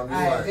on the bottom. You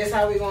Alright, like, this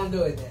how we gonna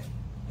do it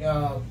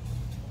then.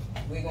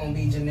 We gonna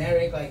be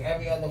generic like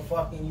every other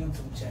fucking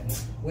YouTube channel.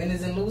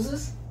 Winners and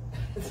losers?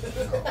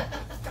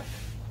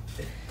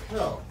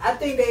 no. I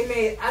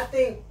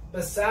think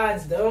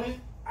besides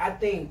them, I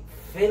think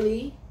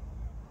Philly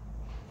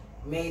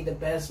made the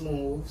best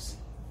moves.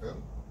 Yeah.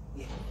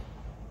 Yeah,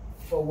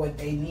 for what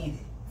they needed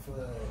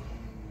for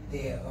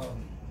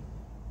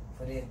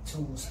their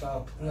two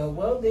star.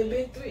 Well, their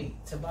big three: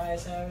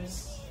 Tobias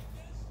Harris,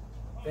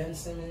 Ben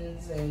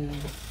Simmons, and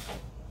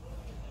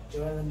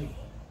Joel Embiid.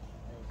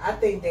 I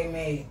think they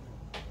made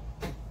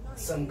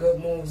some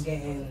good moves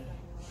getting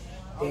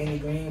Danny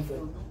Green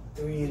for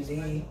 3 and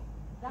D.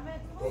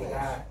 They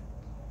got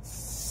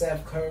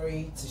Seth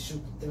Curry to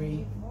shoot the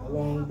 3, a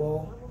long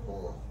ball.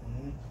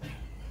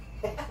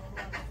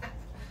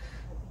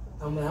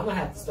 I'm gonna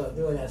have to start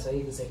doing that so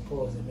he can say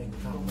pause and make the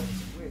comment.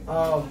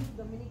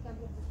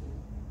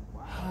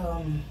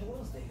 What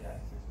else they got?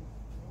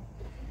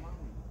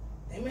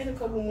 They made a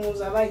couple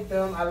moves. I like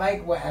them. I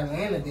like what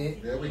Atlanta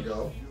did. There we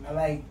go. I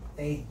like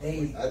they.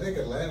 I think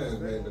Atlanta has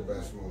made the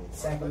best move.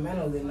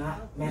 Sacramento did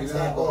not match We're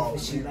that not off going.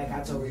 for shit like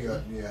I told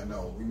you. Yeah,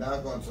 no, we're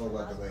not going to talk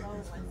about the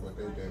Lakers because what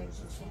they did was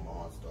just some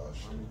all-star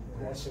shit.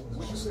 That shit was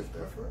Which is awesome.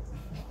 different.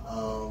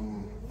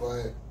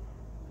 But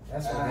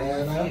That's why I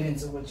Atlanta? didn't feed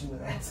into what you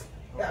was asking.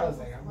 I was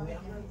like, I'm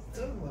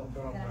talking about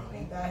bro.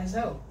 He got his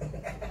help.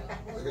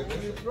 look at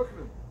this shit.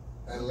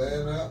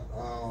 Atlanta,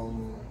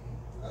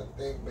 I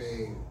think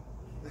made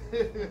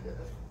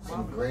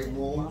some great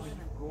moves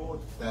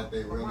that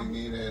they really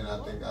needed, and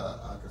I think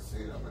I could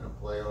see them in the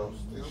playoffs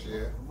this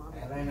year.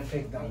 Atlanta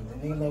picked up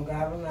Danilo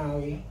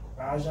Gallinari,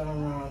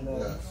 Rajon Rondo,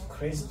 Yes.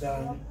 Chris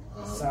Dunn,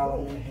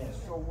 Solomon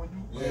Hill.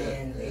 Yeah,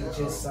 And they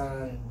just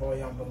signed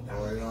Boyan Boyan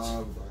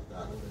Bogdanovic.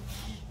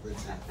 Bogdanovic, which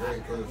is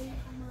great because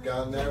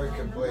Gallinari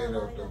can play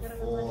the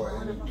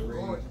 4 and the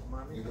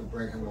 3. You can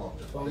bring him off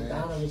the bench.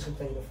 Bogdanovic can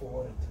play the 4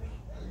 or the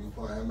 3. You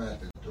put him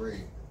at the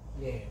 3.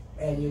 Yeah,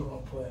 and you're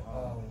going to put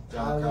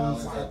John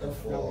Collins at the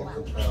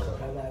 4,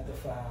 Capella at the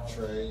 5,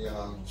 Trae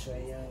Young.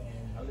 Trae Young,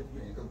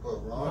 You can put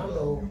and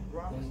Rondo.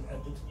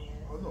 at the 2.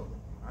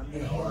 And No,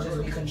 he'll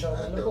just be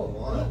controlling at the the ball.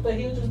 1. But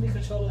he'll just be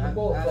controlling the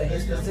ball. But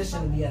his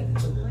position will be at the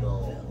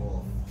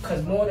 2.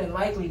 Because more than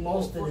likely,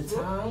 most of the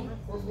time,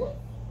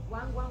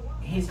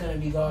 he's going to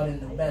be guarding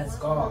the best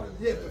guard.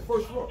 Yeah, the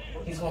first floor.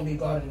 He's going to be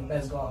guarding the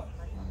best guard.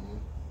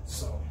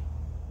 So,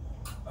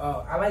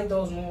 I like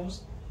those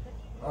moves.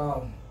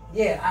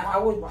 Yeah, I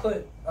would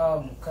put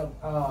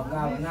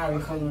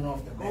Gallinari coming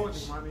off the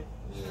bench.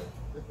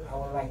 I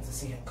would like to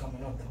see him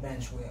coming off the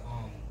bench with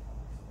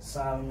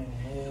Solomon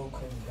Hill,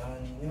 Chris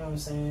Dunn. You know what I'm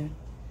saying?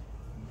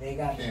 They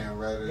got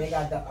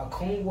the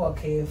Okungwa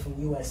kid from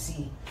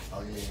USC.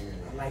 Oh yeah.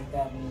 I like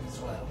that move as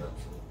well. You know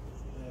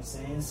what I'm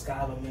saying?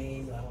 Skylar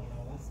Mays, I don't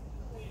know.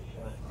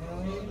 But, you know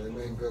what I mean?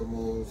 They made good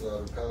moves.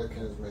 The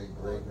Pelicans made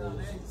great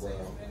moves as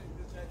well.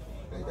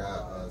 They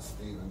got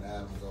Steven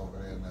Adams over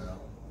there now.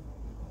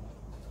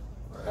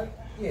 Right?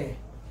 Yeah.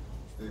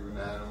 Steven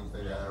Adams,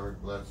 they got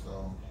Eric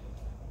Bledsoe.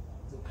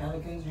 The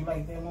Pelicans, you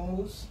like their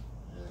moves?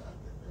 Yeah, I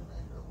think they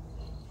made good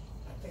moves.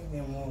 I think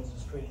their moves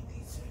is pretty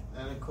decent.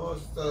 And of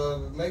course, the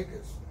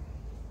Lakers.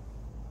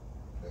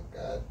 The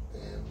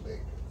goddamn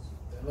Lakers.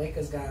 The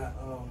Lakers got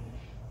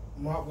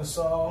Marc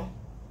Gasol,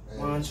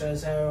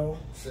 Montrezl Harrell,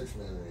 $6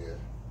 million a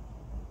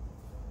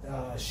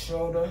year.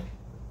 Schroeder,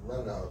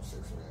 Run out $6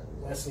 million a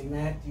year. Wesley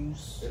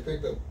Matthews. They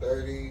picked up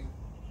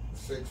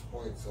 36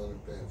 points on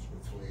the bench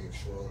between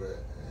Schroeder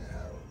and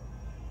Harrell.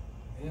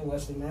 And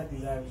Wesley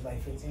Matthews averaged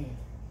like 15.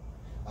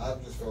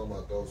 I'm just talking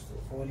about those two.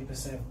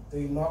 40% from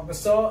 3. Marc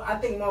Gasol, I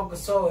think Marc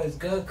Gasol is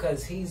good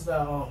because he's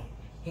a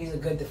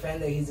good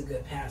defender. He's a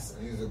good passer.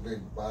 He's a big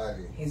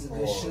body. He's a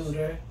good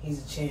shooter.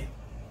 He's a champ.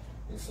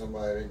 He's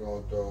somebody they're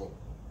going to throw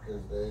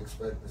because they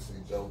expect to see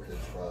Jokic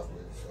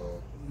probably.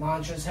 So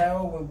Montrezl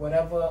Harrell, with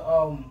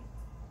whatever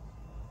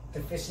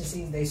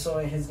deficiencies they saw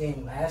in his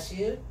game last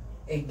year,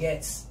 it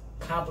gets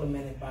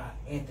complemented by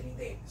Anthony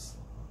Davis.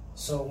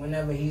 So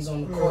whenever he's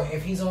on the court,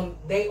 if he's on,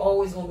 they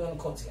always going to be on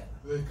the court together.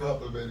 they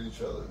complement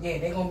each other. Yeah,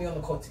 they're going to be on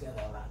the court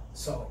together a lot.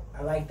 So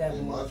I like that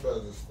Yeah, move.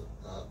 Montrezl is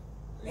not.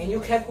 And you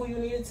kept who you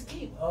needed to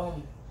keep.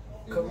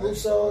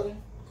 Caruso.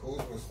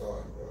 Kuzma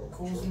starting, bro.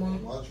 Kuzma.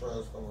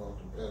 Montrezl's coming off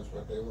the bench,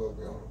 but they will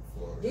be on the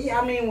floor. Yeah,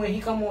 I mean, when he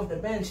come off the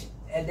bench,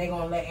 they're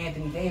going to let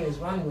Anthony Davis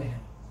run with him.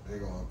 They're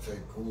going to take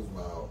Kuzma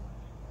out.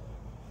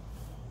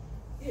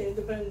 Yeah, it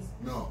depends.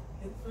 No,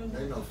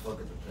 they know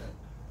fucking depend.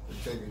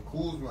 They're taking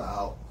Kuzma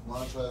out.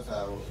 Montrezl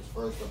Harrell is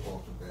first up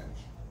off the bench.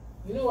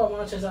 You know what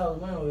Montrezl Harrell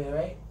was running with,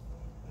 right?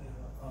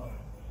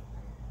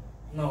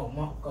 No,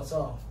 Marc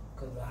Gasol,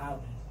 because of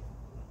Holland.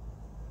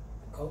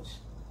 The coach.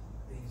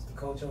 He's the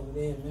coach over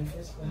there in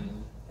Memphis.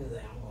 He's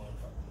like, I'm going to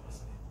fucking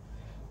myself.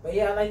 But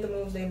yeah, I like the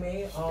moves they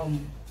made.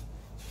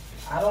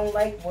 I I don't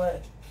like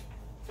what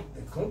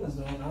the Clippers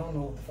doing. I don't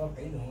know what the fuck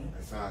they doing.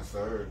 It sounds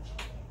Surge.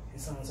 It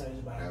sounds Surge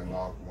about And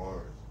Mark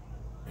Morris.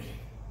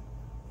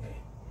 Yeah.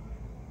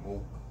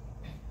 Mook.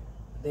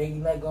 They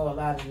let go a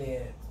lot of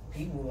their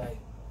people, like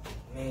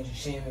Landry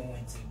Shaman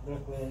went to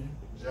Brooklyn.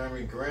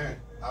 Jeremy Grant,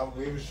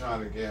 we was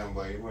trying to get him,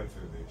 but he went to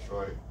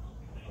Detroit.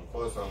 Of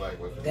course, I like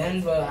what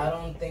Denver. I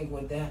don't think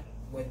what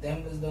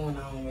Denver's doing,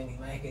 I don't really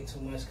like it too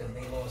much because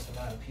they lost a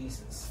lot of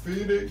pieces.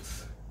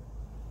 Phoenix.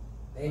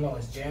 They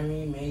lost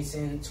Jeremy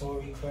Mason,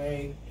 Torrey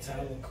Craig,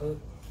 Tyler Cook,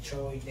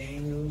 Troy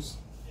Daniels.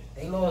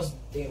 They lost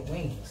their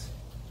wings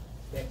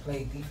that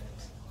played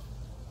defense.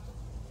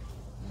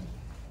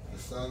 The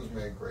Suns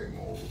made great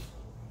moves.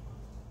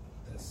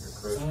 The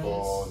Chris Suns,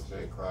 Paul,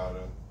 Jay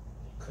Crowder.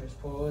 Chris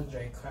Paul,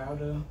 Jay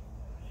Crowder.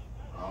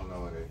 I don't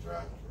know where they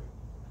drafted.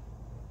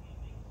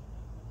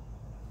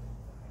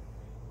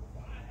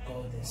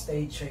 Golden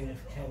State traded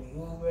for Kelly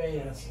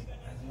Oubre. That's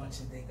as much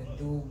as they could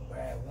do.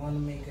 Brad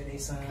Wanamaker, they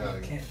signed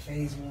Kelly. Kent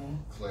Bazemore.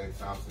 Klay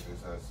Thompson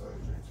just had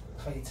surgery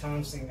too. Klay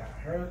Thompson got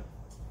hurt.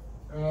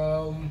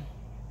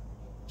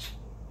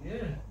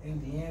 Yeah,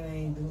 Indiana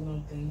ain't do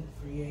nothing.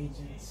 Free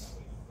agents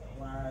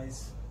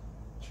wise,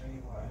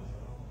 trade wise.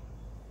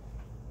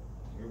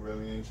 You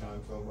really ain't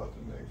trying to talk about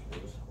the Knicks, but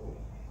it's cool.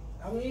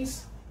 I mean,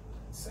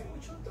 say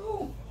what you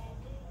do.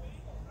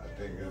 I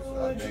think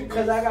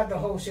Because I got the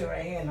whole shit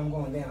right here, and I'm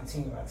going down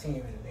team by team,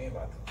 and they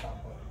about to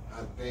pop up.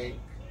 I think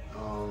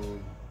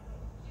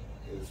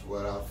it's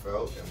what I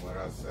felt and what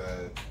I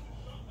said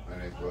when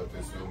they brought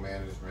this new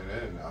management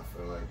in. I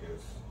feel like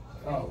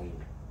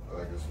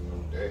it's a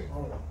new day.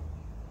 Hold on.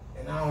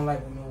 And I don't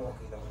like what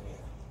Milwaukee doing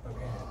here.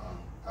 Okay.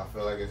 I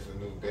feel like it's a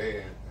new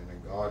day in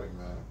the Garden,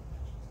 man.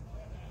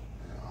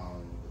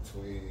 And,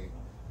 between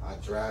our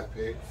draft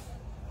picks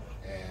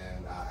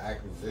and our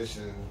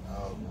acquisition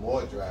of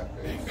more draft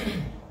picks,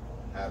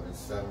 having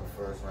 7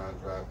 first-round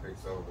draft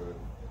picks over,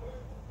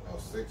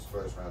 6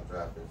 first-round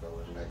draft picks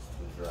over the next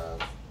 2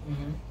 drafts,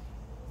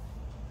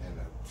 and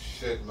a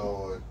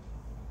shitload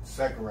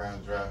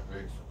second-round draft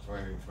picks for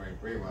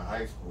 2023 when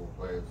high school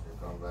players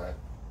can come back.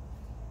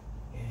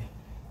 Yeah.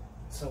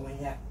 So when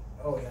y'all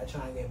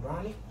trying to get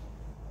Bronny?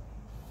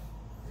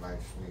 Might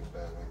sneak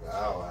that nigga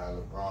out. I had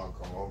LeBron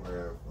come over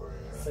here for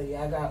it. So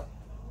y'all got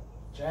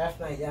draft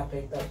night. Y'all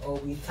picked up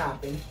Obi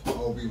Toppin.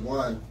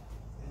 Obi-Wan. You know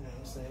what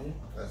I'm saying?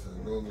 That's his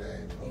new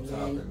name. No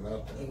Toppin,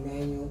 nothing.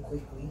 Emmanuel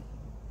quickly.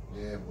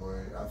 Yeah, boy.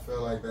 I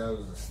feel like that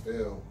was a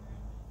steal.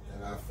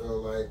 And I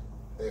feel like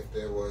if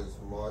there was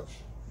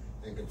March,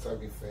 and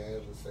Kentucky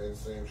fans would say the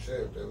same shit.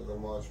 If there was a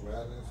March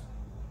Madness,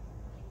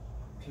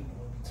 people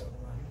would be talking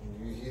about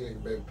it. He'd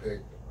have been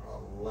picked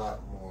a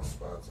lot more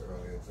spots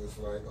earlier. Just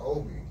like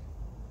Obi.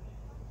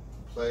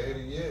 Player of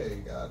the year.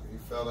 He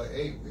fell at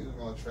 8. We was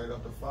gonna trade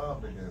up to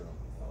 5 to get him.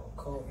 Oh,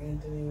 Cole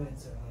Anthony went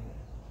to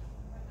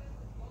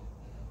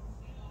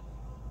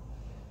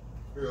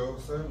You know what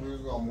I'm saying? We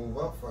was gonna move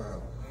up for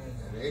him.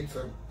 And they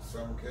took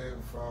some kid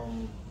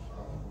from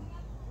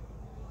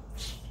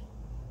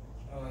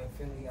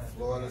Philly got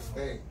Florida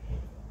State.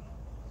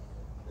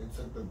 They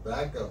took the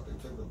backup. They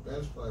took the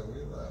bench player.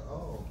 We was like,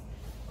 oh.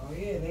 Oh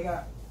yeah, they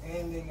got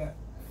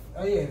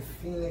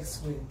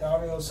Phoenix with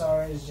Dario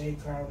Saric, Jay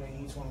Crowder,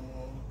 each one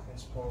more,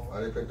 Chris Paul.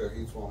 Oh, they picked up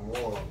each one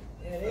more.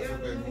 Yeah, they That's a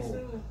got big nice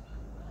move. too.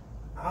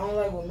 I don't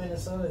like what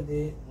Minnesota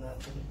did.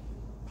 Nothing.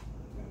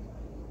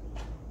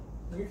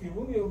 Ricky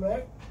Rubio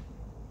back.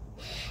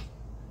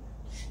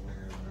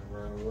 Niggas been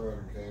around the world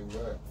and came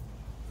back.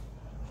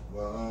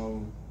 But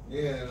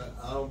yeah, and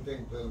I don't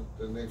think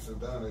the Knicks are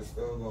done. They're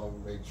still gonna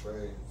make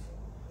trades.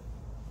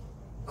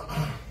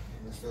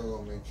 They're still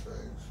gonna make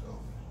trades. So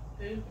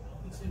Yeah,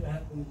 let's see what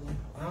happens.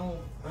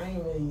 I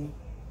ain't really.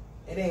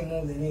 It ain't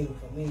moved the needle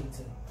for me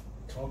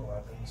to talk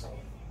about them. So,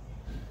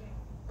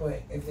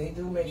 but if they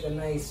do make a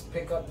nice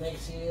pickup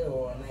next year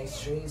or a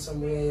nice trade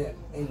somewhere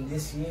in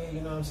this year,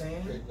 you know what I'm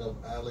saying? picked up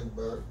Alec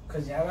Burke.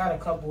 Cause y'all got a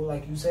couple,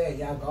 like you said,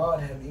 y'all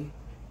guard heavy.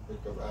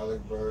 Picked up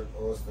Alec Burke,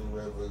 Austin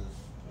Rivers,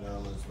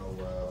 Nerlens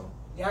Noel.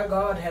 Y'all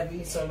guard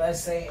heavy. So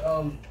let's say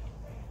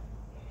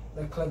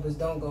the Clippers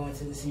don't go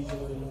into the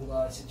season with a new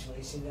guard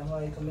situation. Y'all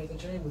probably can make a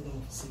trade with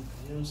them for season.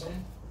 You know what I'm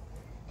saying?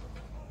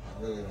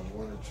 I really don't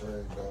want to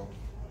trade though.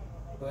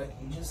 But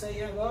you just say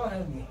y'all guard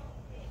heavy.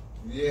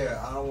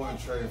 Yeah, I don't want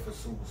to trade for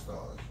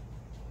superstars.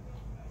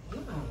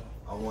 No.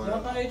 I want Y'all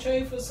to. probably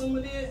trade for some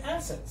of their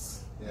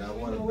assets. Yeah, I You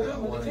want know, to. I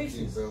whatever want the to case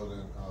keep is.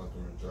 building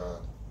through the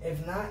drive.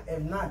 If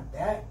not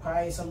that,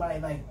 probably somebody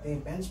like their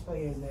bench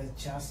players that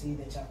Chelsea,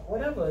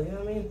 whatever, you know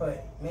what I mean?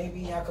 But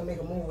maybe y'all can make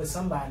a move with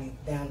somebody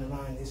down the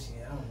line this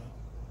year.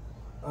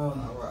 I don't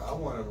know. I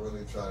want to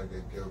really try to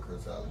get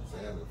Gilchrist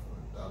Alexander for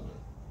the Thunder.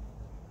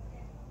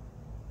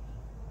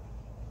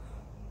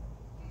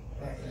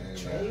 They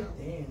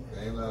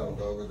ain't let him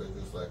go because they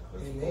just like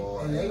Chris Paul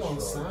and they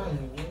gonna Schroeder. sign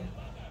him, man.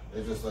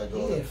 They just like He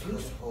go their to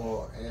Chris future.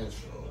 Paul and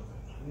Schroeder.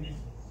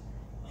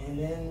 And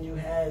then you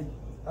had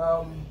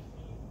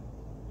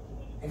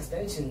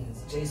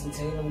extensions. Jason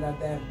Tatum got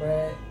that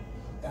bread.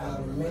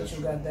 Donovan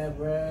Mitchell got that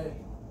bread.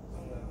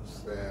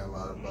 Bam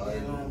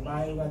Bam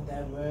Adebayo got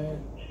that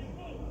bread.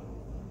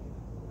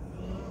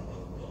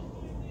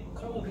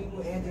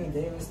 know, Anthony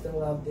Davis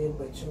still out there,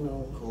 but you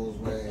know.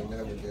 Kuzma ain't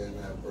never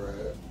getting that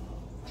bread.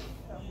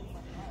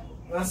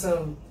 My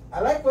son, I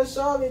like what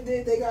Charlotte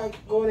did. They got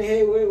going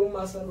ahead with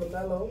my son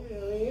LaMelo. You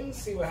know what I mean? We'll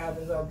see what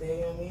happens out there.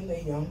 You know what I mean?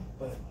 They young,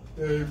 but.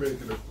 They ain't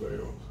making the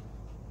playoffs.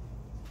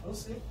 We'll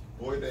see.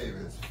 Boy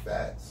Davis,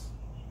 Fats,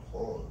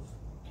 pause.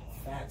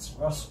 Fats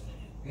Russell.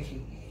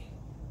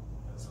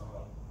 That's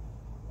all.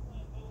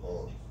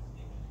 Pause.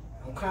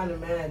 I'm kind of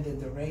mad that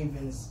the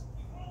Ravens'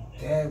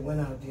 dad went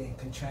out there and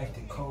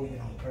contracted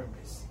COVID on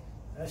purpose.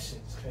 That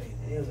shit's crazy.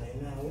 He was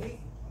like, nah, we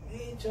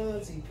ain't trying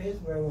to see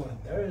Pittsburgh on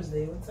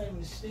Thursday. What type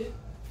of shit?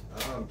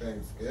 On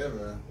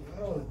Thanksgiving.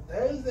 No,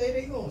 Thursday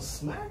they gonna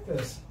smack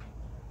us.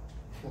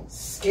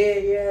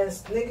 Scary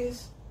ass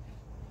niggas.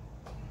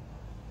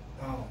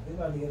 Oh, we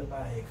about to get up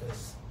out here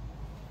because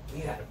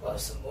we gotta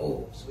bust some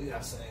moves. We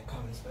got something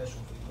coming special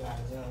for you guys,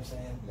 you know what I'm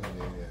saying?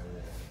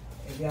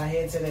 Yeah. If y'all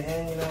here to the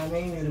end, you know what I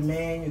mean? You're the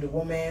man, you're the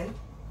woman.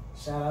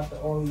 Shout out to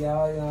all of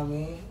y'all, you know what I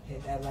mean?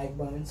 Hit that like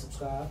button,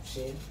 subscribe,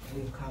 share,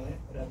 leave a comment,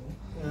 whatever.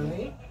 You know what I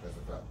mean? That's a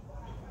fact.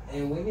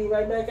 And we'll be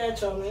right back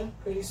at y'all, man,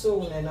 pretty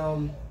soon. And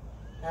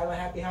have a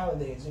happy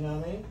holidays, you know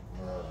what I mean?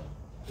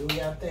 Do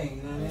your thing,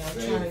 you know what I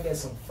mean? I'm trying to get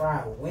some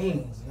fried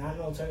wings, not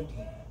no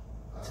turkey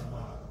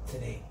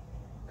today.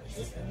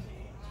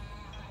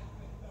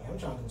 I'm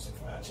trying to do some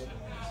fried chicken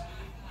wings.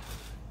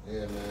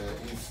 Yeah, man.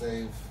 Eat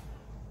safe.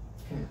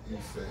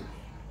 Eat safe.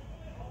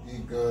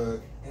 Eat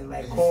good. And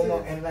like Eat Cuomo,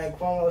 safe. and like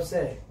Cuomo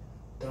said,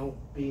 don't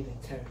be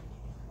the turkey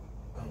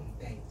on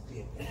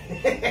Thanksgiving.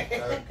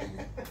 Turkey.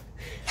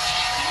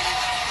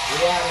 We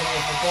out of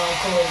here for Don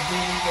Core And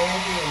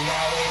Dricanhippie, and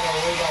y'all already know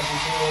what we about to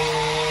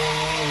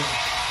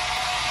do.